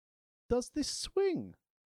 does this swing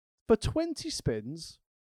for 20 spins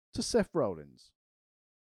to Seth Rollins.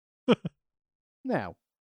 Now,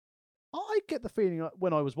 I get the feeling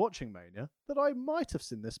when I was watching Mania that I might have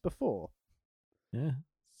seen this before. Yeah,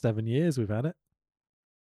 7 years we've had it.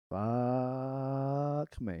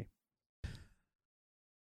 Fuck me.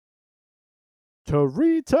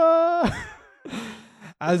 Torita!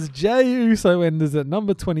 As Jey Uso enters at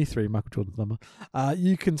number 23, Michael Jordan's number,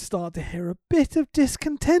 you can start to hear a bit of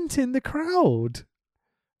discontent in the crowd.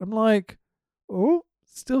 I'm like, oh,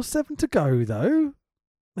 still 7 to go, though.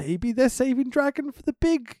 Maybe they're saving Dragon for the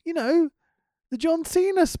big, the John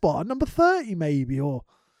Cena spot, number 30 maybe. Or,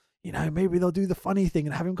 maybe they'll do the funny thing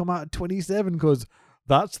and have him come out at 27 because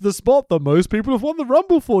that's the spot that most people have won the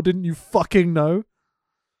Rumble for, didn't you fucking know?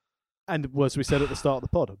 And as we said at the start of the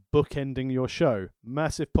pod, bookending your show.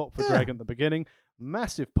 Massive pop for Dragon at the beginning,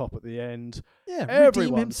 massive pop at the end. Yeah,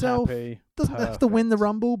 everyone himself. Happy. Doesn't have to win the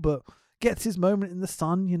Rumble, but gets his moment in the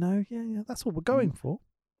sun, Yeah, that's what we're going for.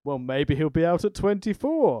 Well, maybe he'll be out at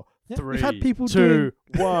 24. Yeah, 3, we've had people 2,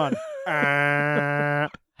 1. Hang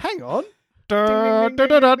on. Do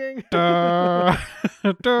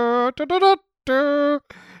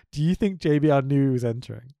you think JBL knew he was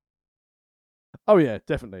entering? Oh yeah,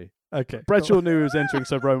 definitely. Okay. Bradshaw knew he was entering,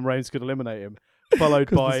 so Roman Reigns could eliminate him. Followed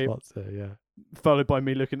 'Cause the by spot's there, yeah. followed by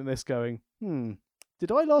me looking at this, going,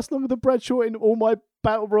 did I last longer than Bradshaw in all my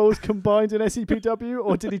battle royals combined in SEPW,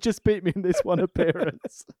 or did he just beat me in this one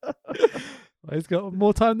appearance? Well, he's got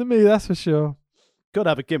more time than me, that's for sure. Got to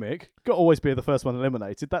have a gimmick. Got to always be the first one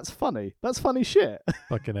eliminated. That's funny. That's funny shit.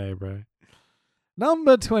 Fucking A, bro.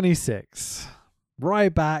 Number 26.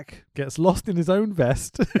 Ryback gets lost in his own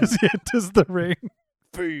vest as he enters the ring.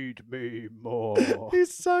 Feed me more.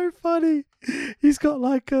 He's so funny. He's got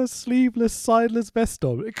like a sleeveless, sideless vest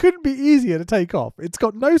on. It couldn't be easier to take off. It's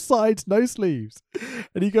got no sides, no sleeves.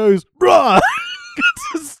 And he goes, bruh!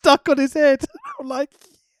 Gets stuck on his head. I'm like,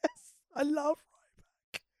 yes, I love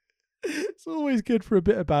Ryback. It's always good for a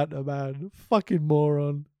bit of banter, man. Fucking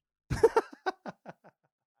moron.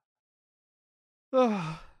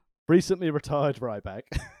 Recently retired Ryback.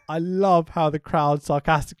 I love how the crowd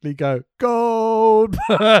sarcastically go,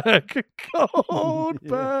 Goldberg!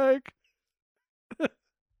 Goldberg!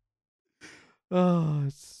 Oh,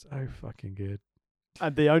 it's so fucking good.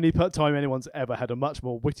 And the only time anyone's ever had a much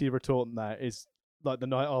more witty retort than that is like the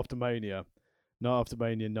night after Mania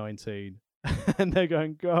 19. And they're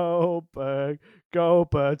going, Goldberg,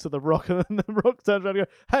 Goldberg to The Rock. And then The Rock turns around and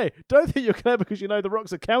goes, hey, don't think you're clever because you know The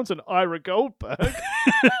Rock's accountant, Ira Goldberg.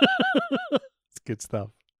 It's good stuff.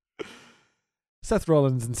 Seth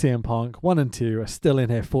Rollins and CM Punk, 1 and 2, are still in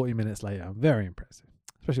here 40 minutes later. Very impressive.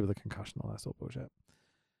 Especially with a concussion and all that sort of bullshit.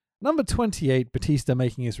 Number 28, Batista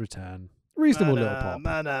making his return. Reasonable little pop.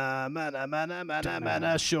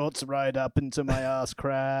 Mana, shorts right up into my ass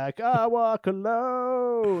crack. I walk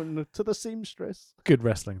alone to the seamstress. Good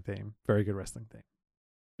wrestling theme. Very good wrestling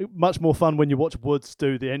theme. Much more fun when you watch Woods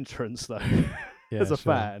do the entrance, though, Yeah, as a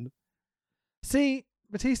sure. fan. See,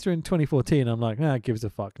 Batista in 2014, I'm like, gives a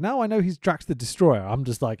fuck. Now I know he's Drax the Destroyer. I'm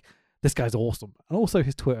just like, this guy's awesome. And also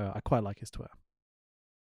his Twitter. I quite like his Twitter.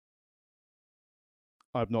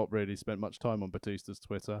 I've not really spent much time on Batista's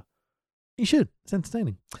Twitter. You should. It's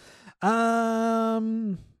entertaining.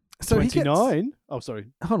 So 29? Oh, sorry.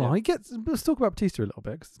 Hold on. Let's talk about Batista a little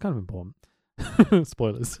bit because it's kind of important.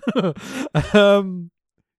 Spoilers.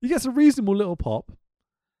 He gets a reasonable little pop,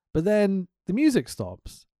 but then the music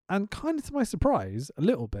stops, and kind of to my surprise, a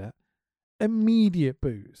little bit, immediate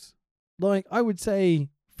boos. Like, I would say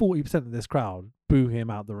 40% of this crowd boo him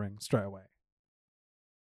out the ring straight away.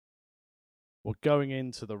 Well, going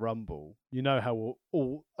into the Rumble, you know how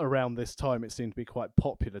all around this time it seemed to be quite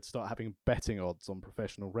popular to start having betting odds on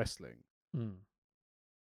professional wrestling.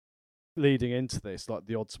 Leading into this, like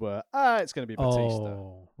the odds were, it's going to be Batista.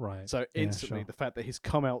 Oh, right. So instantly, sure. the fact that he's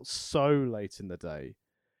come out so late in the day,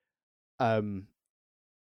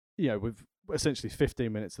 with essentially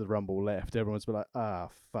 15 minutes of the Rumble left, everyone's been like,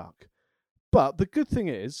 fuck. But the good thing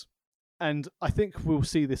is, and I think we'll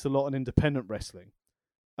see this a lot in independent wrestling,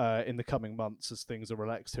 in the coming months as things are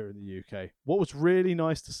relaxed here in the UK. What was really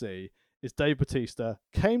nice to see is Dave Batista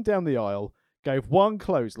came down the aisle, gave one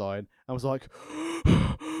clothesline, and was like,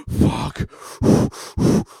 fuck.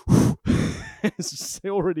 It's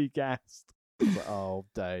already gassed. Like, oh,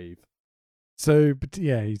 Dave. So, but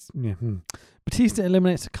yeah, Batista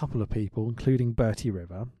eliminates a couple of people, including Bertie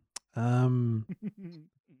River.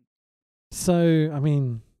 So, I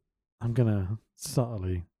mean, I'm going to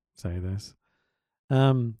subtly say this.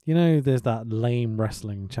 There's that lame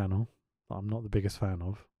wrestling channel that I'm not the biggest fan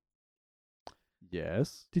of.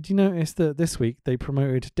 Yes. Did you notice that this week they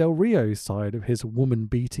promoted Del Rio's side of his woman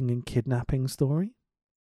beating and kidnapping story?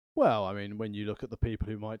 Well, I mean, when you look at the people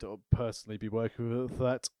who might personally be working with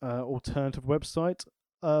that alternative website,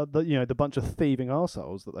 the bunch of thieving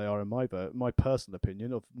arseholes that they are, in my personal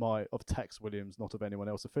opinion, of Tex Williams, not of anyone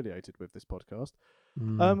else affiliated with this podcast,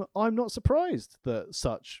 I'm not surprised that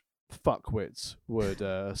such fuckwits would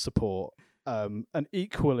support an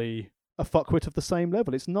equally a fuckwit of the same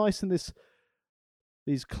level. It's nice in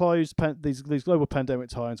these global pandemic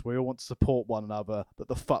times where we all want to support one another, that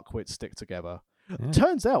the fuckwits stick together. Yeah.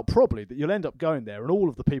 Turns out probably that you'll end up going there and all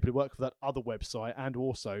of the people who work for that other website and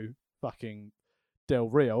also fucking Del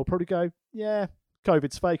Rio will probably go, yeah,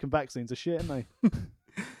 COVID's fake and vaccines are shit, aren't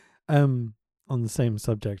they? On the same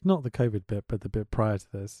subject, not the COVID bit, but the bit prior to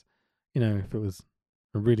this, if it was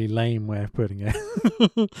a really lame way of putting it,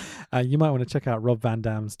 you might want to check out Rob Van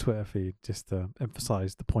Dam's Twitter feed just to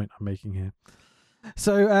emphasize the point I'm making here.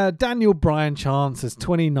 So Daniel Bryan chants as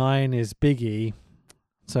 29 is Big E.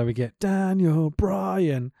 So we get Daniel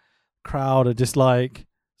Bryan. Crowd are just like,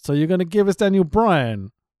 so you're going to give us Daniel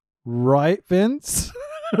Bryan, right, Vince?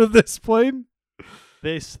 At this point,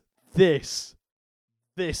 This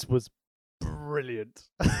was brilliant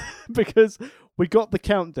because we got the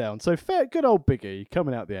countdown. So fair, good old Big E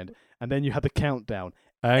coming out the end, and then you had the countdown.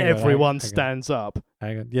 Everyone stands up.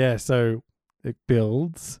 Hang on. Yeah, so it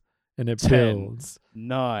builds and it 10, builds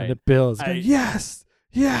 9, and it builds. 8. Yes,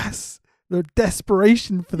 yes. The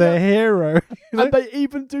desperation for their hero. You know? And they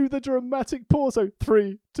even do the dramatic pause. So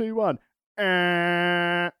 3, 2, 1.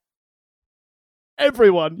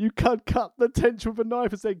 Everyone, you can't cut the tension with a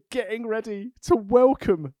knife as they're getting ready to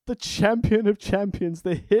welcome the champion of champions,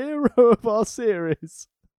 the hero of our series.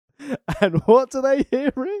 And what do they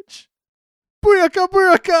hear, Rich? Booyaka,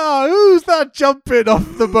 booyaka! Who's that jumping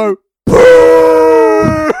off the boat?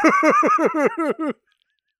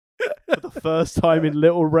 For the first time in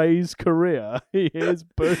Little Ray's career, he hears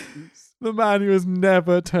boos. The man who has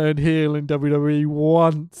never turned heel in WWE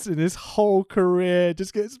once in his whole career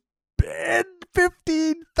just gets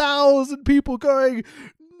 15,000 people going,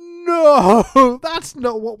 no, that's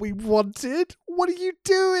not what we wanted. What are you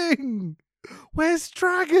doing? Where's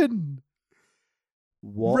Dragon?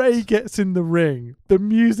 What? Ray gets in the ring, the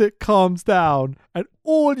music calms down, and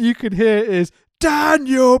all you can hear is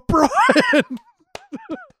Daniel Bryan.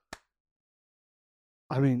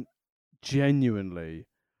 I mean, genuinely,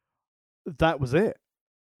 that was it.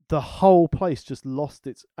 The whole place just lost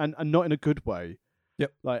its, and not in a good way.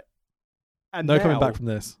 Yep. Like, and no now, coming back from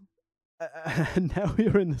this. And now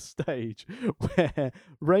you're in the stage where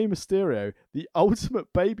Rey Mysterio, the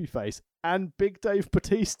ultimate babyface, and Big Dave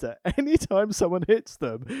Batista, anytime someone hits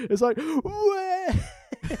them, it's like,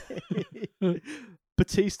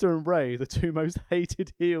 Batista and Rey, the two most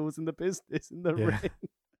hated heels in the business, in the ring.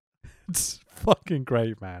 It's fucking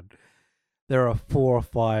great, man. There are 4 or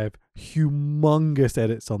 5 humongous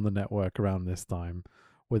edits on the network around this time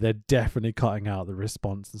where they're definitely cutting out the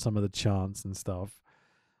response and some of the chants and stuff.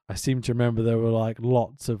 I seem to remember there were like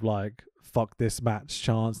lots of like fuck this match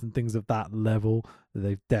chants and things of that level that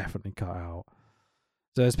they've definitely cut out.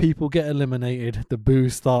 So as people get eliminated, the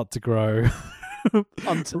boos start to grow.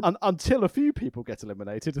 Until a few people get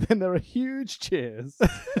eliminated, then there are huge cheers.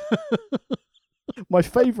 My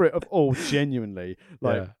favourite of all, genuinely,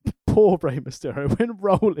 poor Rey Mysterio, when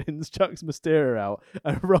Rollins chucks Mysterio out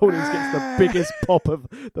and Rollins gets the biggest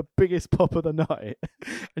pop of the night.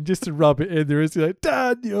 And just to rub it in, there is like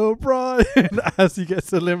Daniel Bryan as he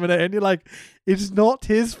gets eliminated, and you're like, it's not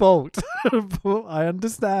his fault. I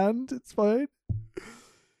understand, it's fine.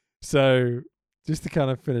 So just to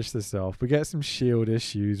kind of finish this off, we get some Shield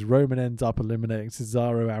issues. Roman ends up eliminating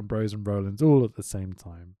Cesaro, Ambrose, and Rollins all at the same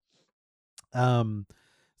time.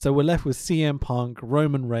 So we're left with CM Punk,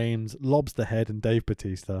 Roman Reigns, Lobs the Head, and Dave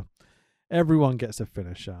Batista. Everyone gets a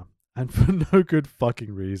finisher, and for no good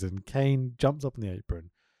fucking reason, Kane jumps up on the apron,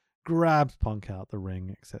 grabs Punk out the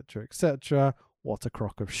ring, etc., etc. What a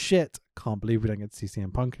crock of shit. Can't believe we don't get to see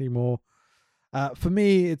CM Punk anymore. For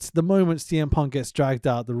me, it's the moment CM Punk gets dragged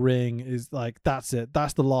out the ring is like, that's it.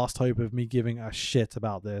 That's the last hope of me giving a shit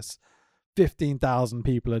about this. 15,000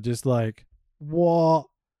 people are just like, what?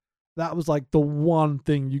 That was like the one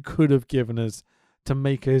thing you could have given us to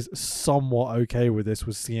make us somewhat okay with this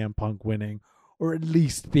was CM Punk winning, or at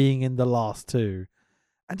least being in the last 2.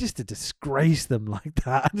 And just to disgrace them like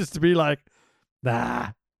that, just to be like,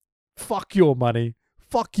 nah, fuck your money.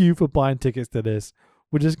 Fuck you for buying tickets to this.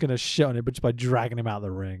 We're just going to shit on it, but just by dragging him out of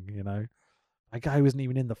the ring, you know? That guy wasn't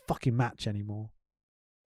even in the fucking match anymore.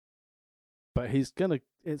 But it's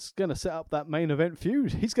gonna set up that main event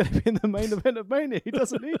feud. He's gonna be in the main event of Mania. He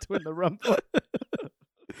doesn't need to win the Rumble.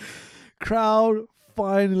 Crowd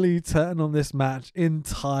finally turn on this match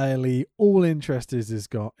entirely. All interest is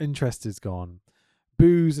gone.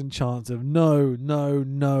 Boos and chants of no, no,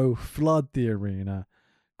 no flood the arena.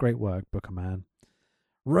 Great work, Booker Man.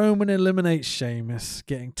 Roman eliminates Sheamus,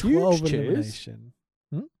 getting 12 elimination.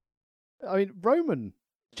 I mean, Roman.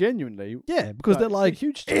 Genuinely, yeah, because they're like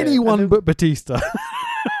huge anyone but Batista.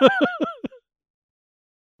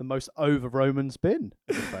 The most over Roman's been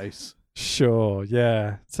in the face. Sure,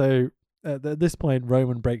 yeah. So at this point,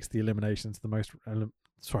 Roman breaks the eliminations, breaks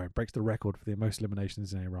the record for the most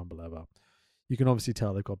eliminations in a Rumble ever. You can obviously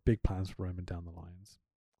tell they've got big plans for Roman down the lines.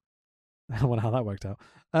 I wonder how that worked out.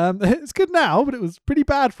 It's good now, but it was pretty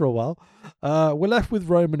bad for a while. We're left with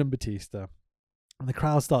Roman and Batista. And the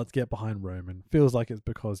crowd starts to get behind Roman. Feels like it's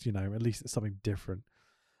because, at least it's something different.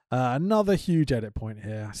 Another huge edit point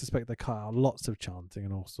here. I suspect they cut out lots of chanting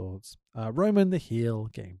and all sorts. Roman, the heel,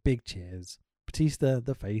 getting big cheers. Batista,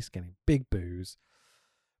 the face, getting big boos.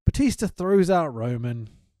 Batista throws out Roman.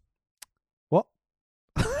 What?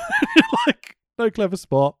 Like, no clever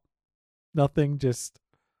spot. Nothing, just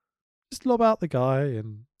lob out the guy,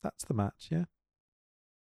 and that's the match, yeah?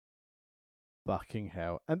 Fucking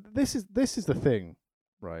hell. And this is the thing,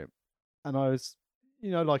 right? And I was,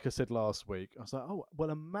 like I said last week, I was like, oh,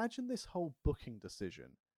 well, imagine this whole booking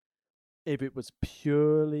decision if it was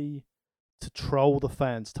purely to troll the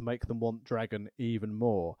fans to make them want Dragon even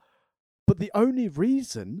more. But the only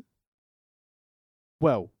reason,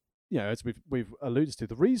 well, as we've alluded to,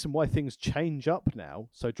 the reason why things change up now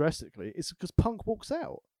so drastically is because Punk walks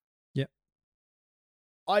out. Yep.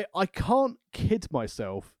 I can't kid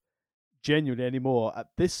myself genuinely anymore at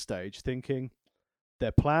this stage thinking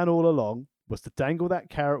their plan all along was to dangle that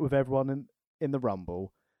carrot with everyone in the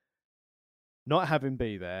Rumble, not have him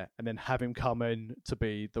be there, and then have him come in to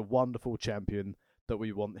be the wonderful champion that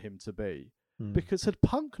we want him to be. Because had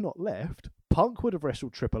Punk not left, Punk would have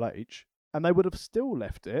wrestled Triple H, and they would have still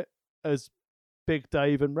left it as Big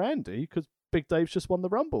Dave and Randy, because Big Dave's just won the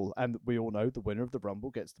Rumble, and we all know the winner of the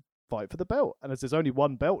Rumble gets to fight for the belt. And as there's only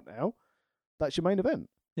one belt now, that's your main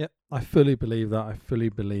event. Yep, I fully believe that. I fully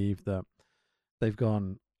believe that they've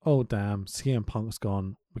gone, oh damn, CM Punk's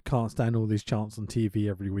gone. We can't stand all these chants on TV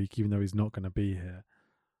every week, even though he's not going to be here.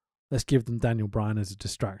 Let's give them Daniel Bryan as a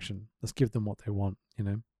distraction. Let's give them what they want,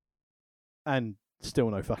 And still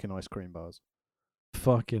no fucking ice cream bars.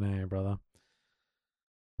 Fucking A, brother.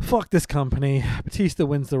 Fuck this company. Batista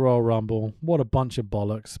wins the Royal Rumble. What a bunch of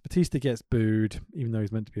bollocks. Batista gets booed, even though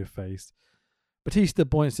he's meant to be a face. Batista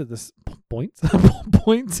points at the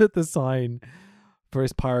sign for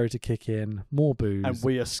his pyro to kick in. More boos. And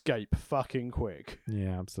we escape fucking quick.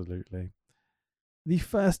 Yeah, absolutely. The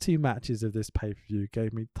first two matches of this pay-per-view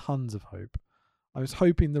gave me tons of hope. I was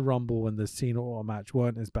hoping the Rumble and the Cena Orton match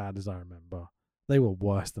weren't as bad as I remember. They were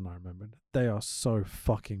worse than I remembered. They are so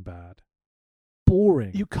fucking bad.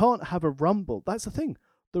 Boring. You can't have a Rumble. That's the thing.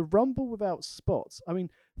 The Rumble without spots. I mean,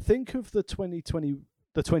 think of the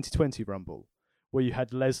 2020 Rumble, where you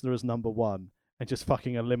had Lesnar as number one and just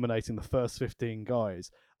fucking eliminating the first 15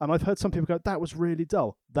 guys. And I've heard some people go, that was really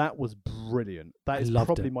dull. That was brilliant. That is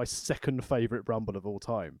probably my second favourite Rumble of all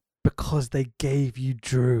time. Because they gave you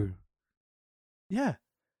Drew. Yeah.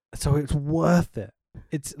 So it's worth it.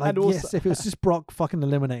 It's like, also, yes, if it was just Brock fucking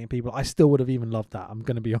eliminating people, I still would have even loved that. I'm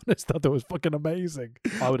going to be honest. I thought it was fucking amazing.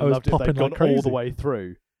 I would have loved it if they'd gone all the way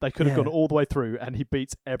through. They could have gone all the way through and he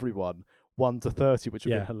beats everyone 1-30, which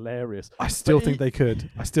would be hilarious. I still think they could.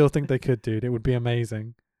 I still think they could, dude. It would be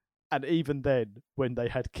amazing. And even then, when they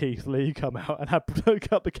had Keith Lee come out and had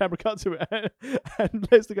the camera cut to it, and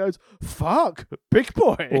Lesnar goes, "Fuck, big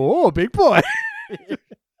boy!" Oh, big boy!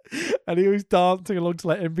 And he was dancing along to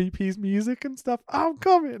like MVP's music and stuff. I'm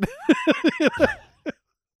coming.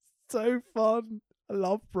 So fun. I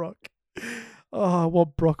love Brock. Oh, I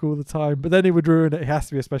want Brock all the time. But then he would ruin it. It has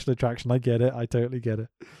to be a special attraction. I get it. I totally get it.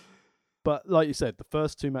 But like you said, the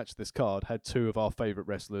first two matches of this card had two of our favourite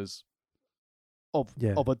wrestlers of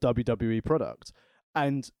a WWE product.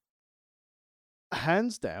 And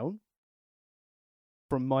hands down,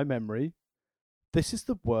 from my memory, this is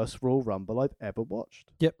the worst Royal Rumble I've ever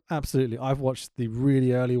watched. Yep, absolutely. I've watched the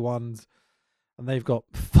really early ones, and they've got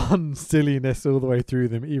fun silliness all the way through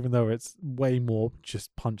them, even though it's way more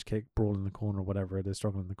just punch, kick, brawl in the corner, or whatever it is,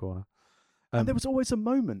 struggle in the corner. And there was always a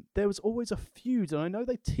moment. There was always a feud, and I know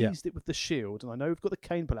they teased it with the Shield, and I know we've got the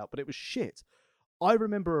cane pull out, but it was shit. I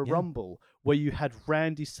remember a Rumble where you had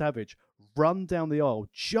Randy Savage run down the aisle,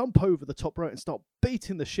 jump over the top rope and start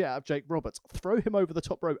beating the shit out of Jake Roberts, throw him over the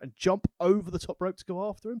top rope and jump over the top rope to go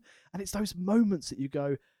after him. And it's those moments that you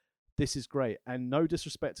go, this is great. And no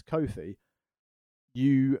disrespect to Kofi,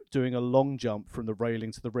 you doing a long jump from the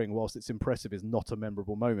railing to the ring, whilst it's impressive, is not a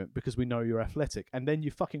memorable moment because we know you're athletic. And then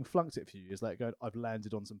you fucking flunked it a few years later going, I've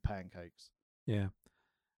landed on some pancakes. Yeah.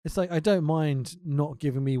 It's like, I don't mind not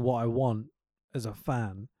giving me what I want as a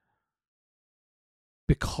fan,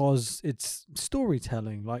 because it's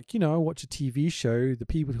storytelling. Like, I watch a TV show. The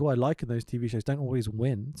people who I like in those TV shows don't always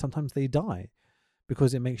win. Sometimes they die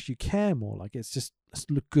because it makes you care more. Like, it's just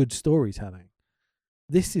good storytelling.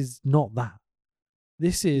 This is not that.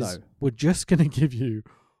 This is, we're just going to give you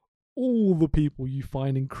all the people you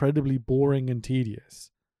find incredibly boring and tedious,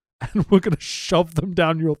 and we're going to shove them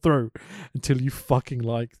down your throat until you fucking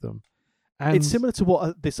like them. And it's similar to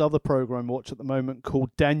what this other program I watch at the moment called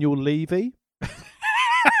Daniel Levy.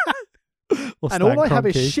 And all I have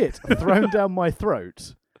is shit thrown down my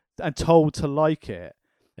throat and told to like it.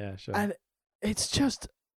 Yeah, sure. And it's just,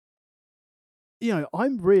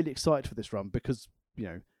 I'm really excited for this run because,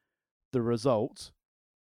 the result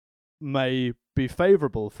may be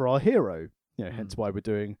favourable for our hero. Hence why we're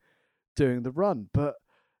doing the run. But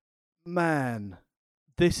man,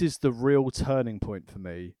 this is the real turning point for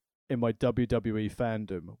me in my WWE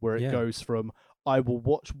fandom where it Yeah. goes from I will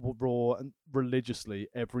watch Raw and religiously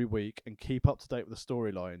every week and keep up to date with the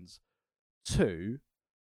storylines to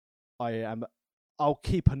I'll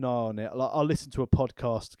keep an eye on it. I'll listen to a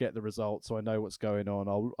podcast to get the results so I know what's going on.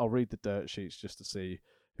 I'll read the dirt sheets just to see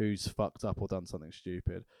who's fucked up or done something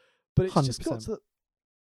stupid. But it's just got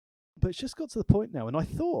 100%. to the point now, and I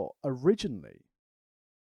thought originally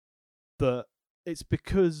that it's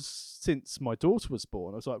because since my daughter was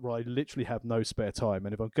born, I was like, well, I literally have no spare time,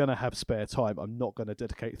 and if I'm gonna have spare time, I'm not gonna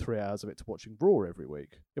dedicate 3 hours of it to watching Raw every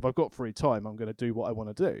week. If I've got free time, I'm gonna do what I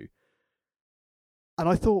want to do. And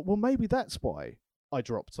I thought, well, maybe that's why I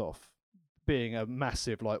dropped off being a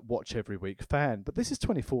massive watch every week fan. But this is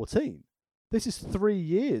 2014. This is 3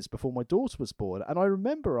 years before my daughter was born, and I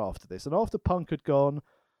remember after this, and after Punk had gone,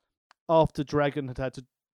 after Dragon had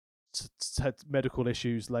medical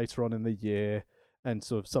issues later on in the year, and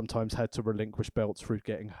sort of sometimes had to relinquish belts through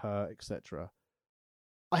getting hurt, etc.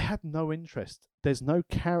 I had no interest. There's no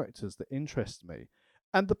characters that interest me.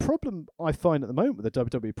 And the problem I find at the moment with the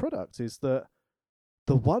WWE product is that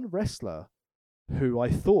the one wrestler who I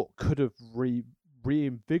thought could have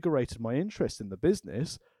reinvigorated my interest in the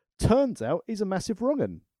business turns out he's a massive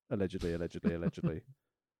wrong-un. Allegedly. And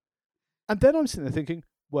then I'm sitting there thinking,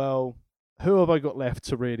 well, who have I got left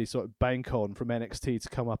to really sort of bank on from NXT to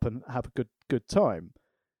come up and have a good time?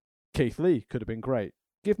 Keith Lee could have been great.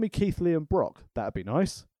 Give me Keith Lee and Brock. That'd be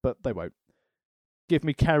nice, but they won't. Give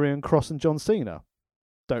me Karrion Kross and John Cena.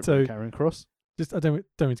 Don't bring Karrion Kross. Just I don't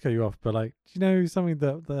mean to cut you off, but do you know something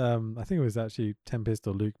that I think it was actually Tempest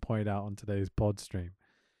or Luke pointed out on today's pod stream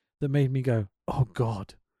that made me go, oh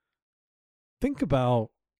God. Think about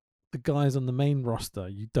the guys on the main roster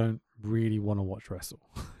you don't really want to watch wrestle.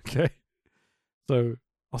 Okay? So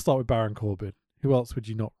I'll start with Baron Corbin. Who else would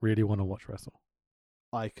you not really want to watch wrestle?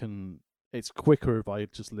 It's quicker if I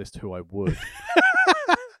just list who I would.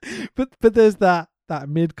 but there's that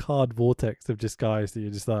mid-card vortex of just guys that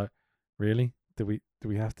you're just like, really? Do we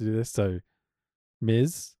have to do this? So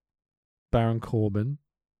Miz, Baron Corbin,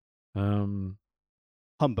 Humberto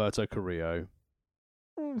Carrillo,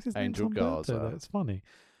 Angel Garza. It's funny.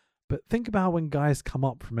 But think about when guys come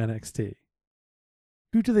up from NXT.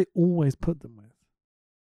 Who do they always put them with?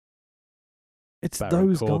 It's Baron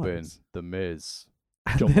those Corbin, guys. The Miz,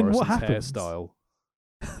 And John then Morrison's what happens? hairstyle.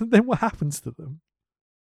 Then what happens to them?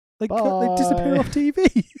 They disappear Bye. off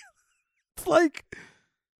TV. It's like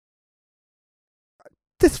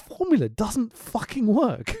this formula doesn't fucking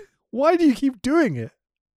work. Why do you keep doing it?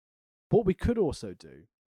 What we could also do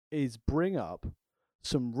is bring up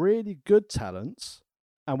some really good talents,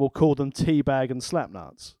 and we'll call them Teabag and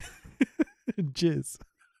Slapnuts. Jizz.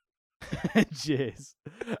 Jizz.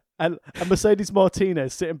 And Mercedes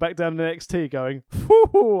Martinez sitting back down in NXT going,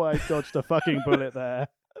 whoo, I dodged a fucking bullet there.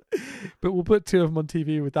 But we'll put two of them on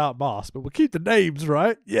TV without masks, but we'll keep the names,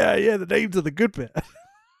 right? Yeah, the names are the good bit.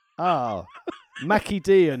 Mackie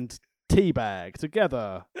D and Teabag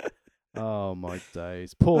together. Oh my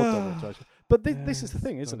days. Poor Donald Judge. But this is the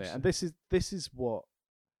thing, isn't it? And this is what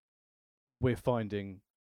we're finding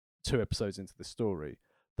 2 episodes into the story.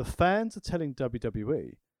 The fans are telling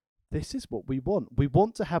WWE, this is what we want. We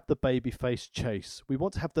want to have the babyface chase. We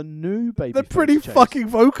want to have the new babyface They're pretty chase. fucking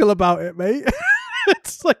vocal about it, mate.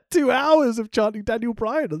 It's like 2 hours of chanting Daniel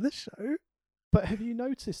Bryan on this show. But have you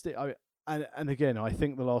noticed it? And again, I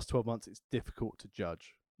think the last 12 months it's difficult to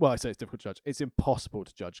judge. Well, I say it's difficult to judge. It's impossible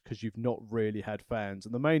to judge because you've not really had fans.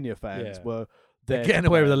 And the Mania fans were there. They're getting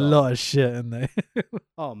away with a lot of shit, aren't they?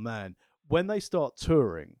 Oh, man. When they start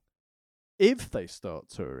touring, if they start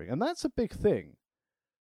touring, and that's a big thing,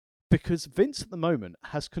 because Vince at the moment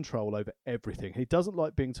has control over everything. He doesn't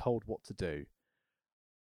like being told what to do.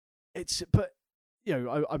 But you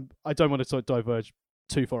know, I don't want to sort of diverge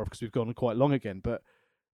too far off because we've gone quite long again. But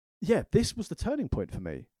yeah, this was the turning point for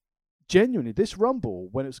me. Genuinely, this Rumble,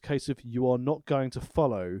 when it's a case of you are not going to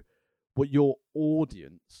follow what your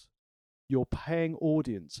audience, your paying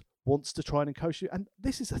audience, wants to try and encourage you. And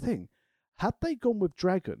this is the thing. Had they gone with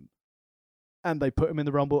Dragon and they put him in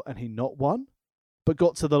the Rumble and he not won, but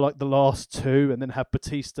got to the last 2 and then have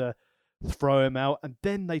Batista throw him out and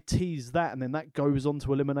then they tease that and then that goes on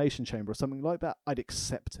to Elimination Chamber or something like that, I'd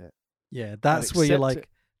accept it. Yeah, that's where you're like,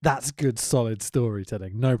 that's good, solid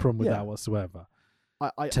storytelling. No problem with that whatsoever.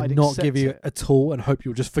 I'd not give you at all and hope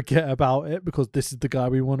you'll just forget about it because this is the guy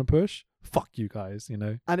we want to push. Fuck you guys, you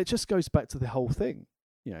know. And it just goes back to the whole thing,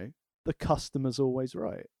 you know, the customer's always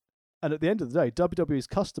right. And at the end of the day, WWE's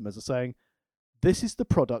customers are saying, this is the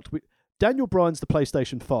product. Daniel Bryan's the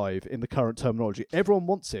PlayStation 5 in the current terminology. Everyone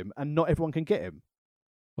wants him and not everyone can get him.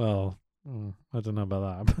 Well, I don't know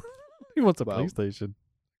about that. He wants a PlayStation.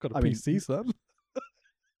 Got a PC, son.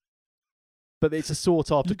 But it's a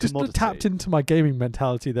sought after You just commodity. tapped into my gaming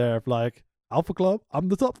mentality there of like, Alpha Club, I'm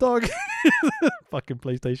the top dog. Fucking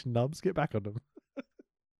PlayStation nubs, get back on them.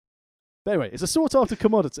 But anyway, it's a sought after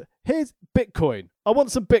commodity. Here's Bitcoin. I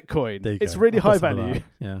want some Bitcoin. There you It's go. really I've got high some of value. that.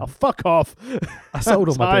 Yeah. Oh, fuck off. I sold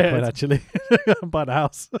all my tired. Bitcoin actually. I'm buying a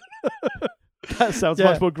house. That sounds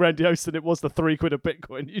Yeah. much more grandiose than it was the £3 of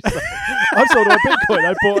Bitcoin you sold. I sold all my Bitcoin.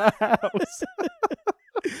 I bought a house.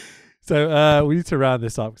 So we need to round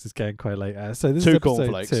this up because it's getting quite late. So this Two is episode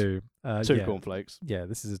cornflakes. 2. Two yeah, cornflakes. yeah,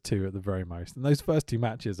 this is a 2 at the very most. And those first 2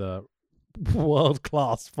 matches are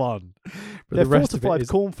world-class fun. But They're the rest of it fortified is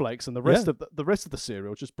cornflakes, and the rest Yeah. of the rest of the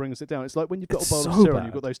cereal just brings it down. It's like when you've got It's a bowl of so cereal, and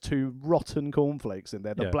you've bad. got those 2 rotten cornflakes in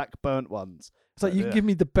there, the Yeah. black burnt ones. It's like you can Yeah. give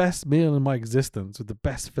me the best meal in my existence with the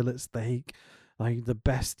best fillet steak, like the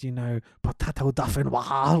best, potato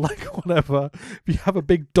dauphinoise, like whatever. If you have a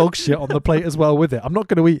big dog shit on the plate as well with it, I'm not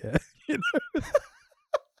going to eat it.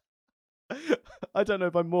 I don't know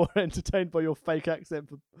if I'm more entertained by your fake accent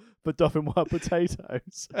for dauphinoise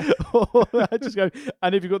potatoes, or I just go,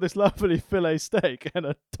 and if you've got this lovely fillet steak and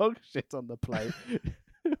a dog shit on the plate,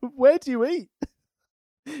 where do you eat?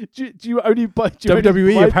 Do you only buy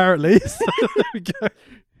WWE apparently. So there we go.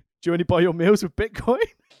 Do you only buy your meals with Bitcoin?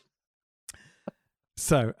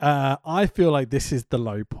 So I feel like this is the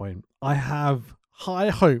low point. I have high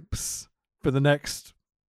hopes for the next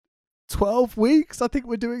 12 weeks. I think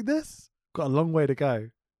we're doing this. Got a long way to go.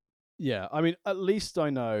 Yeah, I mean, at least I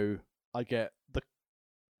know I get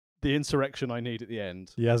the insurrection I need at the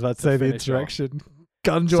end. Yeah, I was about to To say the finish off. insurrection.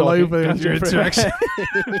 Guns So all I can over gun your you for- insurrection.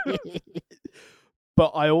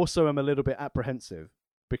 But I also am a little bit apprehensive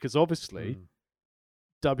because obviously Mm.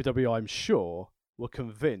 WWE, I'm sure, were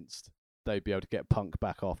convinced they'd be able to get Punk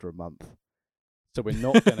back after a month. So we're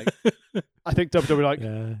not going to... I think WWE, like...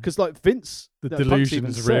 Yeah. Because, like, Vince... The Punk's delusion even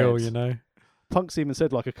is real, said- Punk's even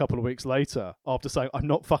said, like, a couple of weeks later, after saying, I'm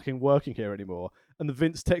not fucking working here anymore, and the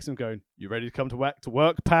Vince texts him going, you ready to come to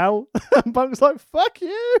work, pal? And Punk's like, fuck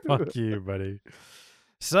you! Fuck you, buddy.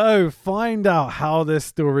 So, find out how this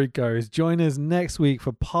story goes. Join us next week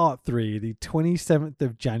for part 3, the 27th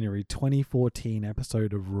of January 2014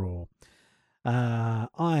 episode of Raw. I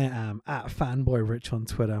am at Fanboy Rich on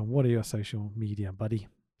Twitter. What are your social media, buddy?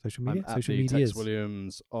 Social media? I'm at Social the medias. Tex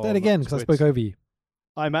Williams on Say it again, because I spoke over you.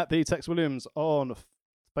 I'm at the Tex Williams on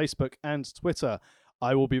Facebook and Twitter.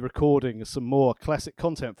 I will be recording some more classic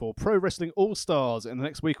content for Pro Wrestling All-Stars in the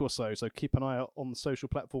next week or so, so keep an eye out on the social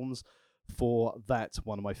platforms for that,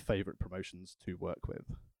 one of my favourite promotions to work with.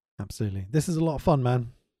 Absolutely. This is a lot of fun,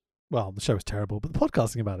 man. Well, the show is terrible, but the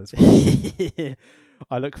podcasting about it is fun.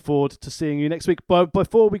 I look forward to seeing you next week. But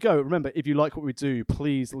before we go, remember, if you like what we do,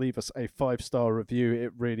 please leave us a 5-star review.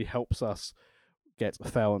 It really helps us get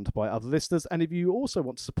found by other listeners. And if you also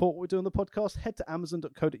want to support what we do on the podcast, head to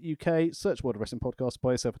amazon.co.uk, search World of Wrestling Podcast,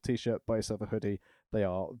 buy yourself a t-shirt, buy yourself a hoodie. They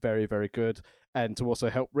are very, very good. And to also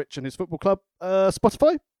help Rich and his football club,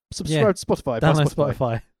 Spotify. Subscribe to Spotify. Buy Download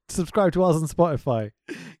Spotify. Subscribe to us on Spotify.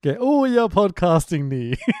 Get all your podcasting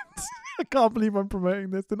needs. I can't believe I'm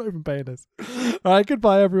promoting this. They're not even paying us. All right,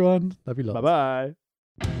 goodbye, everyone. Love you lots. Bye-bye.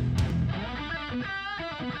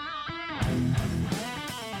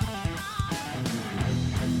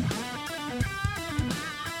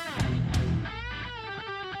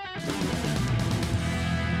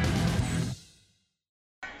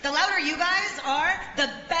 The louder you guys are, the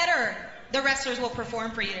better the wrestlers will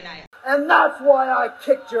perform for you tonight. And that's why I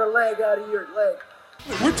kicked your leg out of your leg.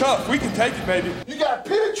 We're tough. We can take it, baby. You gotta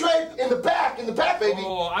penetrate in the back, baby.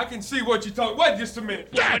 Oh, I can see what you're talking. Wait just a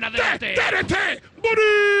minute.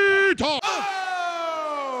 Bonito!